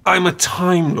paint. I'm a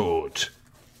Time Lord.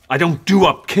 I don't do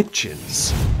up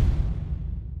kitchens.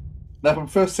 Now, from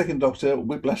first, second Doctor,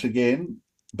 Whiplash again,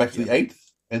 back to the 8th,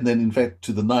 and then, in fact,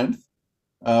 to the 9th.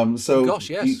 Gosh,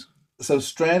 yes. So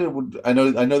Stranded would... I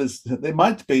know there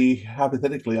might be,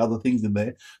 hypothetically, other things in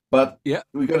there, but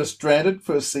we go to Stranded,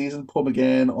 first season, Paul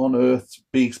McGann on Earth,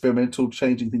 be experimental,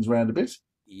 changing things around a bit.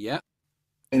 Yeah.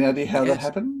 Any idea how that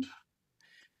happened?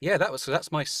 Yeah,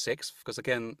 that's my 6th, because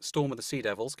again, Storm of the Sea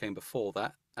Devils came before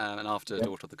that, and after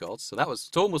Daughter of the Gods. So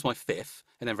Storm was my 5th,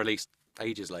 and then released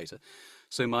ages later.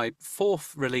 So my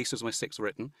 4th release was my 6th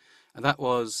written, and that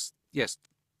was, yes,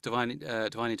 Divine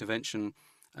Intervention.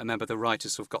 I remember the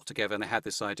writers sort of got together and they had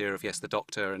this idea of, yes, the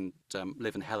Doctor and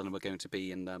Liv and Helen were going to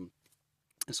be in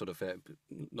sort of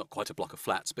not quite a block of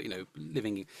flats, but,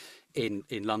 living in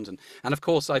London. And of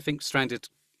course, I think Stranded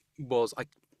was,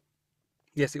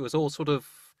 it was all sort of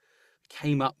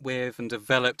came up with and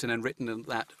developed and then written and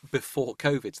that before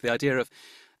COVID. So the idea of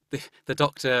the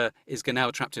Doctor is now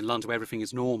trapped in London where everything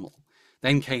is normal,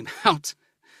 then came out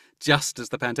just as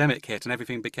the pandemic hit and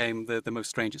everything became the most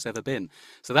strange it's ever been.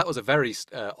 So that was a very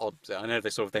odd... I know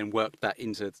they sort of then worked that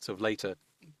into sort of later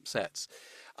sets.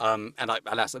 And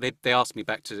they asked me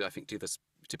back to, I think, do this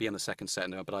to be on the second set,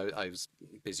 but I was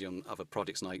busy on other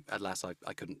projects, and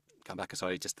I couldn't come back, so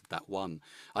I just did that one.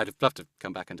 I'd have loved to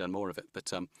come back and done more of it,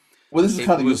 but... well, this is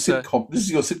kind of your sitcom. This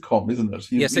is your sitcom, isn't it?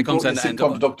 Sitcoms and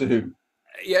sitcom Doctor Who.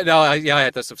 Yeah, no, I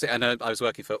had this, and I was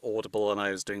working for Audible, and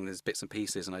I was doing these bits and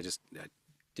pieces, and I just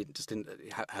didn't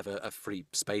have a free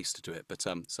space to do it, but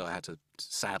so I had to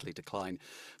sadly decline.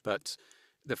 But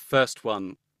the first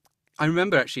one, I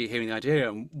remember actually hearing the idea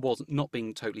and not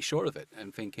being totally sure of it,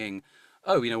 and thinking,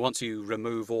 oh, once you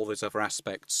remove all those other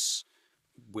aspects,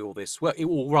 will this work?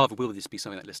 Or rather, will this be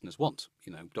something that listeners want?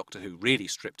 Doctor Who really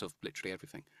stripped of literally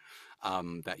everything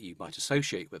that you might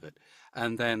associate with it.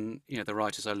 And then, the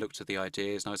writers, I looked at the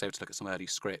ideas, and I was able to look at some early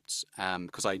scripts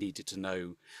because I needed to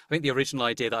know. I think the original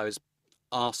idea that I was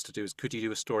asked to do is, could you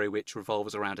do a story which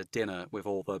revolves around a dinner with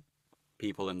all the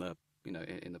people in the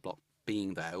in the block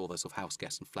being there, all those sort of house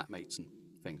guests and flatmates and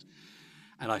things?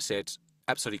 And I said,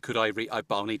 absolutely. Could I read?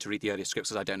 I'll need to read the earlier scripts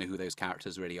because I don't know who those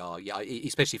characters really are. Yeah,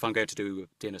 especially if I'm going to do a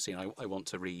dinner scene, I want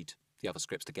to read the other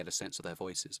scripts to get a sense of their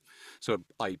voices. So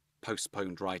I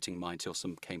postponed writing mine till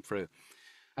some came through,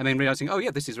 and then realizing, oh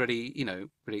yeah, this is really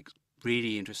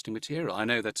really interesting material. I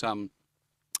know that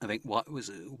I think what was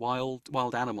it?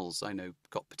 Wild Animals, I know,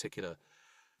 got particular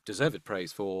deserved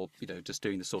praise for just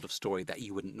doing the sort of story that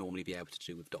you wouldn't normally be able to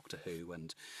do with Doctor Who,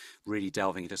 and really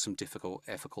delving into some difficult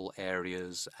ethical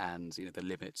areas and the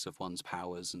limits of one's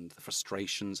powers and the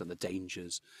frustrations and the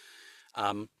dangers.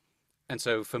 And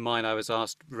so for mine, I was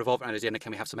asked, revolve around a dinner,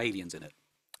 can we have some aliens in it?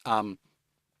 And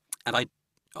I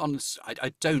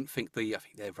don't think I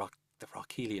think they're the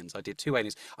Rakelians. I did 2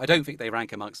 aliens. I don't think they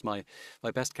rank amongst my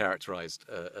best characterized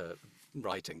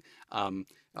writing.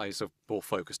 I sort of more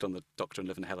focused on the Doctor and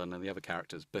Liv and Helen and the other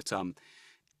characters, but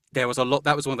there was a lot.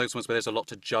 That was one of those ones where there's a lot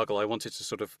to juggle. I wanted to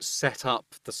sort of set up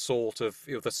the sort of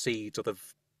the seeds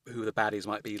of who the baddies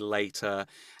might be later,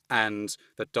 and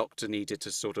the Doctor needed to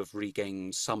sort of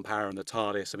regain some power in the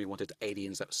TARDIS, and we wanted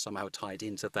aliens that were somehow tied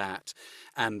into that.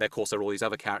 And of course there are all these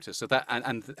other characters. So that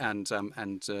and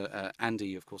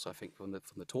Andy, of course, I think from the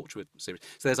Torchwood series.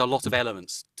 So there's a lot of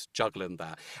elements to juggle in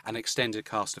that, an extended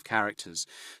cast of characters.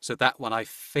 So that one, I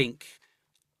think,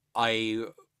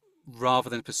 rather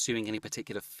than pursuing any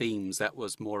particular themes, that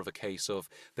was more of a case of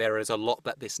there is a lot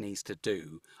that this needs to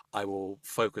do. I will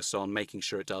focus on making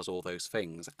sure it does all those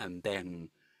things, and then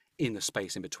in the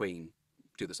space in between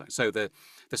do the same. So the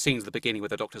scenes at the beginning where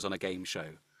the Doctor's on a game show,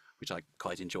 which I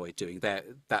quite enjoyed doing.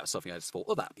 That's something I just thought,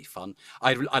 oh, that'd be fun.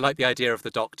 I like the idea of the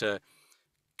Doctor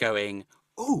going,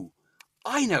 oh,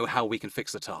 I know how we can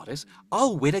fix the TARDIS.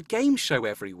 I'll win a game show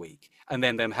every week. And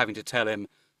then them having to tell him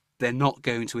they're not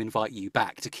going to invite you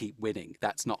back to keep winning.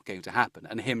 That's not going to happen.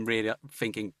 And him really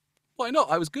thinking, why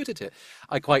not? I was good at it.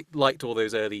 I quite liked all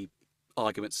those early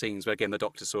argument scenes where, again, the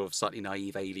Doctor's sort of slightly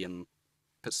naive alien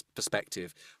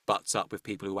perspective butts up with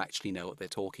people who actually know what they're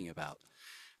talking about.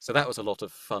 So that was a lot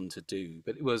of fun to do.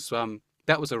 But it was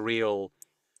that was a real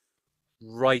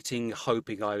writing,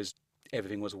 hoping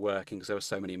everything was working because there were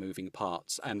so many moving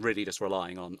parts, and really just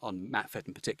relying on Matt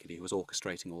Fetton particularly, who was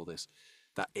orchestrating all this,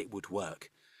 that it would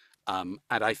work. And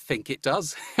I think it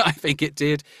does. I think it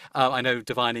did. I know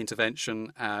Divine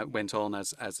Intervention went on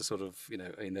as a sort of,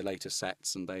 in the later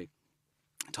sets, and they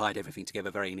tied everything together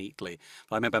very neatly.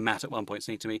 But I remember Matt at one point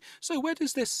saying to me, so where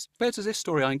does this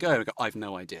storyline go? And I go, I've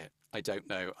no idea. I don't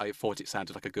know. I thought it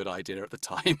sounded like a good idea at the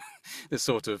time. This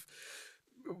sort of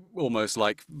almost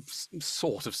like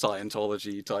sort of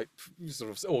Scientology type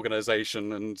sort of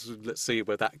organization, and let's see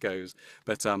where that goes.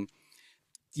 But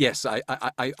yes,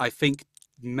 I think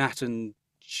Matt and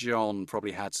John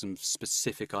probably had some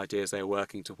specific ideas they were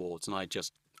working towards, and I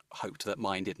just hoped that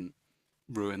mine didn't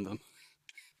ruin them.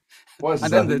 Well,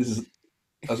 this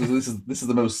is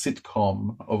the most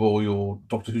sitcom of all your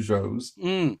Doctor Who shows,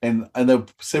 and there were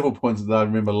several points that I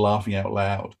remember laughing out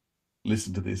loud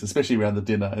listening to this, especially around the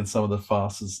dinner and some of the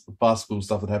farcical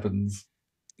stuff that happens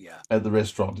at the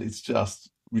restaurant. It's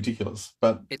just ridiculous,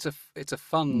 but it's a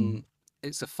fun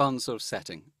sort of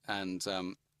setting, and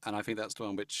I think that's the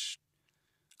one which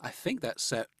I think that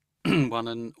set won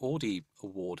an Audie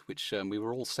Award, which we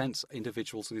were all sent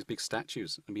individuals of these big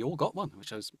statues, and we all got one,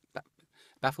 which I was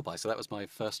baffled by. So that was my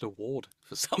first award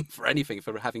for anything,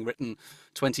 for having written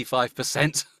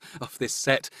 25% of this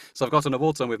set. So I've got an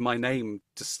award with my name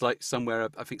just like somewhere,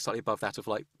 I think slightly above that of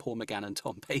like Paul McGann and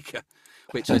Tom Baker,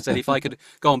 which I said if I could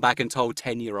gone back and told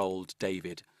 10-year-old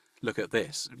David, look at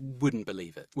this, wouldn't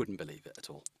believe it at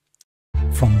all.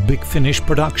 From Big Finish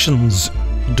Productions,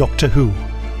 Doctor Who,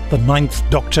 The Ninth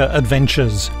Doctor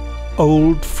Adventures,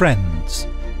 Old Friends.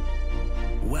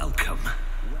 Welcome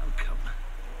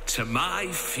to my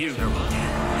funeral.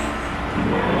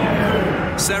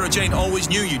 Sarah Jane always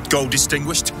knew you'd go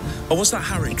distinguished. Or was that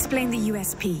Harry? Explain the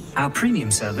USP. Our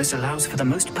premium service allows for the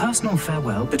most personal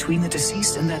farewell between the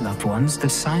deceased and their loved ones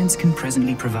that science can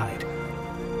presently provide.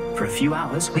 For a few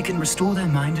hours, we can restore their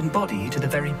mind and body to the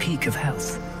very peak of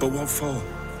health. But what for?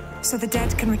 So the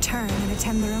dead can return and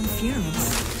attend their own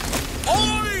funerals.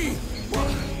 Oi!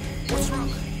 What's wrong?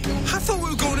 I thought we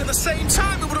were going at the same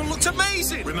time. It would have looked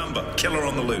amazing. Remember, killer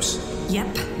on the loose.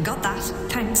 Yep, got that.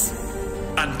 Thanks.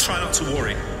 And try not to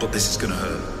worry, but this is going to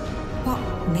hurt. What,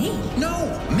 me?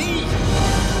 No, me!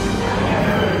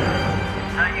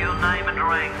 Say your name and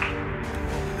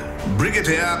rank.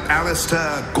 Brigadier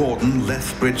Alistair Gordon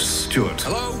Lethbridge Stewart.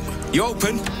 Hello? You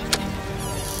open?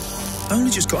 I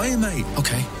only just got here, mate.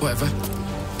 Okay, whatever.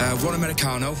 One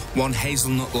Americano, one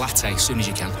hazelnut latte, as soon as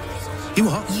you can. You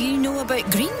what? You know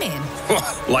about Green Men?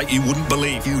 Like you wouldn't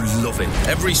believe. You love it.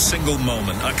 Every single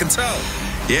moment, I can tell.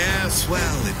 Yes,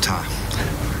 well, it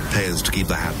pays to keep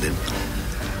the hand in.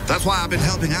 That's why I've been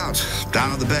helping out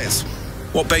down at the base.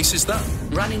 What base is that?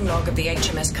 Running log of the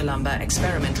HMS Columba,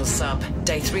 experimental sub,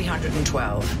 day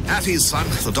 312. Attie's son,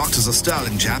 the doctor's a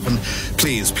sterling chap, and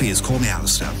please call me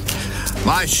Alistair.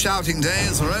 My shouting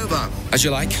days are over. As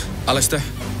you like, Alistair.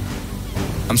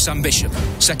 I'm Sam Bishop,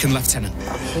 second lieutenant.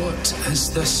 What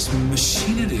is this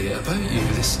machinery about you,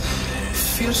 this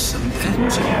fearsome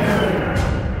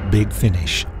engine? Big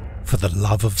Finish, for the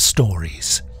love of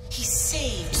stories. He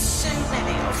saved so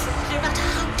many of them, no matter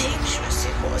how dangerous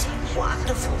it was.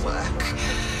 Wonderful work.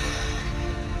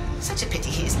 Such a pity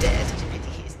he's dead.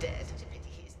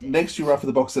 Next, you're up for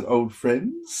the box set Old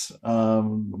Friends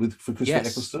for Christopher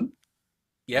Eccleston.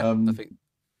 Yeah, I think.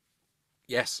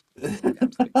 Yes.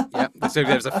 Yeah. So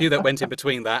there's a few that went in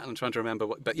between that. I'm trying to remember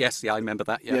what, but yes, I remember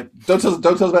that. Yeah. Don't tell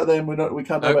us about them. We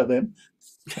can't know about them.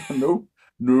 No.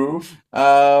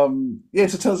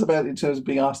 So tell us about in terms of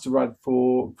being asked to write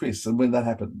for Chris and when that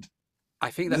happened.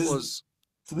 I think it's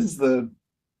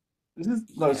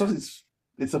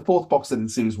the fourth box set in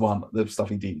series 1. The stuff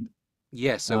he did.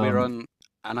 Yeah. So we're on,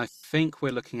 and I think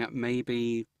we're looking at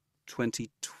maybe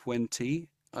 2020.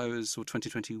 Or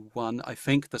 2021. I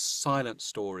think the Silent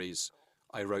Stories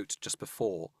I wrote just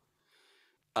before.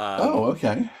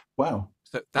 Okay. Wow.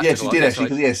 So yes, you did actually,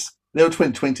 because yes, they were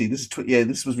 2020.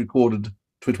 This was recorded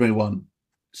 2021.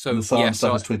 So the Silent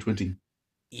stuff was 2020.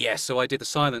 Yeah, so I did the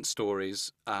silent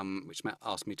stories, which Matt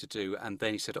asked me to do, and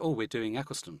then he said, "Oh, we're doing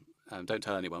Eccleston. Don't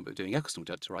tell anyone, but we're doing Eccleston. We'd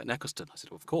like to write an Eccleston." I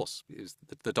said, "Well, of course." It was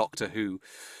the Doctor who,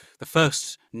 the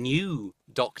first new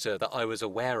Doctor that I was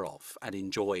aware of and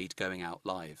enjoyed going out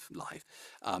live,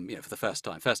 for the first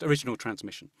time, first original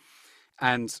transmission,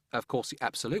 and of course,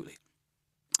 absolutely.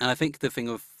 And I think the thing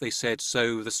of they said,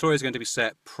 so the story is going to be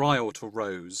set prior to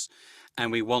Rose, and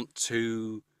we want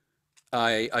to.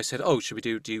 I said, "Oh, should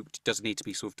we does it need to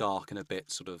be sort of dark and a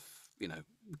bit sort of,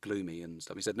 gloomy and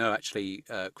stuff?" He said, "No, actually,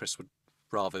 Chris would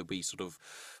rather we sort of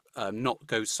not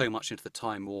go so much into the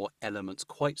Time War elements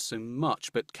quite so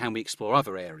much, but can we explore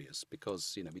other areas?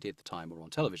 Because, we did the Time War on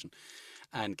television,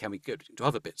 and can we go to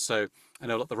other bits?" So I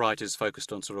know a lot of the writers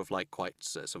focused on sort of like quite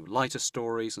sort of lighter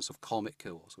stories and sort of comic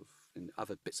or sort of in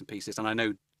other bits and pieces. And I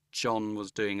know John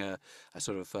was doing a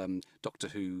sort of Doctor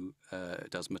Who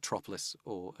does Metropolis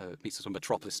or meets a sort of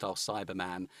Metropolis-style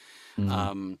Cyberman.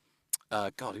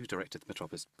 God, who directed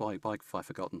Metropolis? By I've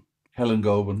forgotten. Helen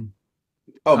Goldman.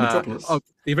 Oh, Metropolis.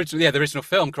 The original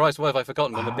film. Christ, why have I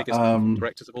forgotten? One of the biggest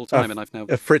directors of all time, and I've now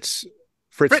Fritz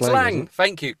Lang.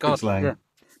 Thank you, God. Fritz Lang. Yeah.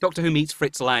 Doctor Who meets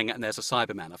Fritz Lang, and there's a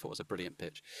Cyberman. I thought was a brilliant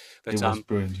pitch. But, it was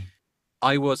brilliant.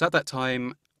 I was at that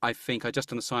time. I think I just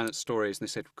done the silent stories, and they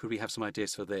said, "Could we have some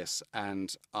ideas for this?"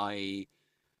 And I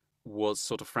was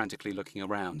sort of frantically looking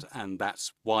around, and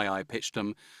that's why I pitched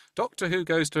them. Doctor Who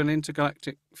goes to an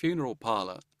intergalactic funeral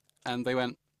parlor, and they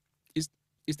went, "Is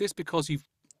this because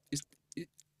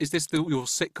is this your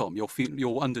sitcom,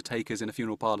 your Undertakers in a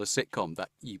funeral parlor sitcom that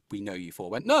we know you for?"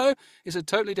 I went, "No, it's a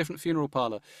totally different funeral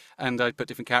parlor," and I put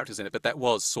different characters in it. But that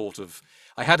was sort of,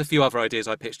 I had a few other ideas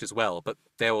I pitched as well, but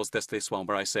there was this one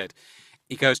where I said,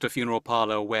 he goes to a funeral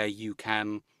parlor where you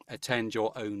can attend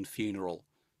your own funeral,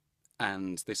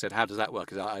 and they said, "How does that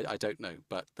work?" I don't know,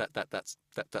 but that's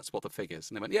what the figures.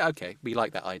 And they went, "Yeah, okay, we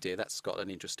like that idea. That's got an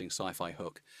interesting sci-fi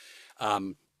hook."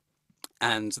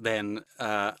 And then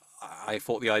I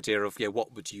thought the idea of,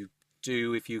 what would you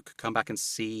do if you could come back and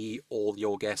see all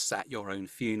your guests at your own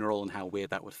funeral, and how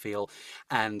weird that would feel.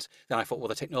 And then I thought, well,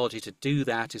 the technology to do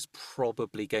that is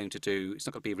probably going to do, it's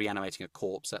not going to be reanimating a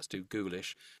corpse, that's too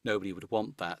ghoulish, nobody would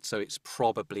want that, so it's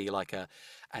probably like an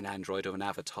android or an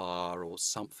avatar or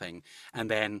something. And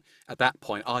then at that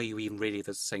point, are you even really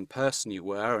the same person you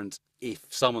were? And if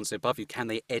someone's above you, can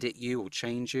they edit you or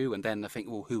change you? And then I think,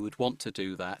 well, who would want to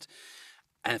do that?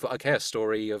 And I thought, okay, a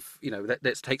story of,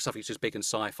 let's take something which is big and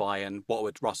sci-fi, and what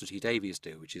would Russell T Davies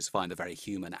do, which is find the very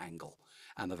human angle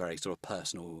and the very sort of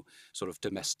personal, sort of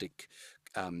domestic,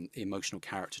 emotional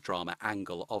character drama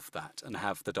angle of that, and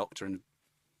have the Doctor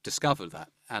discover that,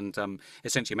 and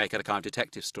essentially make it a kind of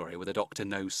detective story where the Doctor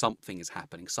knows something is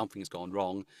happening, something has gone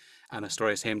wrong, and the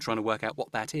story is him trying to work out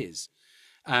what that is.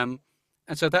 And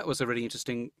so that was a really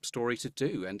interesting story to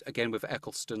do. And again, with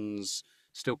Eccleston's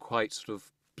still quite sort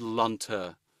of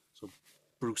blunter, sort of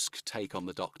brusque take on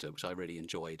the Doctor, which I really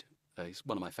enjoyed. He's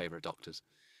one of my favourite Doctors.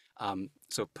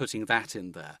 So putting that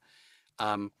in there.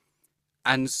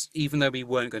 And even though we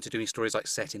weren't going to do any stories like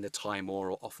set in the Time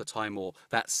War or off the Time War,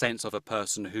 that sense of a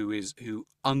person who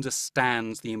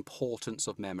understands the importance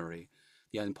of memory,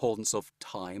 the importance of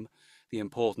time, the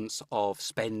importance of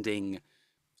spending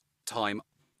time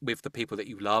with the people that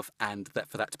you love, and that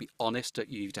for that to be honest, that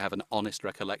you to have an honest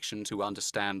recollection, to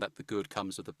understand that the good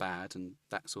comes with the bad and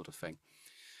that sort of thing.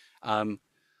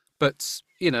 But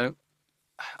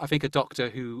I think a Doctor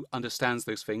who understands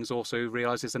those things also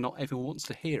realizes that not everyone wants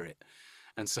to hear it.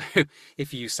 And so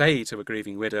if you say to a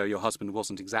grieving widow, your husband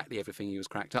wasn't exactly everything he was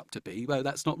cracked up to be, well,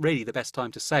 that's not really the best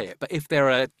time to say it. But if there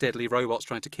are deadly robots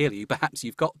trying to kill you, perhaps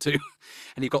you've got to,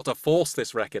 and you've got to force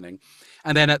this reckoning.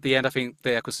 And then at the end, I think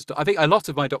a lot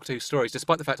of my Doctor Who stories,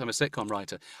 despite the fact I'm a sitcom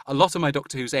writer, a lot of my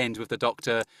Doctor Who's end with the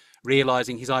Doctor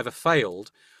realising he's either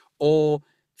failed, or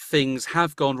things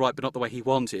have gone right but not the way he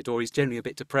wanted, or he's generally a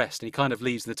bit depressed, and he kind of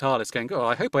leaves the TARDIS going,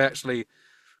 I hope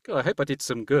I did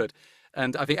some good.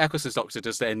 And I think Eccleston's Doctor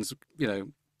just ends,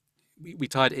 we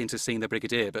tied it into seeing the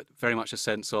Brigadier, but very much a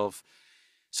sense of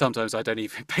sometimes I don't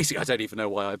even know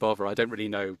why I bother. I don't really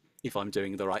know if I'm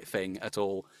doing the right thing at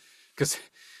all. Because,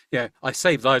 I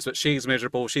saved lives, but she's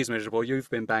miserable, you've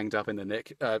been banged up in the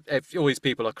nick. If all these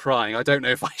people are crying, I don't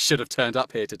know if I should have turned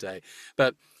up here today.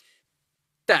 But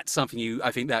that's something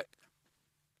I think that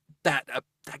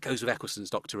goes with Eccleston's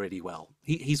Doctor really well.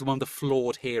 He's one of the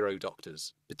flawed hero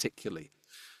Doctors, particularly.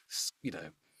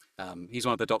 He's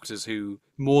one of the Doctors who,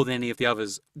 more than any of the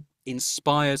others,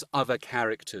 inspires other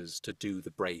characters to do the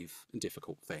brave and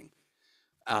difficult thing.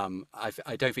 I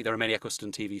don't think there are many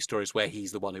Eccleston TV stories where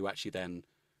he's the one who actually then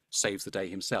saves the day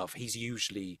himself. He's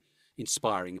usually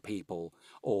inspiring people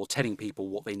or telling people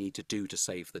what they need to do to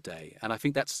save the day. And I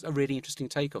think that's a really interesting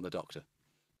take on the Doctor.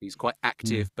 He's quite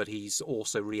active, but he's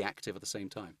also reactive at the same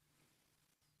time.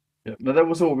 Yeah. Now, that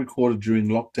was all recorded during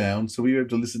lockdown, so were you able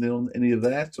to listen in on any of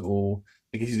that, or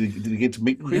I guess did you get to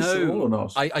meet Chris at all or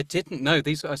not? I didn't know.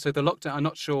 These so the lockdown, I'm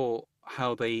not sure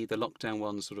how the lockdown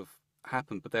ones sort of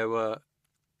happened, but there were,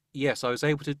 yes, I was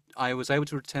able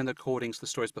to attend the recordings of the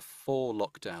stories before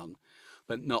lockdown,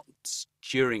 but not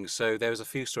during. So there was a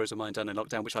few stories of mine done in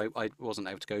lockdown, which I wasn't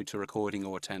able to go to recording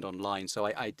or attend online. So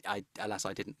I alas,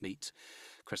 I didn't meet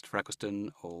Christopher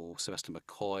Eccleston or Sylvester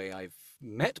McCoy. I've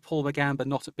met Paul McGann, but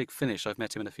not at Big Finish. I've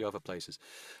met him in a few other places.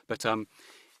 But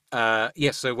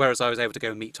yes, so whereas I was able to go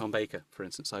and meet Tom Baker, for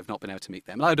instance, I've not been able to meet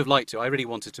them. And I would have liked to. I really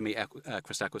wanted to meet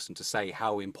Chris Eccleston to say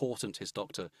how important his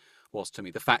Doctor was to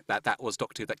me. The fact that that was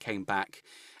Doctor Who that came back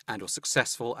and was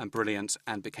successful and brilliant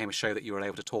and became a show that you were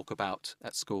able to talk about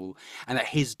at school, and that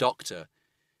his Doctor,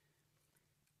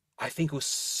 I think, was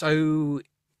so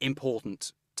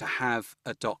important to have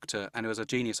a Doctor, and it was a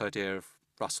genius idea of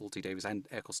Russell T Davies and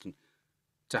Eccleston,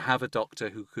 to have a Doctor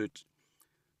who could,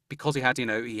 because he had,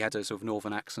 he had a sort of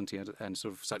northern accent, he had and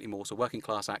sort of slightly more sort of working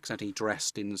class accent, and he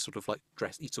dressed in sort of like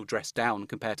he sort of dressed down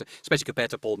especially compared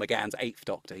to Paul McGann's 8th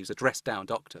Doctor. He was a dressed down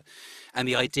Doctor. And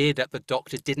the idea that the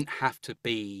Doctor didn't have to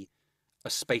be a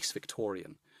space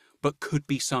Victorian, but could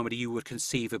be somebody you would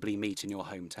conceivably meet in your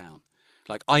hometown.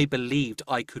 Like, I believed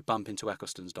I could bump into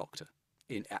Eccleston's Doctor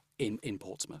in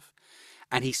Portsmouth.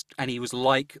 And he was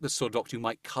like the sort of Doctor who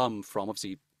might come from,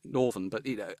 obviously, Northern, but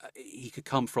he could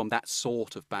come from that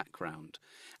sort of background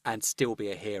and still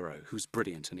be a hero who's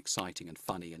brilliant and exciting and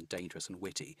funny and dangerous and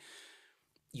witty.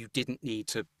 You didn't need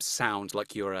to sound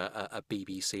like you're a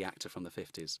BBC actor from the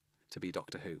 50s to be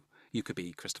Doctor Who. You could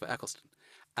be Christopher Eccleston,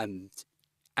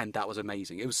 and that was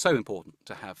amazing. It was so important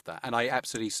to have that, and I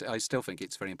still think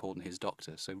it's very important, his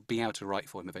Doctor. So being able to write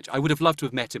for him eventually, I would have loved to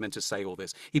have met him and to say all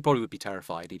this. He probably would be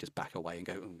terrified. He'd just back away and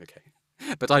go, okay.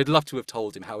 But I'd love to have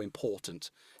told him how important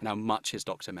and how much his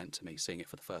Doctor meant to me, seeing it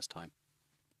for the first time.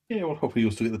 Yeah, well, hopefully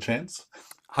you'll still get the chance.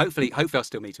 Hopefully I'll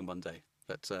still meet him one day.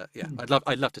 But yeah,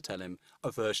 I'd love to tell him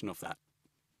a version of that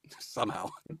somehow.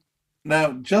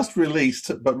 Now, just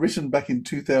released but written back in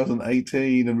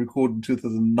 2018 and recorded in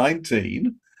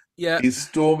 2019, is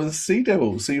Storm of the Sea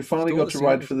Devils. So you finally got to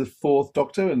write for the 4th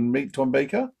Doctor and meet Tom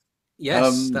Baker.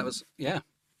 Yes, that was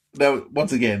Now,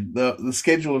 once again, the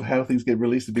schedule of how things get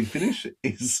released at Big Finish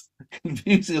is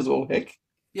confusing as all heck.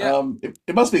 Yeah.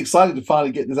 It must be exciting to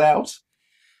finally get this out.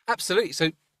 Absolutely.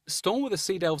 So Storm with the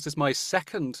Sea Devils is my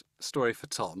 2nd story for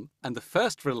Tom, and the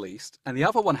first released, and the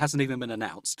other one hasn't even been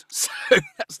announced. So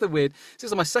that's the weird.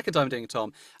 This is my 2nd time doing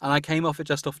Tom, and I came off it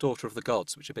just off Daughter of the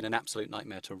Gods, which had been an absolute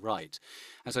nightmare to write.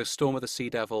 And so Storm with the Sea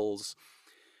Devils,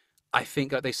 I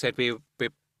think, like they said,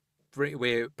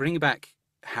 we're bringing back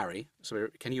Harry. So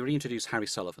can you reintroduce Harry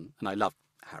Sullivan? And I love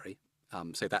Harry.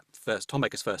 So that Tom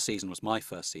Baker's first season was my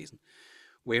first season.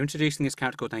 We're introducing this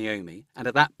character called Naomi, and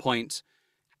at that point,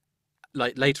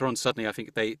 like later on, suddenly I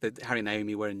think Harry and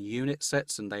Naomi were in unit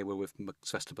sets, and they were with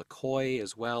Sylvester McCoy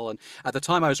as well. And at the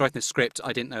time I was writing the script,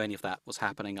 I didn't know any of that was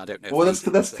happening. I don't know. Well,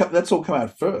 that's all come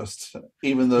out first,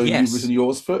 even though you've written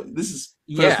yours first. This is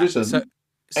first written. So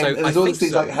and there's all these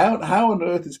things like how on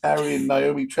earth is Harry and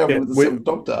Naomi traveling with the 7th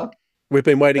Doctor? We've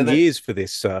been waiting years for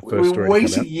this first story. We're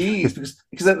waiting years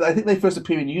because I think they first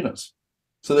appear in units.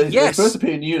 So they first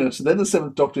appear in units, and then the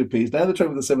 7th Doctor appears. Now they're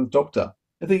traveling with the 7th Doctor.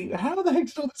 I think, how the heck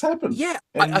did all this happen? Yeah,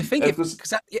 I think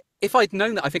if I'd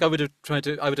known that, I think I would have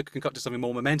concocted something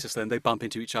more momentous than they bump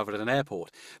into each other at an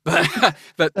airport. But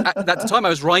at the time I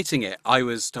was writing it, I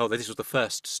was told that this was the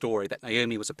first story that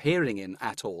Naomi was appearing in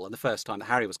at all, and the first time that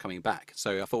Harry was coming back.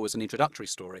 So I thought it was an introductory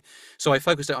story. So I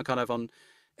focused it on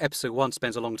episode 1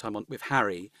 spends a long time with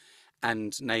Harry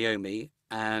and Naomi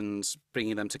and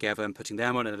bringing them together and putting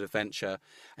them on an adventure.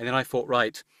 And then I thought,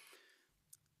 right,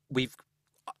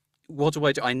 what do?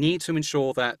 I need to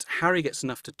ensure that Harry gets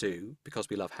enough to do because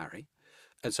we love Harry.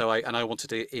 And so I wanted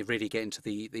to really get into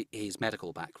his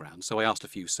medical background. So I asked a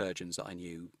few surgeons that I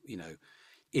knew,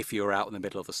 if you're out in the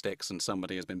middle of the sticks and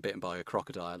somebody has been bitten by a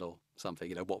crocodile or something,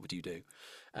 what would you do?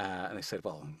 And they said,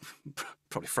 well,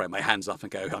 probably throw my hands up and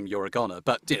go, you're a goner.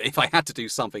 But if I had to do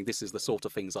something, this is the sort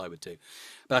of things I would do.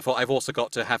 But I thought I've also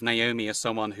got to have Naomi as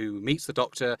someone who meets the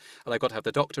Doctor, and I've got to have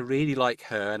the Doctor really like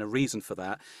her and a reason for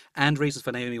that, and reasons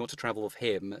for Naomi want to travel with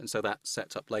him. And so that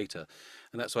sets up later.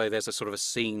 And that's why there's a sort of a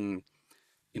scene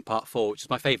in part 4, which is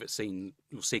my favourite scene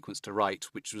or sequence to write,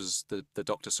 which was the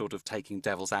Doctor sort of taking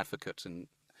devil's advocate and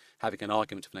having an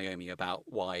argument with Naomi about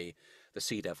why the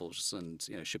Sea Devils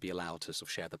and should be allowed to sort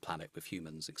of share the planet with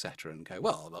humans, etc. And go,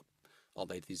 well, are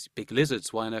they these big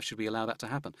lizards? Why on earth should we allow that to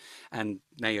happen? And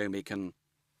Naomi can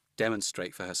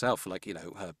demonstrate for herself, like, you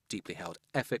know, her deeply held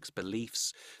ethics,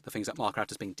 beliefs, the things that mark her out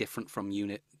as being different from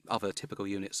other typical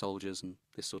unit soldiers and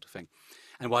this sort of thing.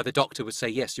 And why the Doctor would say,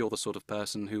 yes, you're the sort of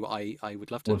person who I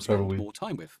would love to spend more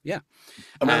time with. Yeah.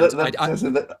 I mean,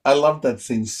 I love that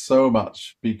scene so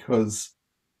much, because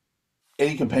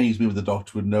any companion who's been with the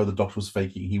Doctor would know the Doctor was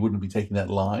faking. He wouldn't be taking that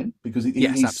line, because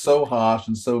he's so harsh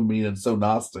and so mean and so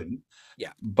nasty.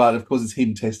 Yeah. But of course, it's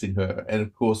him testing her, and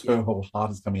of course, her whole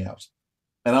heart is coming out.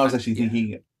 And I was actually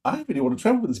thinking, I really want to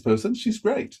travel with this person. She's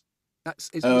great.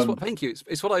 Thank you.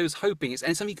 It's what I was hoping.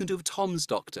 And something you can do with Tom's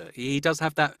Doctor. He does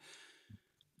have that.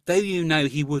 Though you know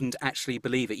he wouldn't actually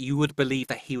believe it, you would believe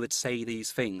that he would say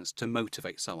these things to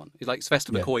motivate someone. Like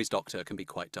Sylvester McCoy's Doctor can be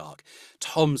quite dark.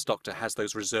 Tom's Doctor has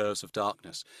those reserves of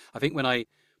darkness. I think when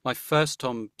my first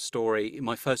Tom story,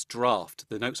 my first draft,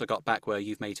 the notes I got back were,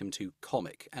 you've made him too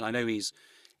comic. And I know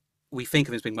we think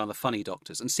of him as being one of the funny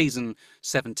Doctors. And season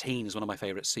 17 is one of my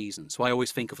favourite seasons. So I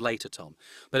always think of later Tom.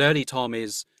 But early Tom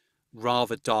is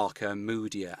rather darker,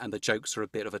 moodier, and the jokes are a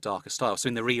bit of a darker style. So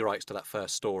in the rewrites to that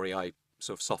first story, I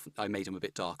made him a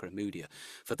bit darker and moodier.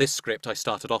 For this script, I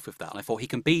started off with that, and I thought he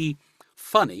can be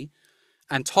funny,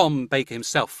 and Tom Baker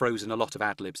himself throws in a lot of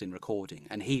ad-libs in recording,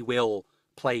 and he will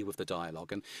play with the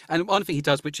dialogue. And one thing he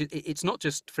does, which it's not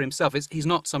just for himself, he's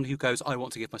not somebody who goes, I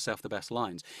want to give myself the best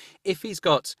lines. If he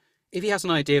has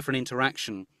an idea for an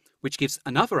interaction which gives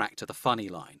another actor the funny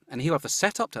line, and he'll have the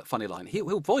setup to that funny line,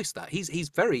 he'll voice that. He's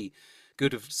very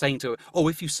good of saying to,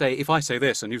 if I say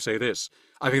this and you say this,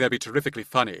 I think that'd be terrifically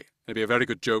funny. It'd be a very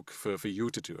good joke for you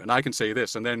to do. And I can say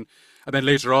this, and then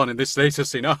later on in this later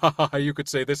scene, you could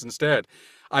say this instead.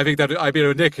 I think that,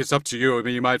 Nick, it's up to you. I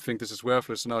mean, you might think this is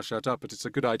worthless and I'll shut up, but it's a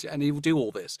good idea. And he will do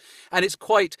all this. And it's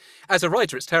quite, as a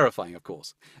writer, it's terrifying, of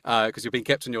course, because you're being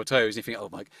kept on your toes. And you think, oh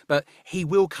my, but he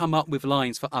will come up with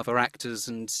lines for other actors,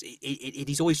 and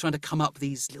he's always trying to come up with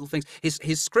these little things.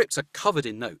 His scripts are covered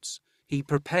in notes. He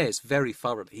prepares very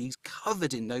thoroughly. He's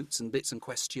covered in notes and bits and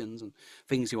questions and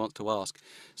things he wants to ask.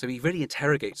 So he really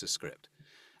interrogates the script.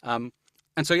 And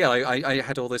so, yeah, I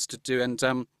had all this to do. And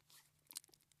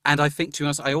I think, to be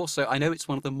honest, I know it's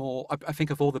one of the more, I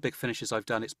think of all the Big Finishes I've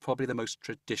done, it's probably the most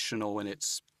traditional in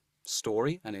its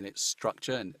story and in its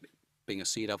structure, and being a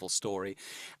Sea Devil story.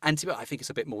 And I think it's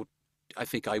a bit more, I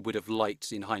think I would have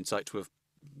liked, in hindsight, to have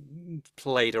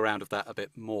played around with that a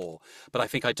bit more. But I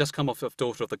think I just come off of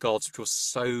Daughter of the Gods, which was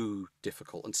so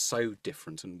difficult and so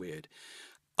different and weird.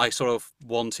 I sort of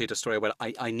wanted a story where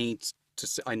I need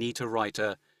to write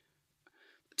a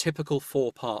typical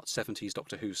 4-part 70s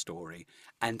Doctor Who story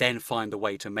and then find a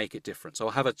way to make it different. So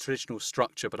I'll have a traditional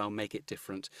structure, but I'll make it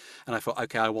different. And I thought,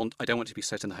 okay, I don't want it to be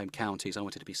set in the home counties. I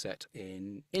want it to be set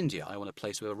in India. I want a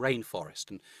place with a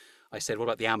rainforest. And I said, what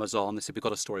about the Amazon? They said, we've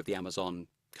got a story of the Amazon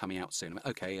coming out soon. I went,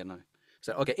 okay, and I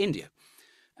said, okay, India.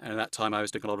 And at that time, I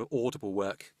was doing a lot of Audible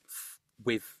work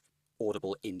with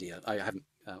Audible India.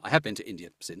 I have been to India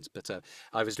since, but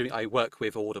I work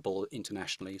with Audible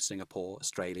internationally, Singapore,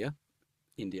 Australia,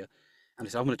 India, and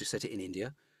I said, I want to set it in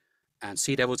India. And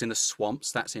sea devils in the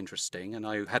swamps, that's interesting. And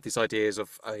I had these ideas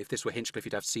of, if this were Hinchcliffe,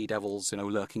 you'd have sea devils,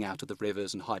 lurking out of the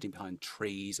rivers and hiding behind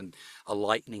trees, and a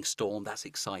lightning storm, that's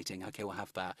exciting. Okay, we'll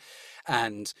have that.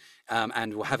 And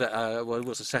we'll have what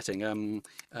was the setting?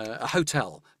 A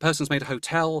hotel. Person's made a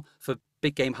hotel for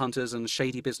big game hunters and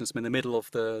shady businessmen in the middle of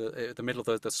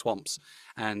the swamps.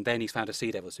 And then he's found a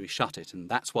sea devil, so he shut it. And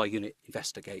that's why Unit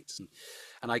investigates.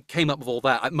 And I came up with all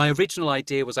that. My original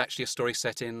idea was actually a story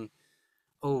set in,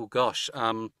 oh gosh,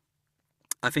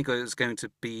 I think it was going to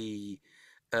be.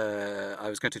 I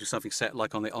was going to do something set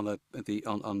like on the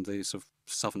sort of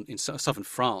southern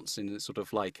France, in sort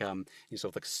of like in sort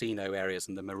of the casino areas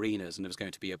and the marinas, and it was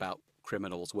going to be about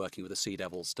criminals working with the sea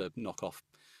devils to knock off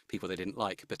people they didn't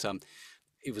like. But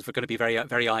it was going to be very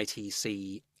very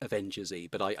ITC Avengers-y,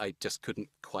 but I just couldn't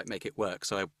quite make it work.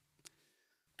 So I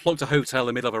plonked a hotel in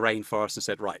the middle of a rainforest and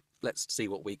said, right, let's see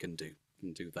what we can do,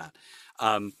 and do that.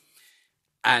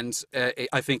 And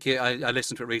I think I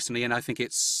listened to it recently, and I think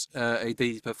it's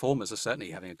the performers are certainly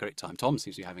having a great time. Tom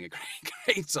seems to be having a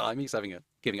great time. He's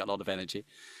giving a lot of energy.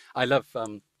 I love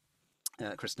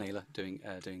Chris Naylor doing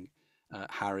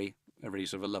Harry, a really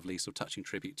sort of a lovely sort of touching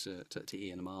tribute to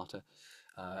Ian and Marta.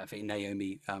 I think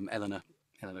Naomi, Eleanor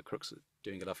Crooks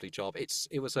doing a lovely job. It's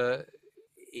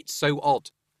so odd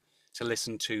to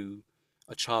listen to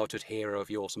a childhood hero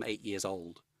of yours from 8 years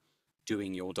old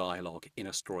doing your dialogue in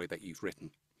a story that you've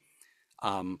written.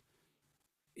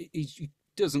 You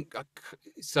doesn't.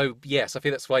 So yes, I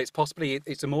think that's why it's possibly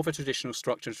it's a more of a traditional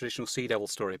structure, a traditional Sea Devil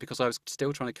story, because I was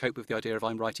still trying to cope with the idea of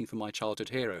I'm writing for my childhood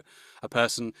hero, a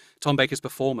person. Tom Baker's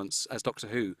performance as Doctor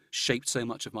Who shaped so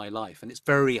much of my life, and it's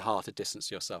very hard to distance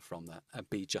yourself from that and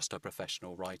be just a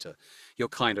professional writer. You're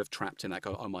kind of trapped in that.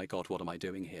 Go, oh my God, what am I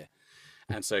doing here?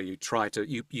 And so you try to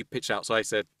you pitch out. So I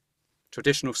said,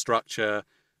 traditional structure,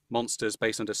 monsters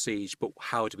based under siege, but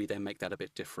how do we then make that a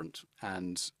bit different?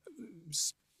 And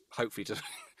hopefully to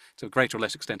a greater or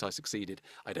less extent I succeeded.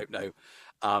 I don't know.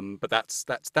 But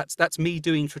that's me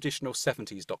doing traditional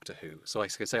 70s Doctor Who. So I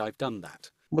can say I've done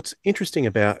that. What's interesting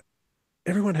about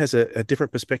everyone has a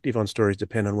different perspective on stories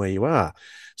depending on where you are.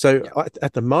 So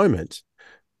at the moment,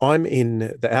 I'm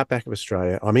in the outback of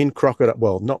Australia. I'm in crocodile,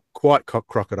 well, not quite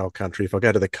crocodile country. If I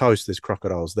go to the coast, there's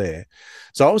crocodiles there.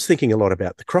 So I was thinking a lot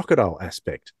about the crocodile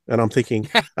aspect, and I'm thinking,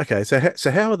 okay, so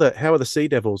how are the sea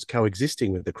devils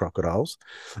coexisting with the crocodiles?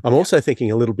 I'm also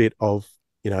thinking a little bit of,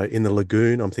 in the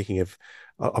lagoon. I'm thinking of,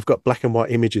 I've got black and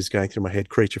white images going through my head.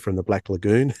 Creature from the Black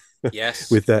Lagoon, yes,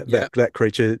 with that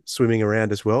creature swimming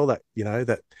around as well. That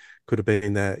that could have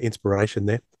been the inspiration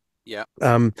there. Yeah.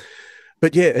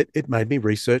 But yeah, it made me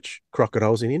research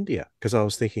crocodiles in India, because I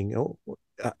was thinking,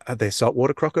 are there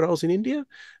saltwater crocodiles in India?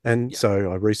 And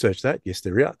so I researched that. Yes,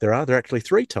 there are. There are actually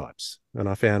 3 types. And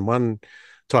I found one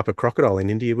type of crocodile in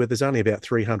India where there's only about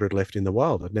 300 left in the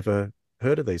wild. I'd never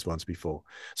heard of these ones before.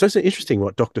 So it's interesting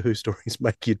what Doctor Who stories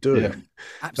make you do. Yeah,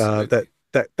 absolutely.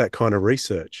 That kind of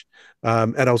research.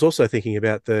 And I was also thinking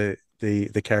about the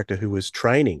character who was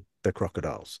training the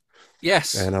crocodiles.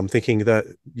 Yes. And I'm thinking that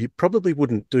you probably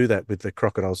wouldn't do that with the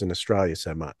crocodiles in Australia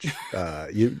so much.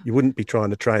 You wouldn't be trying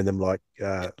to train them like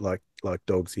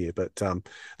dogs here. But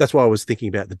that's why I was thinking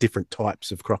about the different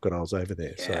types of crocodiles over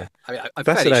there. Yeah. So I mean, I'm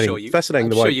fascinating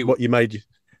fairly sure what you made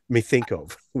me think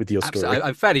of with your story.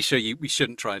 I'm fairly sure we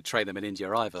shouldn't try and train them in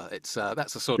India either. It's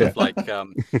that's a sort of like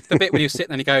the bit when you sit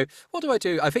there and you go, what do I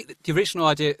do? I think the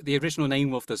original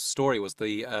name of the story was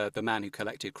the man who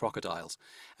collected crocodiles,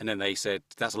 and then they said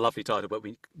that's a lovely title, but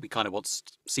we kind of want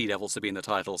sea devils to be in the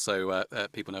title so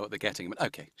people know what they're getting. But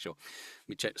okay, sure,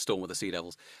 we check Storm with the Sea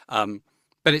Devils.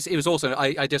 But it was also,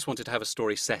 I just wanted to have a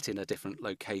story set in a different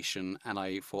location, and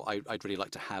I thought I'd really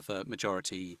like to have a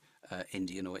majority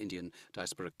Indian or Indian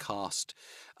diaspora cast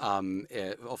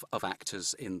of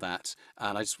actors in that.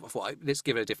 And I just thought, let's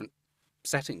give it a different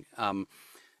setting, and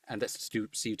let's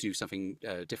do something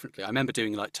differently. I remember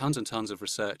doing like tons and tons of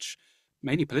research,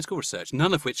 mainly political research,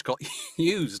 none of which got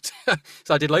used.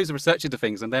 So I did loads of research into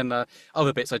things, and then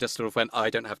other bits I just sort of went,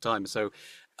 I don't have time. So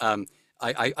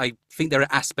I think there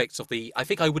are aspects of I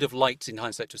think I would have liked in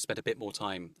hindsight to have spent a bit more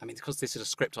time. I mean, because this is a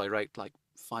script I wrote like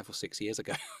 5 or 6 years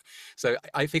ago. So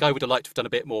I think I would have liked to have done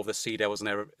a bit more of the sea devils and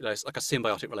like a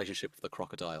symbiotic relationship with the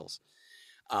crocodiles.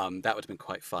 That would have been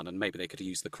quite fun, and maybe they could have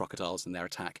used the crocodiles in their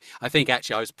attack. I think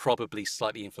actually I was probably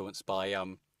slightly influenced by,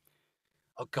 oh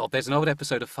God, there's an old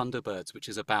episode of Thunderbirds which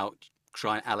is about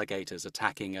giant alligators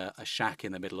attacking a shack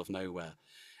in the middle of nowhere.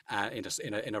 In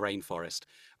a rainforest,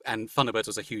 and Thunderbirds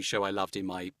was a huge show I loved in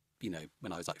my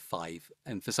when I was like 5,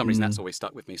 and for some reason that's always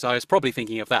stuck with me. So I was probably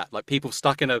thinking of that, like people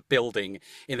stuck in a building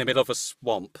in the middle of a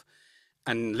swamp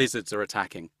and lizards are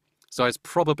attacking. So I was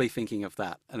probably thinking of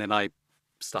that, and then I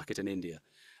stuck it in India.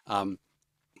 But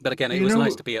again, it was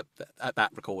nice to be at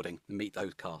that recording and meet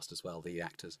those cast as well, the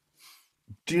actors.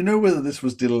 Do you know whether this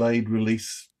was delayed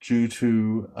release due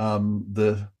to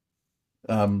the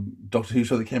Doctor Who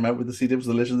show that came out with the Sea Devils,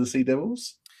 The Legend of the Sea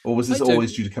Devils? Or was this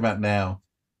always due to come out now?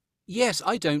 Yes,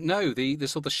 I don't know. The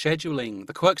sort of scheduling,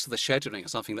 the quirks of the scheduling are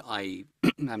something that I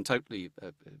am totally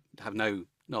have no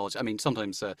knowledge. I mean,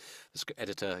 sometimes the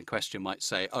editor in question might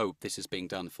say, oh, this is being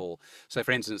done for... So,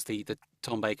 for instance, the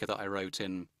Tom Baker that I wrote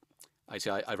in...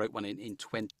 I wrote one in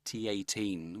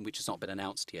 2018, which has not been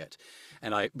announced yet.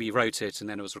 And we wrote it, and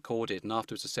then it was recorded. And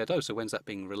afterwards I said, oh, so when's that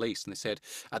being released? And they said,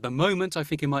 at the moment, I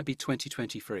think it might be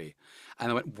 2023.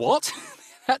 And I went, what?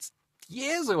 That's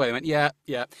years away. I went, yeah.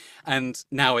 And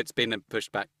now it's been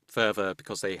pushed back further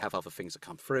because they have other things that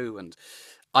come through. And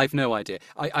I've no idea.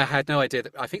 I had no idea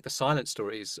that I think the Silent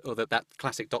Stories, or that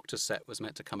classic Doctor set was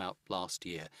meant to come out last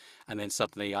year. And then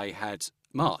suddenly I had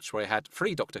March, where I had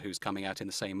 3 Doctor Who's coming out in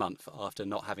the same month after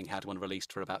not having had one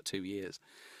released for about 2 years.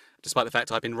 Despite the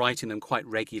fact I've been writing them quite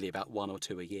regularly, about 1 or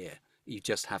 2 a year. You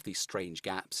just have these strange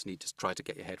gaps and you just try to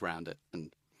get your head around it.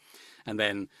 And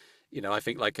then, I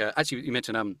think like, actually you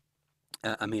mentioned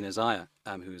Amina Zaya,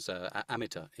 who's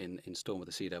Amita in Storm with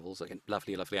the Sea Devils, like a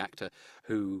lovely, lovely actor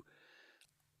who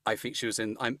I think she was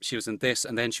in this,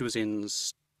 and then she was in,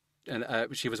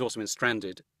 she was also in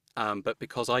Stranded. But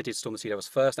because I did Storm the Sea Devils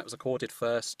first, that was recorded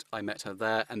first, I met her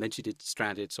there, and then she did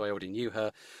Stranded, so I already knew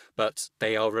her. But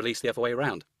they are released the other way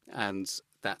around, and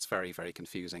that's very, very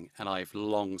confusing. And I've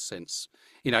long since,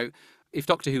 if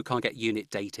Doctor Who can't get unit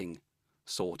dating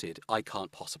sorted, I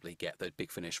can't possibly get the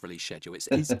Big Finish release schedule. It's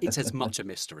as much a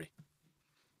mystery.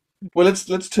 Well,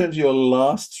 let's turn to your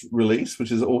last release,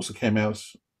 which also came out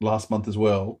last month as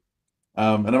well.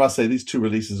 And I must say, these two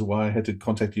releases are why I had to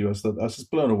contact you. I was just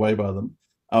blown away by them.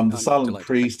 The Silent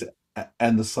Priest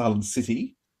and the Silent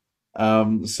City.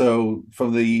 So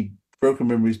from the Broken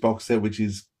Memories box set, which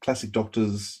is Classic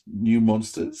Doctor's New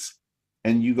Monsters,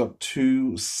 and you got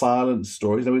two silent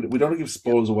stories. Now, we don't want to give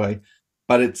spoilers away,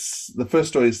 but the first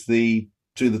story is the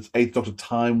Eighth Doctor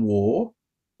Time War,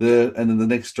 and then the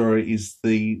next story is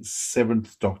the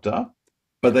Seventh Doctor,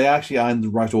 but they actually are in the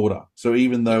right order. So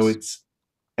even though it's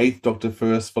Eighth Doctor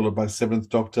first, followed by Seventh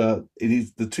Doctor,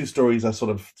 the two stories are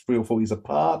sort of 3 or 4 years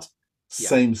apart,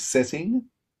 same setting,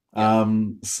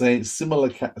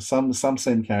 similar some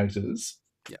same characters.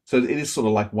 So it is sort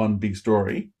of like one big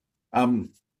story.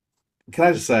 Can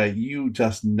I just say, you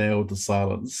just nailed the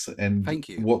silence and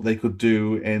what they could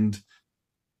do, and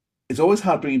it's always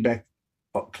hard bringing back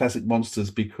classic monsters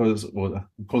because, well,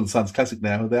 I'm calling the Silence classic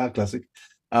now. They are classic.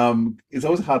 It's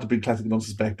always hard to bring classic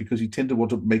monsters back because you tend to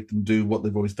want to make them do what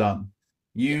they've always done.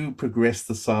 You progress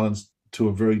the Silence to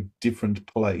a very different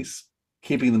place,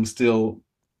 keeping them still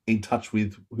in touch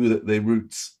with their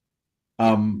roots,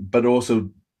 but also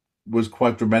was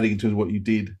quite dramatic in terms of what you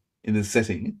did in the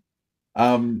setting.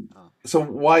 So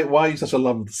why are you such a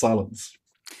love of the Silence?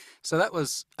 So that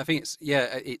was, I think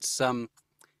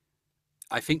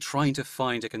I think trying to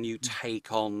find a new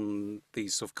take on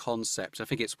these sort of concepts. I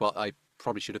think it's what I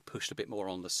probably should have pushed a bit more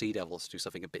on the Sea Devils to do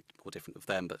something a bit more different with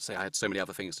them. But say I had so many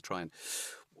other things to try and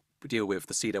deal with.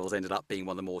 The Sea Devils ended up being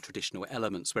one of the more traditional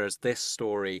elements, whereas this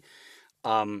story,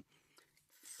 from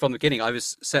the beginning, I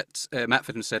was set. Matt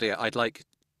Fidden said, I'd like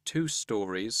 2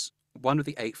 stories. One with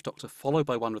the Eighth Doctor, followed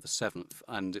by one with the Seventh,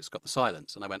 and it's got the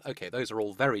Silence. And I went, okay, those are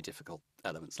all very difficult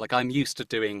elements. Like, I'm used to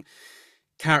doing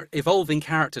evolving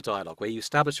character dialogue, where you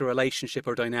establish a relationship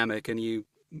or a dynamic and you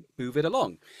move it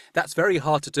along. That's very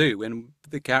hard to do when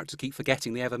the characters keep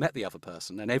forgetting they ever met the other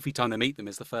person, and every time they meet them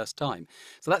is the first time.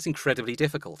 So that's incredibly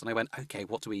difficult. And I went, okay,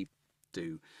 what do we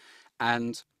do?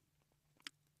 And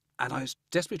I was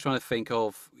desperately trying to think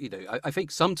of, I think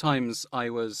sometimes I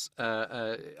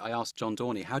asked John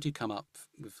Dorney, how do you come up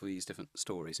with these different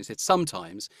stories? He said,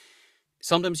 sometimes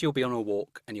you'll be on a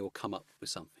walk and you'll come up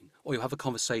with something, or you'll have a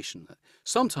conversation.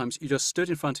 Sometimes you just stood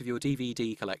in front of your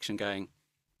DVD collection going,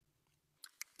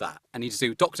 that. And you just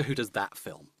do, Doctor Who does that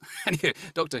film. And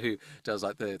Doctor Who does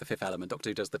like the Fifth Element,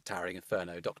 Doctor Who does the Towering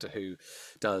Inferno, Doctor Who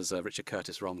does Richard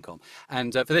Curtis rom-com.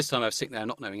 And for this time I was sitting there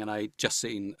not knowing, and I just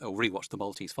seen or rewatched The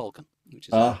Maltese Falcon, which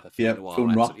is a film noir I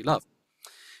absolutely love.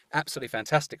 Absolutely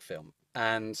fantastic film.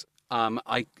 And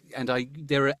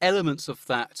there are elements of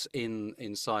that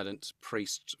in Silent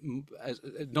Priest,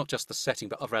 not just the setting,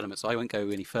 but other elements. I won't go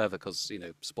any further because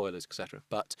spoilers, etc.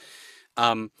 But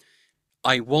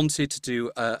I wanted to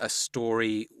do a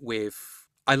story with.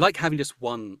 I like having just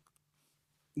one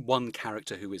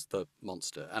character who is the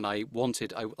monster, and I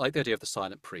like the idea of the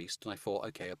Silent Priest, and I thought,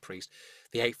 okay, a priest.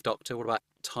 The Eighth Doctor. What about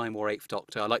Time War Eighth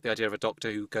Doctor? I like the idea of a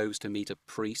Doctor who goes to meet a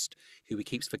priest who he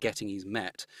keeps forgetting he's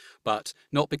met, but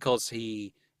not because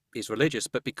he is religious,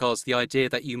 but because the idea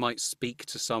that you might speak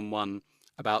to someone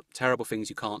about terrible things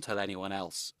you can't tell anyone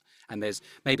else. And there's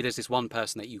this one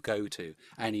person that you go to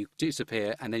and you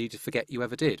disappear and then you forget you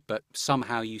ever did, but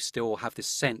somehow you still have this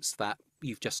sense that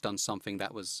you've just done something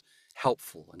that was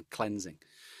helpful and cleansing.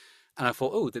 And I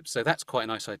thought, so that's quite a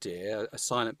nice idea, a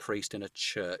silent priest in a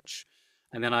church.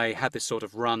 And then I had this sort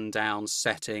of run-down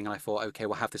setting, and I thought, okay,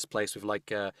 we'll have this place with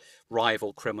like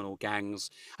rival criminal gangs.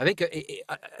 I think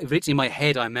originally in my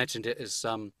head I imagined it as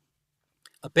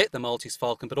a bit the Maltese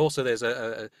Falcon, but also there's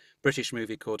a British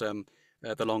movie called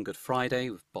The Long Good Friday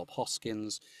with Bob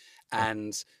Hoskins,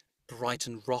 and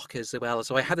Brighton Rock as well.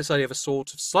 So I had this idea of a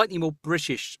sort of slightly more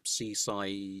British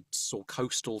seaside or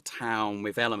coastal town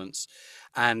with elements.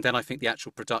 And then I think the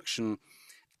actual production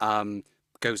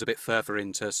goes a bit further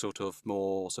into sort of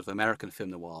more sort of American film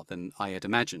noir than I had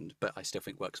imagined, but I still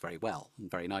think works very well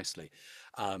and very nicely.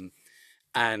 And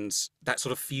that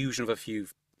sort of fusion of a few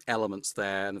elements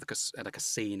there, and a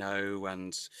casino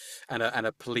and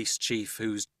a police chief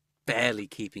who's barely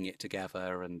keeping it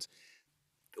together, and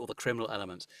all the criminal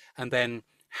elements. And then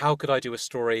how could I do a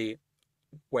story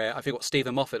where I think what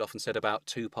Stephen Moffat often said about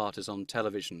two-parters on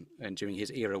television and during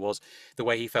his era was the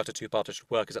way he felt a two-parter should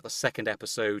work is that the second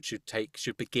episode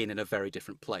should begin in a very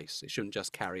different place. It shouldn't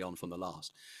just carry on from the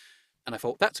last. And I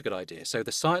thought, that's a good idea. So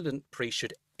the Silent Priest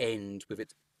should end with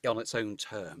it on its own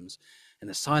terms. In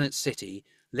the Silent City,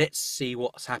 let's see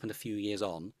what's happened a few years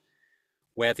on,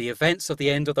 where the events of the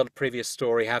end of the previous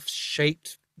story have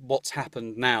shaped what's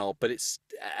happened now, but it's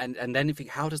and then you think,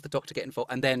 how does the Doctor get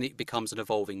involved? And then it becomes an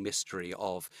evolving mystery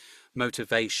of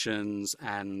motivations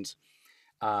and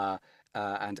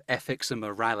ethics and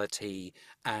morality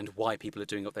and why people are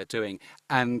doing what they're doing.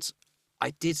 And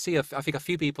I did see, I think a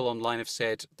few people online have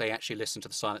said they actually listened to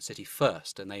the Silent City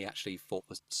first, and they actually thought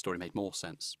the story made more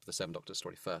sense for the Seventh Doctor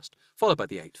story first, followed by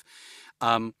the Eighth.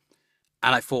 And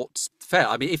I thought, fair.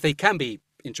 I mean, if they can be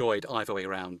enjoyed either way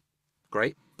around,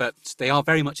 great. But they are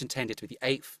very much intended to be the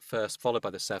Eighth first, followed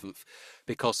by the Seventh,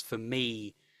 because for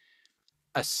me,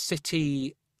 a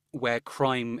city where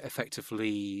crime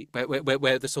effectively,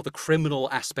 where the sort of criminal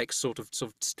aspects sort of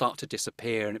start to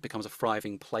disappear and it becomes a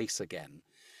thriving place again,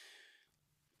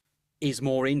 is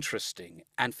more interesting.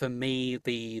 And for me,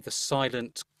 the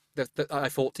silent, I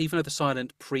thought, even though the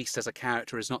Silent Priest as a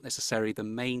character is not necessarily the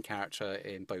main character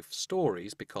in both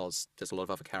stories, because there's a lot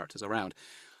of other characters around,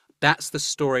 that's the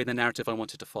story and the narrative I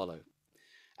wanted to follow.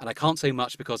 And I can't say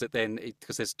much because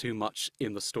because there's too much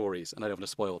in the stories and I don't want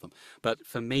to spoil them. But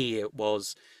for me, it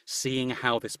was seeing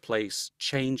how this place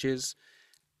changes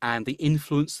and the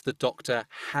influence the Doctor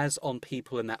has on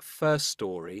people in that first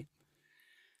story,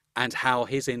 and how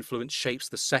his influence shapes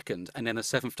the second. And then the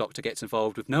Seventh Doctor gets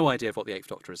involved with no idea of what the Eighth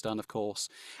Doctor has done, of course,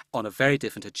 on a very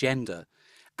different agenda,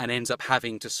 and ends up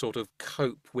having to sort of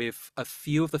cope with a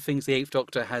few of the things the Eighth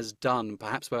Doctor has done,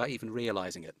 perhaps without even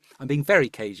realising it. I'm being very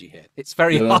cagey here. It's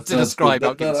very hard to describe.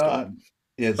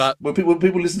 Yes, but when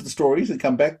people listen to the stories and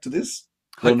come back to this,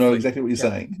 they'll know exactly what you're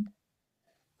saying.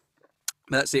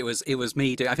 That's it. It was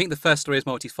me doing. I think the first story is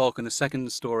Maltese Falcon. The second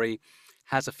story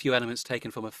has a few elements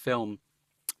taken from a film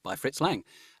by Fritz Lang,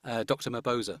 Dr.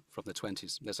 Mabosa from the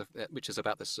 20s. Which is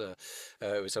about this.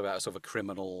 It was about sort of a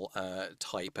criminal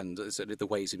type and the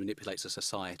ways he manipulates a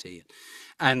society,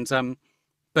 and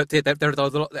but there are a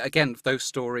lot, again, those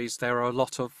stories. There are a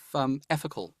lot of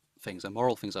ethical things and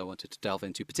moral things I wanted to delve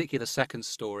into. Particularly the second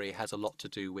story has a lot to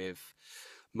do with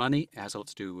money. It has a lot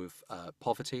to do with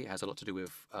poverty. It has a lot to do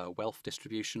with wealth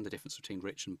distribution, the difference between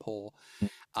rich and poor.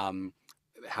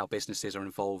 How businesses are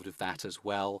involved with that as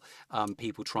well.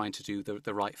 People trying to do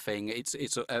the right thing.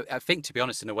 It's I think, to be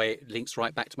honest, in a way, it links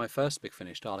right back to my first Big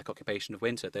Finish, Dalek Occupation of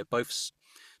Winter. They're both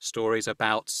stories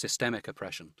about systemic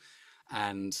oppression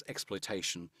and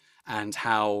exploitation, and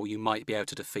how you might be able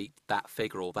to defeat that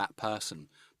figure or that person,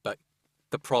 but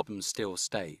the problems still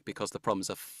stay because the problems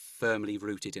are firmly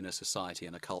rooted in a society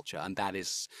and a culture, and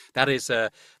that's a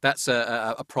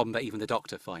problem that even the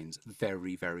Doctor finds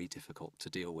very, very difficult to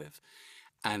deal with.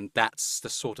 And that's the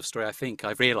sort of story I think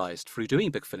I've realised through doing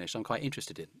Big Finish I'm quite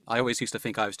interested in. I always used to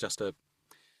think I was just a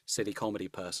silly comedy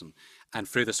person, and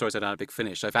through the stories I've done at Big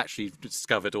Finish, I've actually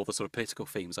discovered all the sort of political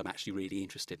themes I'm actually really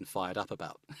interested and fired up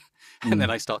about. And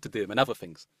then I start to do them and other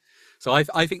things. So I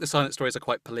think the silent stories are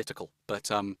quite political,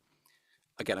 but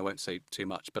again, I won't say too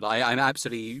much, but I'm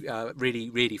absolutely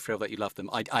really, really thrilled that you love them.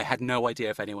 I had no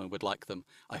idea if anyone would like them.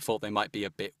 I thought they might be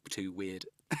a bit too weird,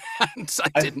 and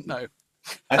I didn't know.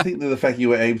 I think that the fact you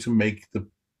were able to make the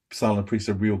Silent Priest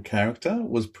a real character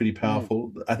was pretty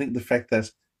powerful. I think the fact that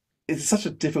it's such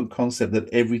a difficult concept that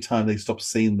every time they stop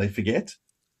seeing, they forget.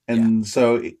 And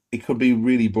so it could be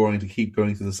really boring to keep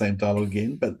going through the same dialogue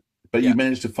again, but you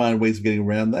managed to find ways of getting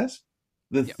around that.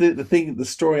 The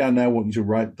story I now want you to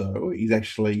write, though, is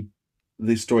actually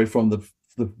the story from the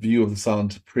view of the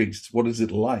Silent Priest. What is it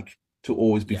like to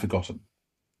always be forgotten?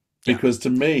 Because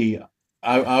to me,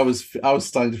 I was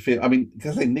starting to feel. I mean,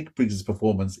 because I think Nick Briggs'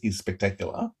 performance is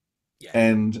spectacular,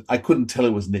 and I couldn't tell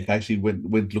it was Nick. I actually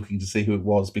went looking to see who it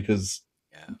was because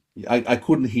I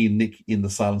couldn't hear Nick in the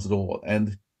silence at all,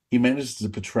 and he manages to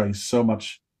portray so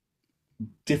much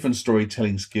different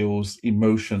storytelling skills,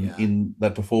 emotion in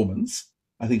that performance.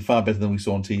 I think far better than we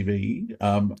saw on TV.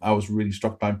 I was really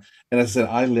struck by him, and as I said,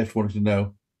 I left wanting to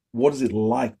know what is it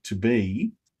like to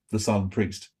be the Silent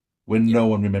Priest when no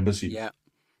one remembers you.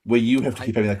 Where you have to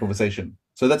keep having that conversation.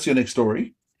 So that's your next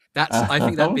story. I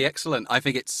think that'd be excellent. I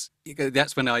think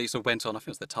that's when I sort of went on. I think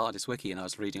it was the TARDIS wiki, and I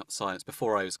was reading up the science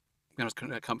before I was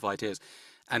coming up with ideas,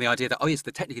 and the idea that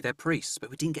technically they're priests,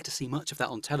 but we didn't get to see much of that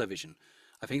on television.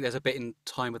 I think there's a bit in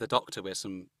Time with the Doctor where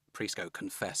some priests go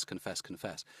confess, confess,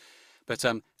 confess. But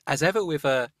as ever with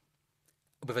a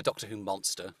Doctor Who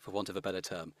monster, for want of a better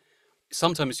term,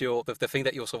 sometimes the thing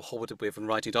that you're sort of hoarded with and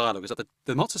writing dialogue is that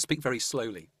the monsters speak very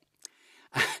slowly.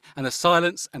 And the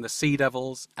Silence and the Sea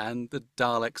Devils and the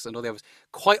Daleks and all the others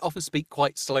quite often speak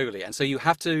quite slowly. And so you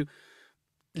have to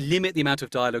limit the amount of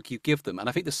dialogue you give them. And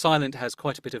I think the silent has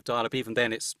quite a bit of dialogue. Even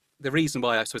then, it's the reason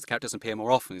why I suppose the character doesn't appear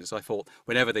more often is I thought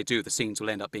whenever they do, the scenes will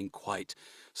end up being quite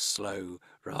slow,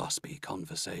 raspy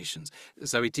conversations.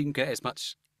 So it didn't get as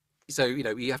much. So, you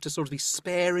know, you have to sort of be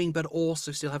sparing, but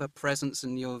also still have a presence.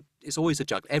 And it's always a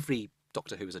juggle. Every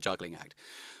Doctor Who is a juggling act.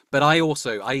 But I'd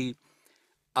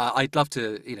love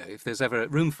to, you know, if there's ever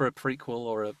room for a prequel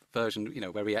or a version, you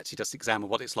know, where we actually just examine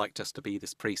what it's like just to be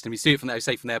this priest, and we see it from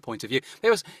their point of view.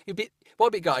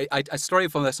 What big guy, a story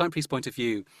from the silent priest point of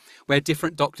view, where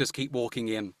different doctors keep walking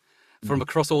in from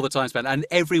across all the time span, and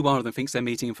every one of them thinks they're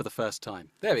meeting him for the first time.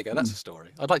 There we go. That's a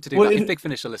story. I'd like to do that. If Big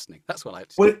Finish are listening, that's what I'd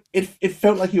do. Well, it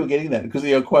felt like you were getting that because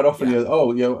quite often the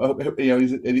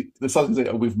silent say,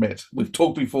 "Oh, we've met, we've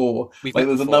talked before."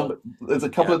 There's a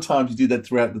couple of times you did that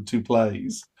throughout the two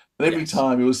plays, and every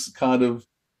time it was kind of.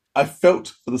 I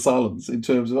felt for the silence in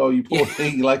terms of, oh, you poor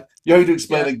thing, like you have to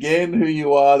explain again who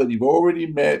you are that you've already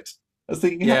met. I was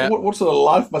thinking, what sort of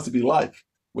life must it be like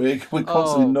where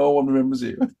constantly no one remembers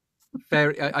you?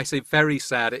 Very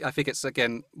sad. I think it's,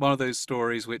 again, one of those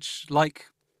stories which, like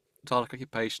Dalek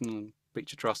Occupation and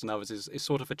Breach of Trust and others, is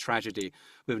sort of a tragedy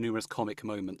with numerous comic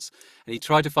moments. And you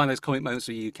try to find those comic moments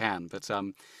where you can. But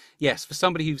yes, for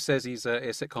somebody who says he's a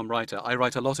sitcom writer, I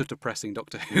write a lot of depressing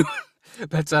Doctor Who.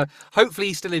 But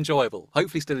hopefully still enjoyable.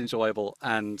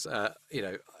 And, you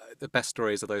know, the best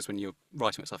stories are those when you're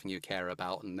writing about something you care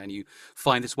about and then you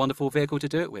find this wonderful vehicle to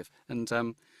do it with.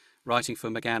 And writing for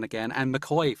McGann again and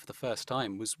McCoy for the first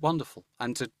time was wonderful.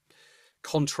 And to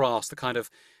contrast the kind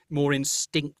of more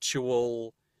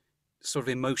instinctual, sort of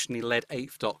emotionally led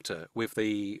Eighth Doctor with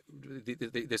the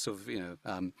sort of, you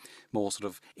know, more sort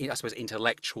of, I suppose,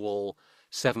 intellectual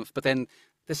Seventh. But then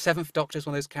the Seventh Doctor is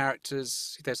one of those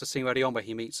characters. There's a scene early on where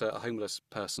he meets a homeless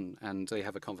person and they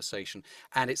have a conversation.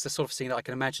 And it's the sort of scene that I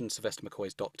can imagine Sylvester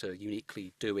McCoy's Doctor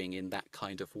uniquely doing in that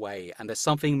kind of way. And there's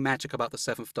something magic about the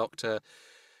Seventh Doctor.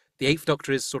 The Eighth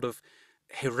Doctor is sort of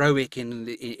heroic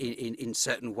in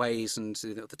certain ways, and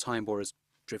the Time War is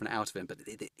driven out of him. But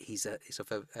he's I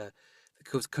suppose, a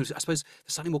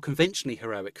slightly more conventionally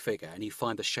heroic figure, and you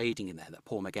find the shading in there that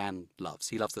Paul McGann loves.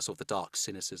 He loves the sort of the dark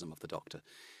cynicism of the Doctor.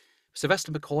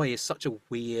 Sylvester McCoy is such a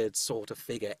weird sort of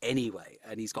figure anyway,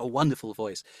 and he's got a wonderful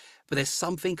voice. But there's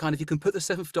something kind of, you can put the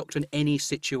Seventh Doctor in any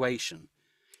situation.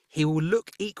 He will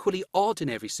look equally odd in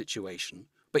every situation,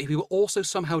 but he will also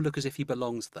somehow look as if he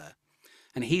belongs there.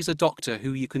 And he's a Doctor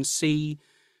who you can see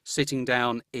sitting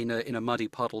down in a muddy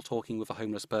puddle talking with a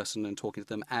homeless person and talking to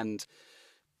them and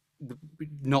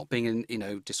not being, you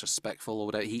know, disrespectful or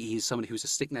whatever. He's somebody who's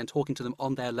just sitting there and talking to them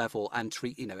on their level and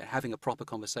having a proper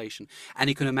conversation. And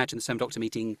you can imagine the Seventh Doctor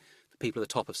meeting the people at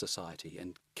the top of society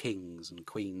and kings and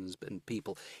queens and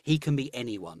people. He can be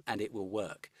anyone and it will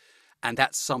work. And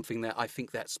that's something that I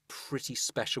think that's pretty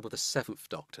special with the Seventh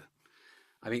Doctor.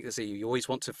 I think you always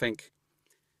want to think,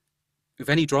 with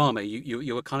any drama,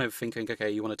 you were kind of thinking, okay,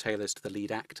 you want to tailor this to the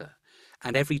lead actor.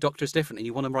 And every Doctor is different, and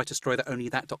you want to write a story that only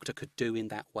that Doctor could do in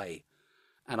that way.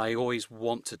 And I always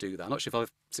want to do that. I'm not sure if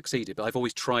I've succeeded, but I've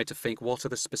always tried to think, what are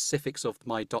the specifics of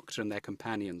my Doctor and their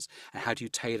companions? And how do you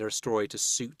tailor a story to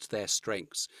suit their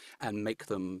strengths and make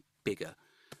them bigger?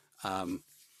 Try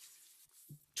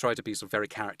to be sort of very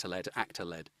character-led,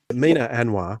 actor-led. Mina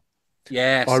Anwar.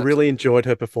 Yes, I really enjoyed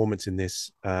her performance in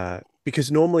this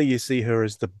because normally you see her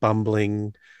as the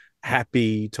bumbling,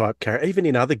 happy type character. Even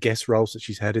in other guest roles that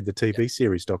she's had in the TV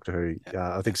series Doctor Who,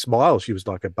 I think Smile, she was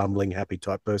like a bumbling, happy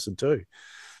type person too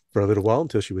for a little while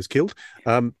until she was killed.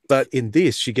 But in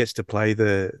this, she gets to play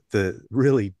the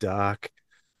really dark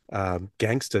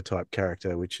gangster type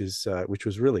character, which was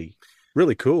really,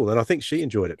 really cool, and I think she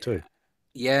enjoyed it too.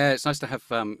 Yeah, it's nice to have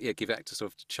give actors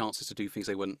sort of chances to do things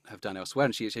they wouldn't have done elsewhere.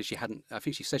 And she hadn't. I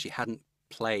think she said she hadn't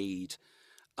played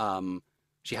a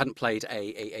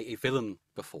villain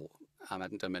before. I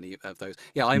hadn't done many of those.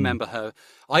 Yeah, I remember her.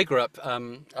 I grew up. I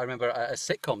remember a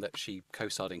sitcom that she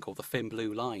co-starred in called The Thin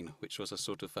Blue Line, which was a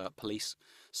sort of police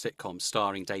sitcom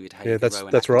starring David Haig. Yeah, that's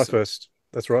where I first.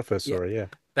 That's where I first saw her. Yeah.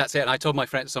 That's it. And I told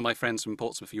some of my friends from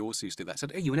Portsmouth who also used to do that. I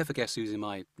said, "Oh, you will never guess who's in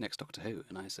my next Doctor Who."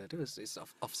 And I said, "It's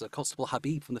Officer Constable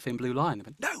Habib from the Thin Blue Line." They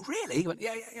went, "No, really?" He went,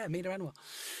 "Yeah, Mina Anwar."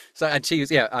 So, and she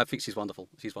was, I think she's wonderful.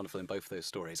 She's wonderful in both those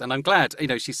stories. And I'm glad,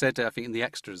 she said, I think in the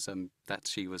extras, that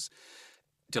she was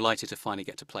delighted to finally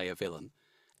get to play a villain.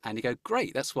 And you go,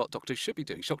 great, that's what Doctor Who should be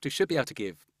doing. Doctor Who should be able to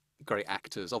give great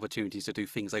actors opportunities to do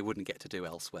things they wouldn't get to do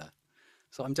elsewhere.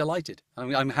 So I'm delighted.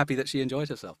 I'm happy that she enjoyed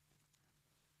herself.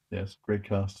 Yes, great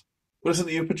cast. Well, listen,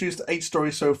 you've produced 8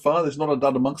 stories so far. There's not a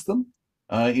dud amongst them.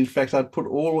 In fact, I'd put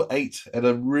all 8 at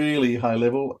a really high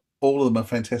level. All of them are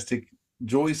fantastic.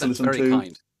 Joys to listen to. Very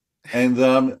kind.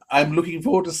 And I'm looking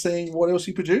forward to seeing what else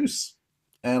you produce.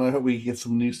 And I hope we get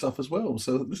some new stuff as well.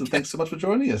 So listen, thanks so much for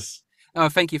joining us. Oh,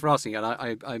 thank you for asking, and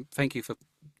I thank you for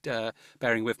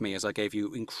bearing with me as I gave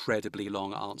you incredibly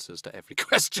long answers to every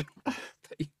question.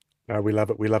 We love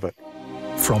it. We love it.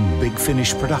 From Big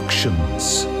Finish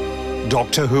Productions,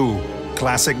 Doctor Who,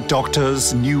 classic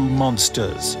Doctors, new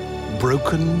monsters,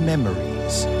 broken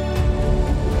memories.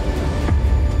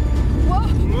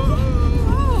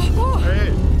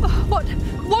 What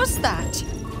was that?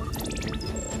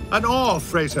 An ore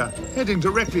freighter heading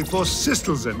directly for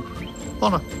Sistelzen.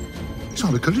 It's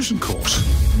on a collision course.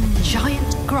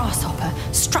 Giant grasshopper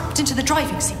strapped into the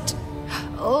driving seat.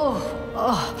 Oh,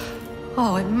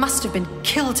 it must have been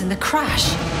killed in the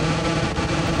crash.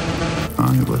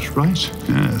 I was right.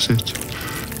 Yes,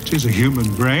 it is a human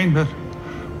brain, but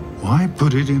why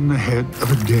put it in the head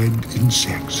of a dead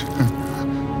insect?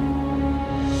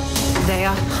 They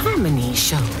are harmony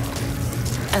shown,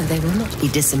 and they will not be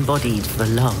disembodied for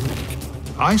long.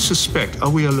 I suspect, are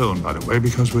we alone, by the way,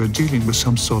 because we're dealing with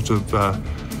some sort of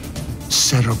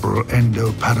cerebral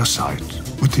endoparasite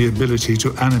with the ability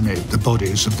to animate the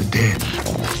bodies of the dead.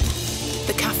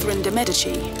 The Catherine de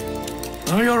Medici.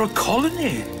 Oh, you're a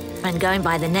colony. And going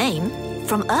by the name,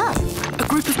 from Earth. A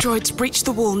group of droids breached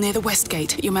the wall near the West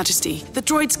Gate, Your Majesty. The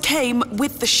droids came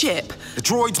with the ship. The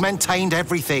droids maintained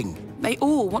everything. They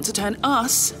all want to turn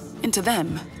us into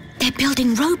them. They're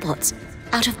building robots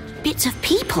out of bits of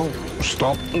people.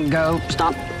 Stop, go,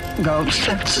 stop, go.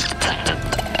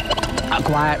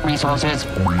 Acquire resources.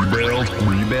 Rebuild,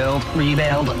 rebuild,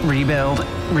 rebuild, rebuild,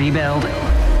 rebuild.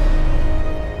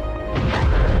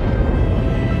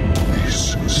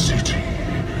 This city,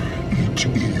 it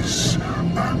is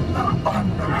an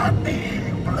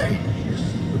unhappy place.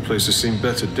 The place has seen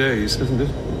better days, hasn't it?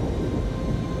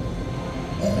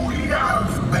 We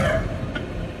have met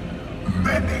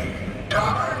many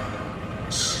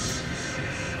times.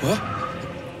 What?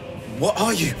 What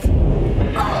are you?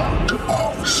 Out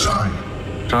of sight.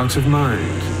 Out of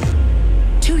mind.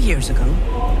 2 years ago,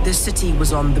 the city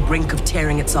was on the brink of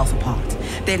tearing itself apart.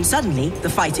 Then suddenly, the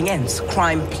fighting ends,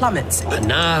 crime plummets. And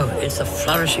now it's a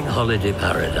flourishing holiday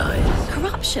paradise.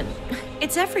 Corruption.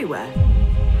 It's everywhere.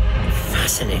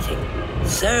 Fascinating.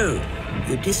 So,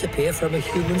 you disappear from a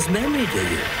human's memory, do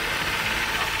you?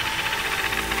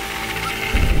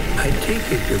 I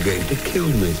take it you're going to kill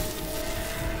me.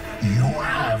 You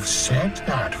have said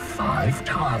that 5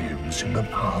 times in the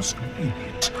past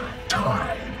minute.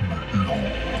 Time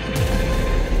Lord.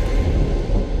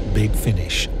 Big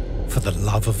Finish, for the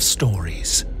love of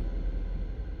stories.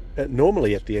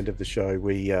 Normally at the end of the show,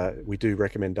 we do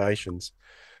recommendations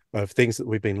of things that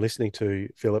we've been listening to,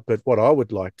 Philip. But what I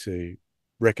would like to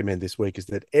recommend this week is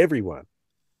that everyone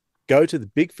go to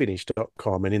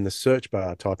thebigfinish.com and in the search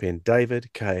bar type in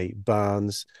David K.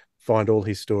 Barnes, find all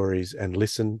his stories and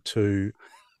listen to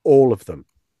all of them,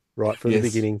 right from the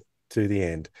beginning to the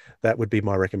end. That would be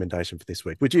my recommendation for this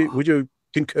week. Would you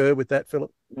concur with that,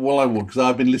 Philip? Well, I would, because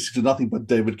I've been listening to nothing but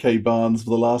David K. Barnes for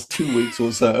the last 2 weeks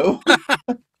or so.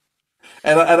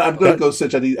 and I'm going to go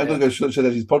search out his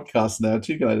podcast now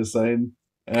too, can I just say,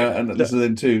 and listen to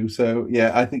them too. So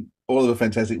yeah, I think all of them are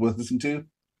fantastic, worth listening to.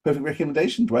 Perfect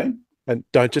recommendation, Dwayne. And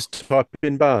don't just type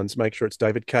in Barnes, make sure it's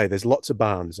David K. There's lots of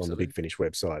Barnes on the Big Finish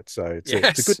website. So it's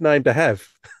a good name to have.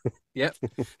 Yep,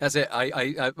 that's it.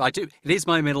 I do. It is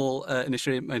my middle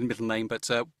name, but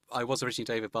I was originally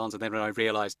David Barnes, and then when I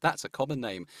realised that's a common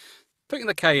name, putting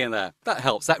the K in there, that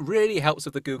helps. That really helps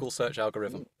with the Google search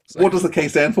algorithm. So, what does the K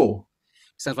stand for?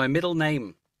 It stands for my middle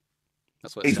name.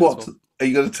 That's what it stands for. Are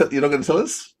you going to you're not going to tell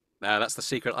us? No, that's the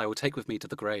secret I will take with me to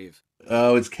the grave.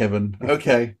 Oh, it's Kevin.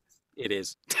 Okay. It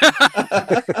is.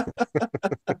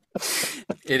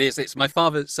 It is. It's my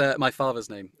father's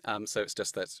name. So it's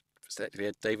just that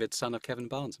David, son of Kevin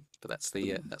Barnes. But that's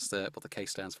what the K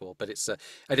stands for. But it's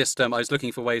I was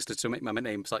looking for ways to make my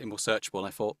name slightly more searchable. And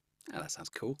I thought, that sounds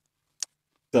cool.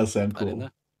 Does sound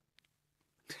cool.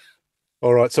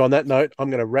 All right. So on that note,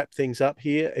 I'm going to wrap things up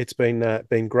here. It's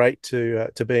been great to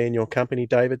be in your company,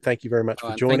 David. Thank you very much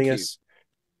for joining us.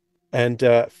 And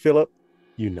Philip,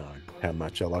 you know how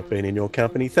much I like being in your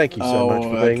company. Thank you so much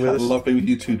for being with us. I love being with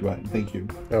you too, Dwayne. Thank you.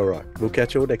 All right. We'll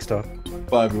catch you all next time.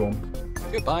 Bye, everyone.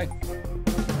 Goodbye.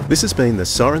 This has been the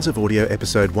Sirens of Audio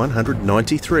episode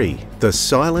 193, The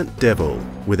Silent Devil,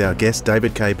 with our guest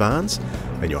David K. Barnes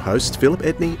and your hosts Philip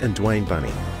Edney and Dwayne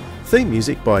Bunny. Theme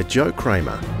music by Joe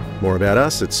Kramer. More about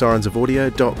us at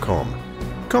sirensofaudio.com.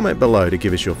 Comment below to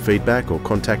give us your feedback or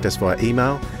contact us via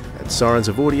email at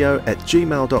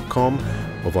sirensofaudio@gmail.com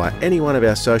or via any one of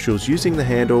our socials using the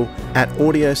handle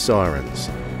 @AudioSirens.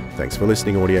 Thanks for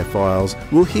listening, Audiophiles.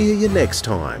 We'll hear you next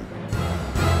time.